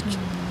gutyo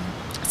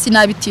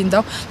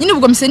sinabitindaho nyine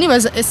ubwo mise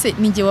nibaza ese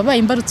ninge wabaye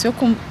imbarutse yo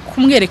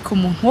kumwereka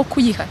umuntu wo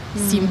kuyiha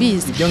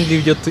simbizi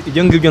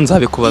ibyo ngibyo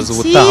nzabikubaza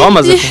ubutaha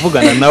wamaze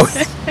kuvugana nawe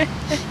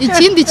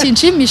ikindi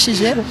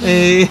kinshimishije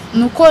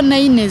nuko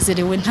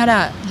nayinezerewe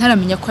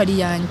ntaramenya ko ari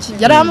yanjye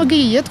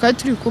yarambwiye twari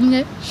turi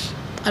kumwe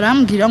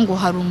arambwira ngo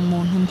hari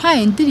umuntu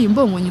mpaye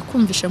indirimbo ngo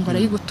nyikumvishe ngo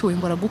arayigutuye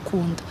ngo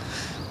aragukunda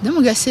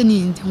ndamubwira se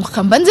ninde ngo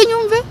kambanze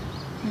nyumve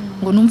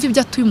ngo numve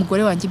ibyo atuye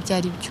umugore wanjye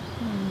byari byo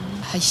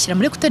hayishyira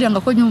muri kuteri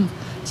ngo ko nyumva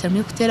shyira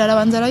muri kuteri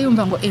arabanza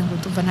arayumva ngo ngo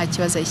ndumva nta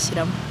kibazo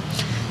ayishyiramo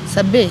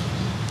sabe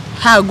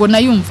hago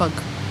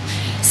nayumvaga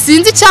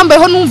sinzi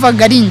icyambayeho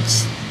numvaga ari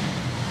njye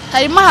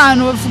harimo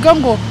ahantu bavuga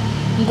ngo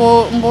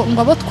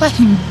abo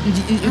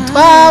twahingiye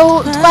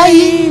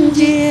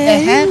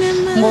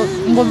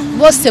ngo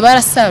bose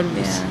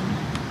barasaruye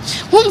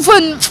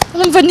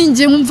nkumva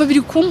ninjye nkumva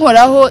biri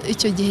kunkoraho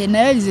icyo gihe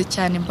nararize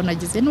cyane mbona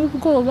agize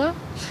n'ubwoba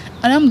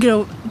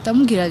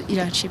ndamubwira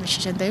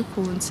iranshimishije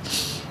ndayikunze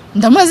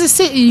ndamaze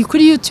se iri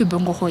kuri YouTube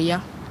ngo hoya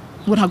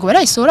ngo ntago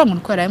barayisohora ngo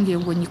nuko yarambwiye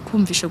ngo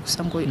nyikumvishe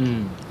gusa ngo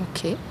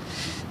okay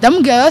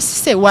ndamubwira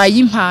se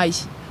wayimpaye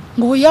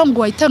ngo hoya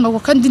ngo wayitanga ko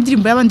kandi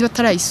indirimbo y'abandi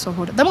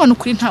batarayisohora ndamwana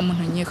ukuri nta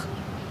muntu nyiha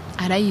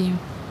arayimpa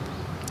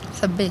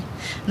sabe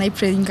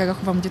nayiplayingaga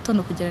kuva mu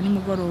gitondo kugera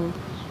nimugoroba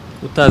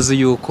utazi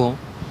yuko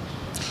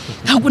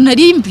ntago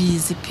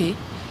narimbizi pe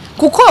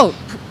kuko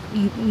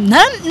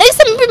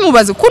nahise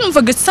mbimubaza ko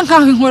numvaga gisa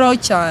nkaho inkoraho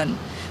cyane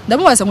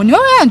ndamubaza ngo niba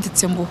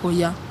yanditse ngo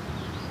hoya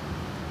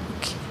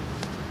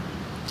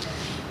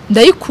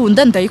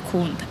ndayikunda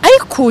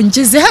ariko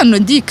ngeze hano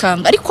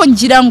ndikanga ariko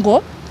ngira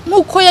ngo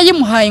nkuko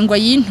yayimuhaye ngo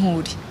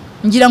ayinture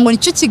ngira ngo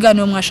nicyo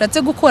kiganiro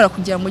mwashatse gukora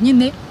kugira ngo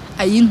nyine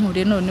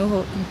ayinture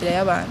noneho imbere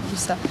y'abantu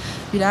gusa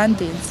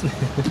birandenze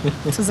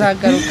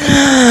tuzagaruka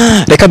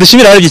reka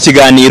dushimire abari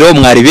ikiganiro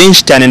mwari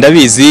benshi cyane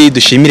ndabizi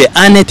dushimire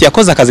Annette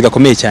yakoze akazi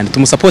gakomeye cyane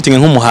tumusapotinge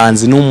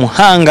nk'umuhanzi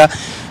n'umuhanga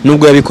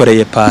nubwo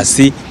yabikoreye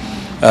Pasi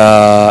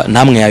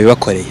namwe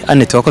yabibakoreye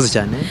Annette wakoze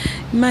cyane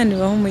Imana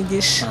ibaho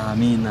umugisha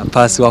amina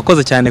Pasi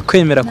wakoze cyane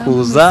kwemera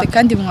kuza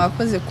kandi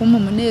mwakoze kumpa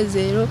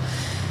umunezero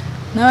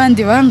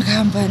n'abandi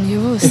bangambaniye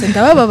bose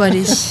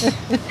ndabababariye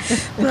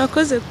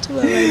murakoze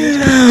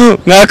kutubabarira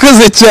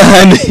mwakoze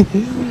cyane